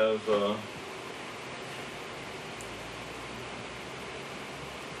 we have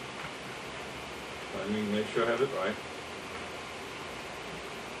let me make sure I have it right.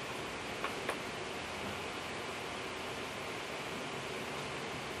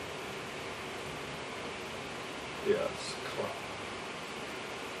 Yes, clap.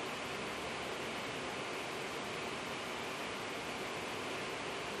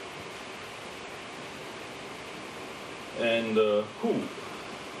 And who,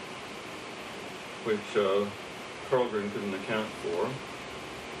 which Karlgren couldn't account for.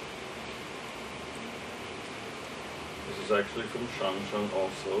 This is actually from Shangsheng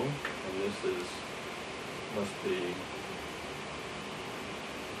also, and this is, must be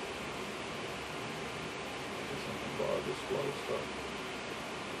something about this flow stuff.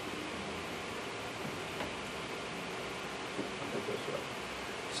 I think that's right.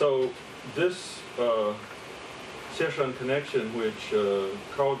 So this Xeshan connection, which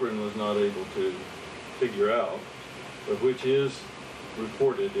Karlgren was not able to figure out, but which is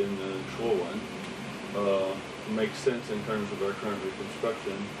reported in the Shuo one, makes sense in terms of our current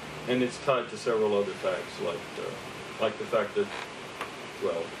reconstruction, and it's tied to several other facts, like the fact that,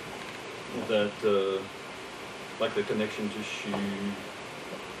 well, that like the connection to shu,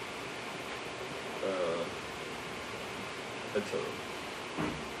 etc.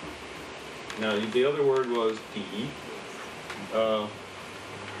 Now the other word was di.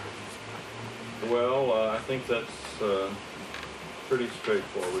 I think that's pretty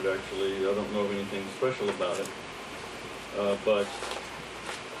straightforward, actually. I don't know of anything special about it.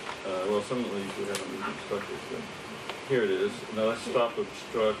 Well, some of these we haven't reconstructed. But here it is. Now let's stop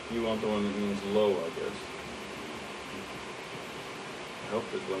obstruct. You want the one that means low, I guess. I hope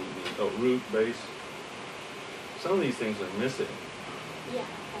there's one that means, oh, root, base. Some of these things are missing. Yeah.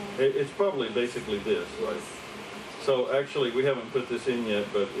 It's probably basically this, right? So actually, we haven't put this in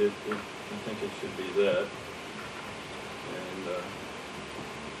yet, but I think it should be that. And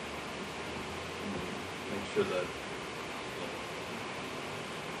make sure that.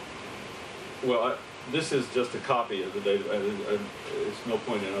 well, this is just a copy of the data. It's no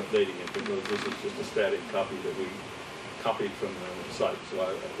point in updating it because this is just a static copy that we copied from the site. So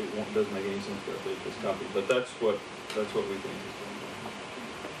it doesn't make any sense to update this copy. But that's what we think is going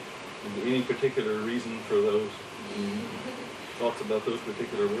on. Any particular reason for those? Thoughts about those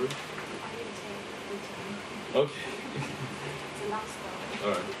particular words? Okay. It's a long story.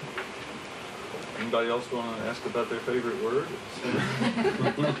 All right. Anybody else want to ask about their favorite word?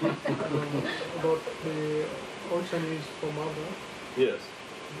 About the Old Chinese for mother. Yes.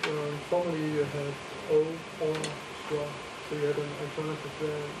 Formerly you had O or Schwa, so you had an alternative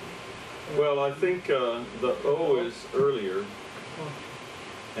there. Well, I think the O is earlier,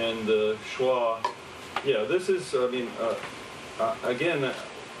 and the schwa, yeah, this is, I mean, again,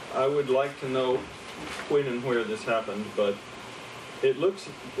 I would like to know when and where this happened, but it looks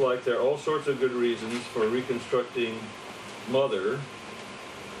like there are all sorts of good reasons for reconstructing mother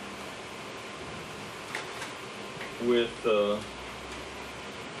with,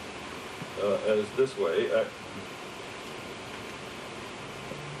 as this way.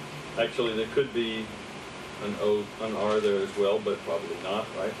 Actually, there could be an O, an R there as well, but probably not,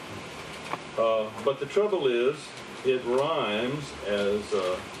 right? But the trouble is, it rhymes as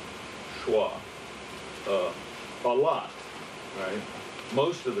schwa a lot, right?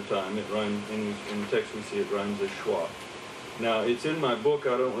 Most of the time, it rhymes in the text we see it rhymes as schwa. Now, it's in my book.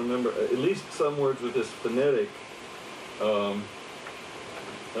 I don't remember at least some words with this phonetic do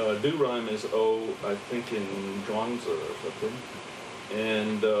rhyme as O. I think in Zhuangzi or something.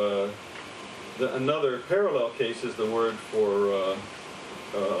 And another parallel case is the word for,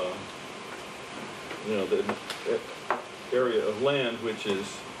 you know, the area of land, which is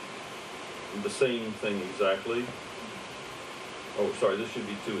the same thing exactly. Oh, sorry, this should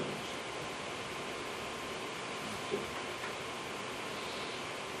be 2 M's.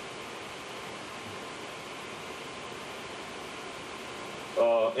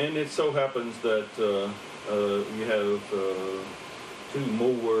 And it so happens that we have 2 mo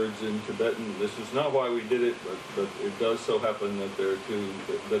words in Tibetan. This is not why we did it, but it does so happen that there are 2,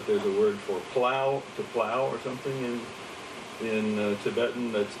 that there's a word for plow, to plow or something in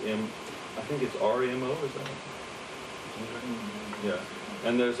Tibetan that's I think it's R-E-M-O, is that it? Yeah.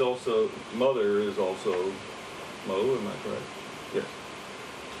 And there's also, mother is also mo, am I correct? Yes.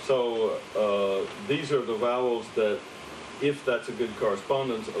 So these are the vowels that, if that's a good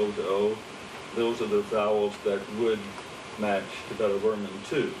correspondence, O to O, those are the vowels that would match Tibeto-Burman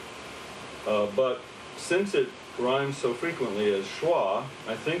too. But since it rhymes so frequently as schwa,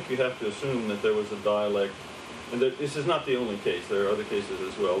 I think you have to assume that there was a dialect, and that this is not the only case, there are other cases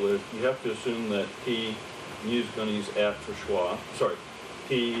as well. You have to assume that P, I'm going to use at for schwa, sorry,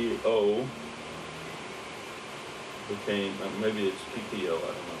 P-O became, maybe it's P-P-O, I don't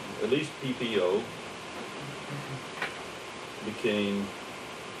know, at least P-P-O became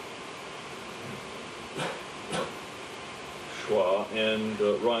schwa and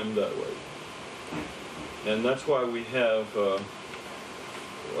rhymed that way. And that's why we have,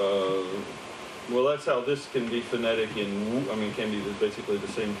 well, that's how this can be phonetic in Wu. I mean, can be basically the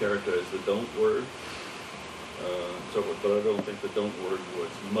same character as the don't word. So, but I don't think the don't word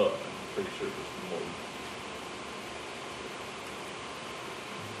was mu. I'm pretty sure it was mo.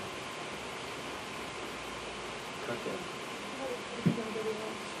 Okay.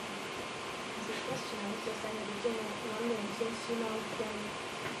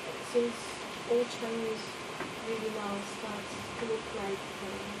 Since Old Chinese really now starts to look like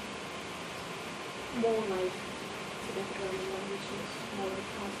more like Tibetan languages, more like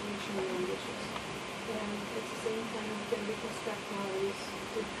translational languages, and at the same time you can reconstruct now with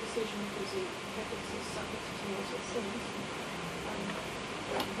good precision using prefixes, suffixes, and also things.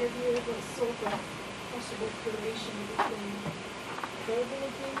 Have you ever thought of possible correlation between verbal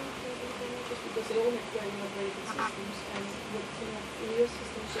agreement and languages, because they all have very elaborated systems, and what came up in your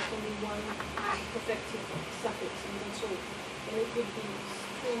system is just only one perfective suffix, and that's all. And it would be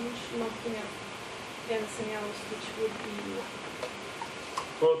strange not to have anything else which would be.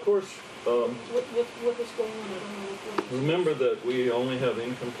 Well, of course. What is going on? I don't know what remember that we only have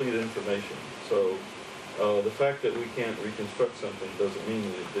incomplete information, so the fact that we can't reconstruct something doesn't mean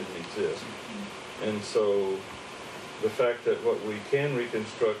that it didn't exist. And so the fact that what we can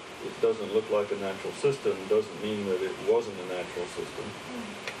reconstruct, it doesn't look like a natural system, doesn't mean that it wasn't a natural system.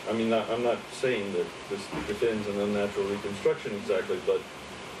 I mean, I'm not saying that this defends an unnatural reconstruction exactly, but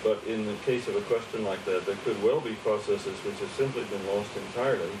in the case of a question like that, there could well be processes which have simply been lost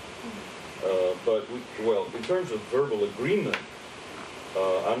entirely. But, well, in terms of verbal agreement,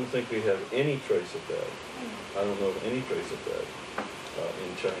 I don't think we have any trace of that. I don't know of any trace of that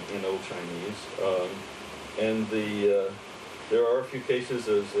in Old Chinese, and there are a few cases,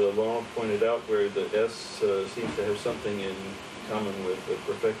 as Laurent pointed out, where the S seems to have something in common with the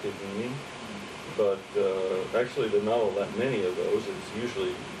perfected meaning, but actually there are not all that many of those. It's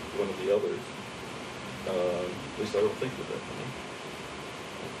usually one of the others. At least I don't think of that many.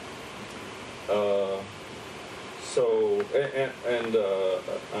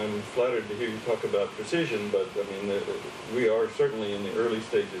 I'm flattered to hear you talk about precision, but I mean, we are certainly in the early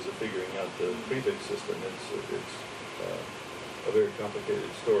stages of figuring out the prefix system. It's a very complicated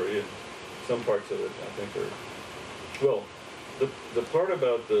story, and some parts of it, I think, are, well, the part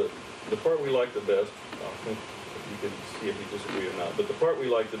about the part we like the best, I think you can see if you disagree or not, but the part we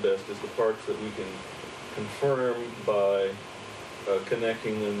like the best is the parts that we can confirm by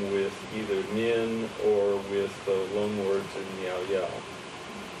connecting them with either min or with loan words in Miao Yao.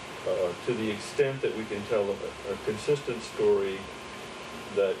 To the extent that we can tell a consistent story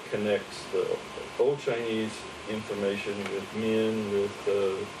that connects the Old Chinese information with min, with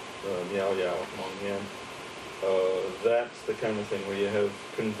Miao Yao, Hmong Yan, that's the kind of thing where you have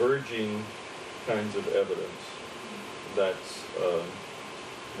converging kinds of evidence. That's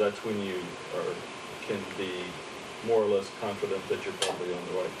when you can be more or less confident that you're probably on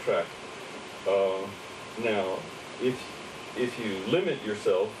the right track. Now, if you limit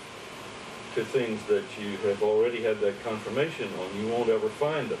yourself to things that you have already had that confirmation on, you won't ever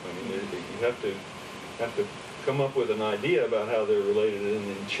find them. I mean, you have to come up with an idea about how they're related and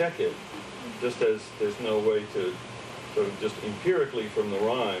then check it. Just as there's no way to sort of just empirically from the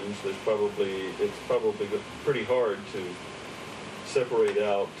rhymes, it's probably pretty hard to separate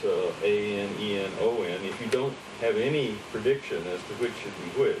out A-N, E-N, O-N if you don't have any prediction as to which should be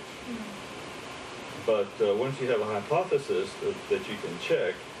which. But once you have a hypothesis that you can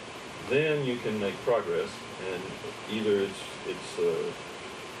check, then you can make progress, and either it's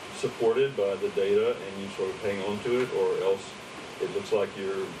supported by the data and you sort of hang on to it, or else it looks like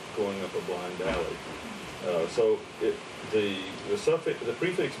you're going up a blind alley. So the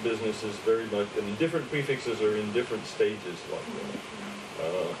prefix business is very much, I mean, different prefixes are in different stages like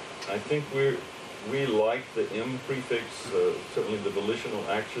that. I think we like the M prefix, certainly the volitional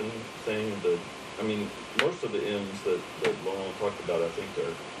action thing. I mean, most of the M's that Laurent talked about, I think,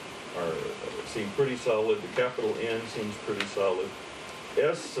 seem pretty solid. The capital N seems pretty solid.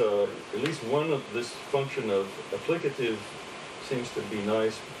 S, at least one of this function of applicative seems to be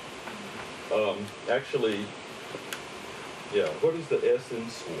nice. Actually, yeah, what is the S in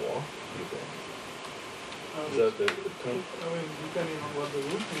swa, you think? Is that the I mean, depending on what the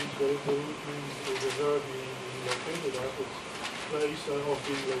root means, but if the root means the verb being located at its place of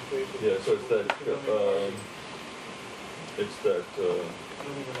being located. Yeah, so it's that,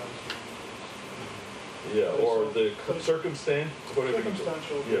 yeah, or the circumstance, whatever.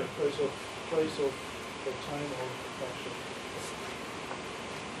 Circumstantial, yeah. place of time or action.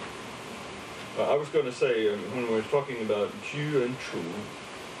 I was going to say, when we were talking about Ju and Chu,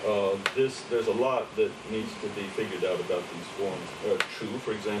 there's a lot that needs to be figured out about these forms. Chu,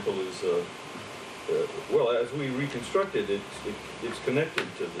 for example, is, well, as we reconstruct it, it's connected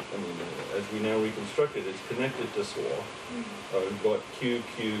to as we now reconstruct it, it's connected to Swa. We've got Q,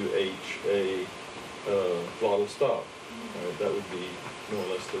 Q, H, A, glottal stop. That would be more or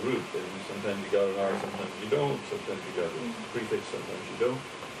less the root. And sometimes you got an R, sometimes you don't. Sometimes you got a prefix, sometimes you don't.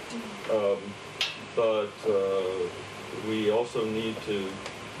 But we also need to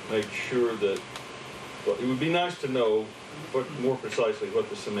make sure that, well, it would be nice to know more precisely what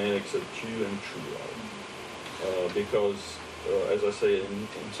the semantics of Chu and Chu are. Because, as I say, in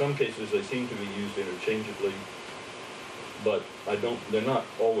some cases they seem to be used interchangeably, but they're not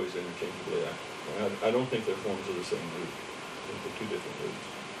always interchangeably active. I don't think they're forms of the same root. I think they're two different roots.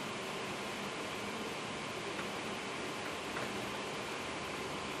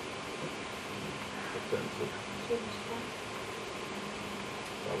 What time is it?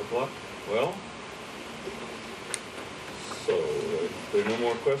 5 o'clock? Well, so if there are no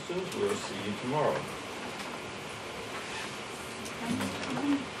more questions, we'll see you tomorrow.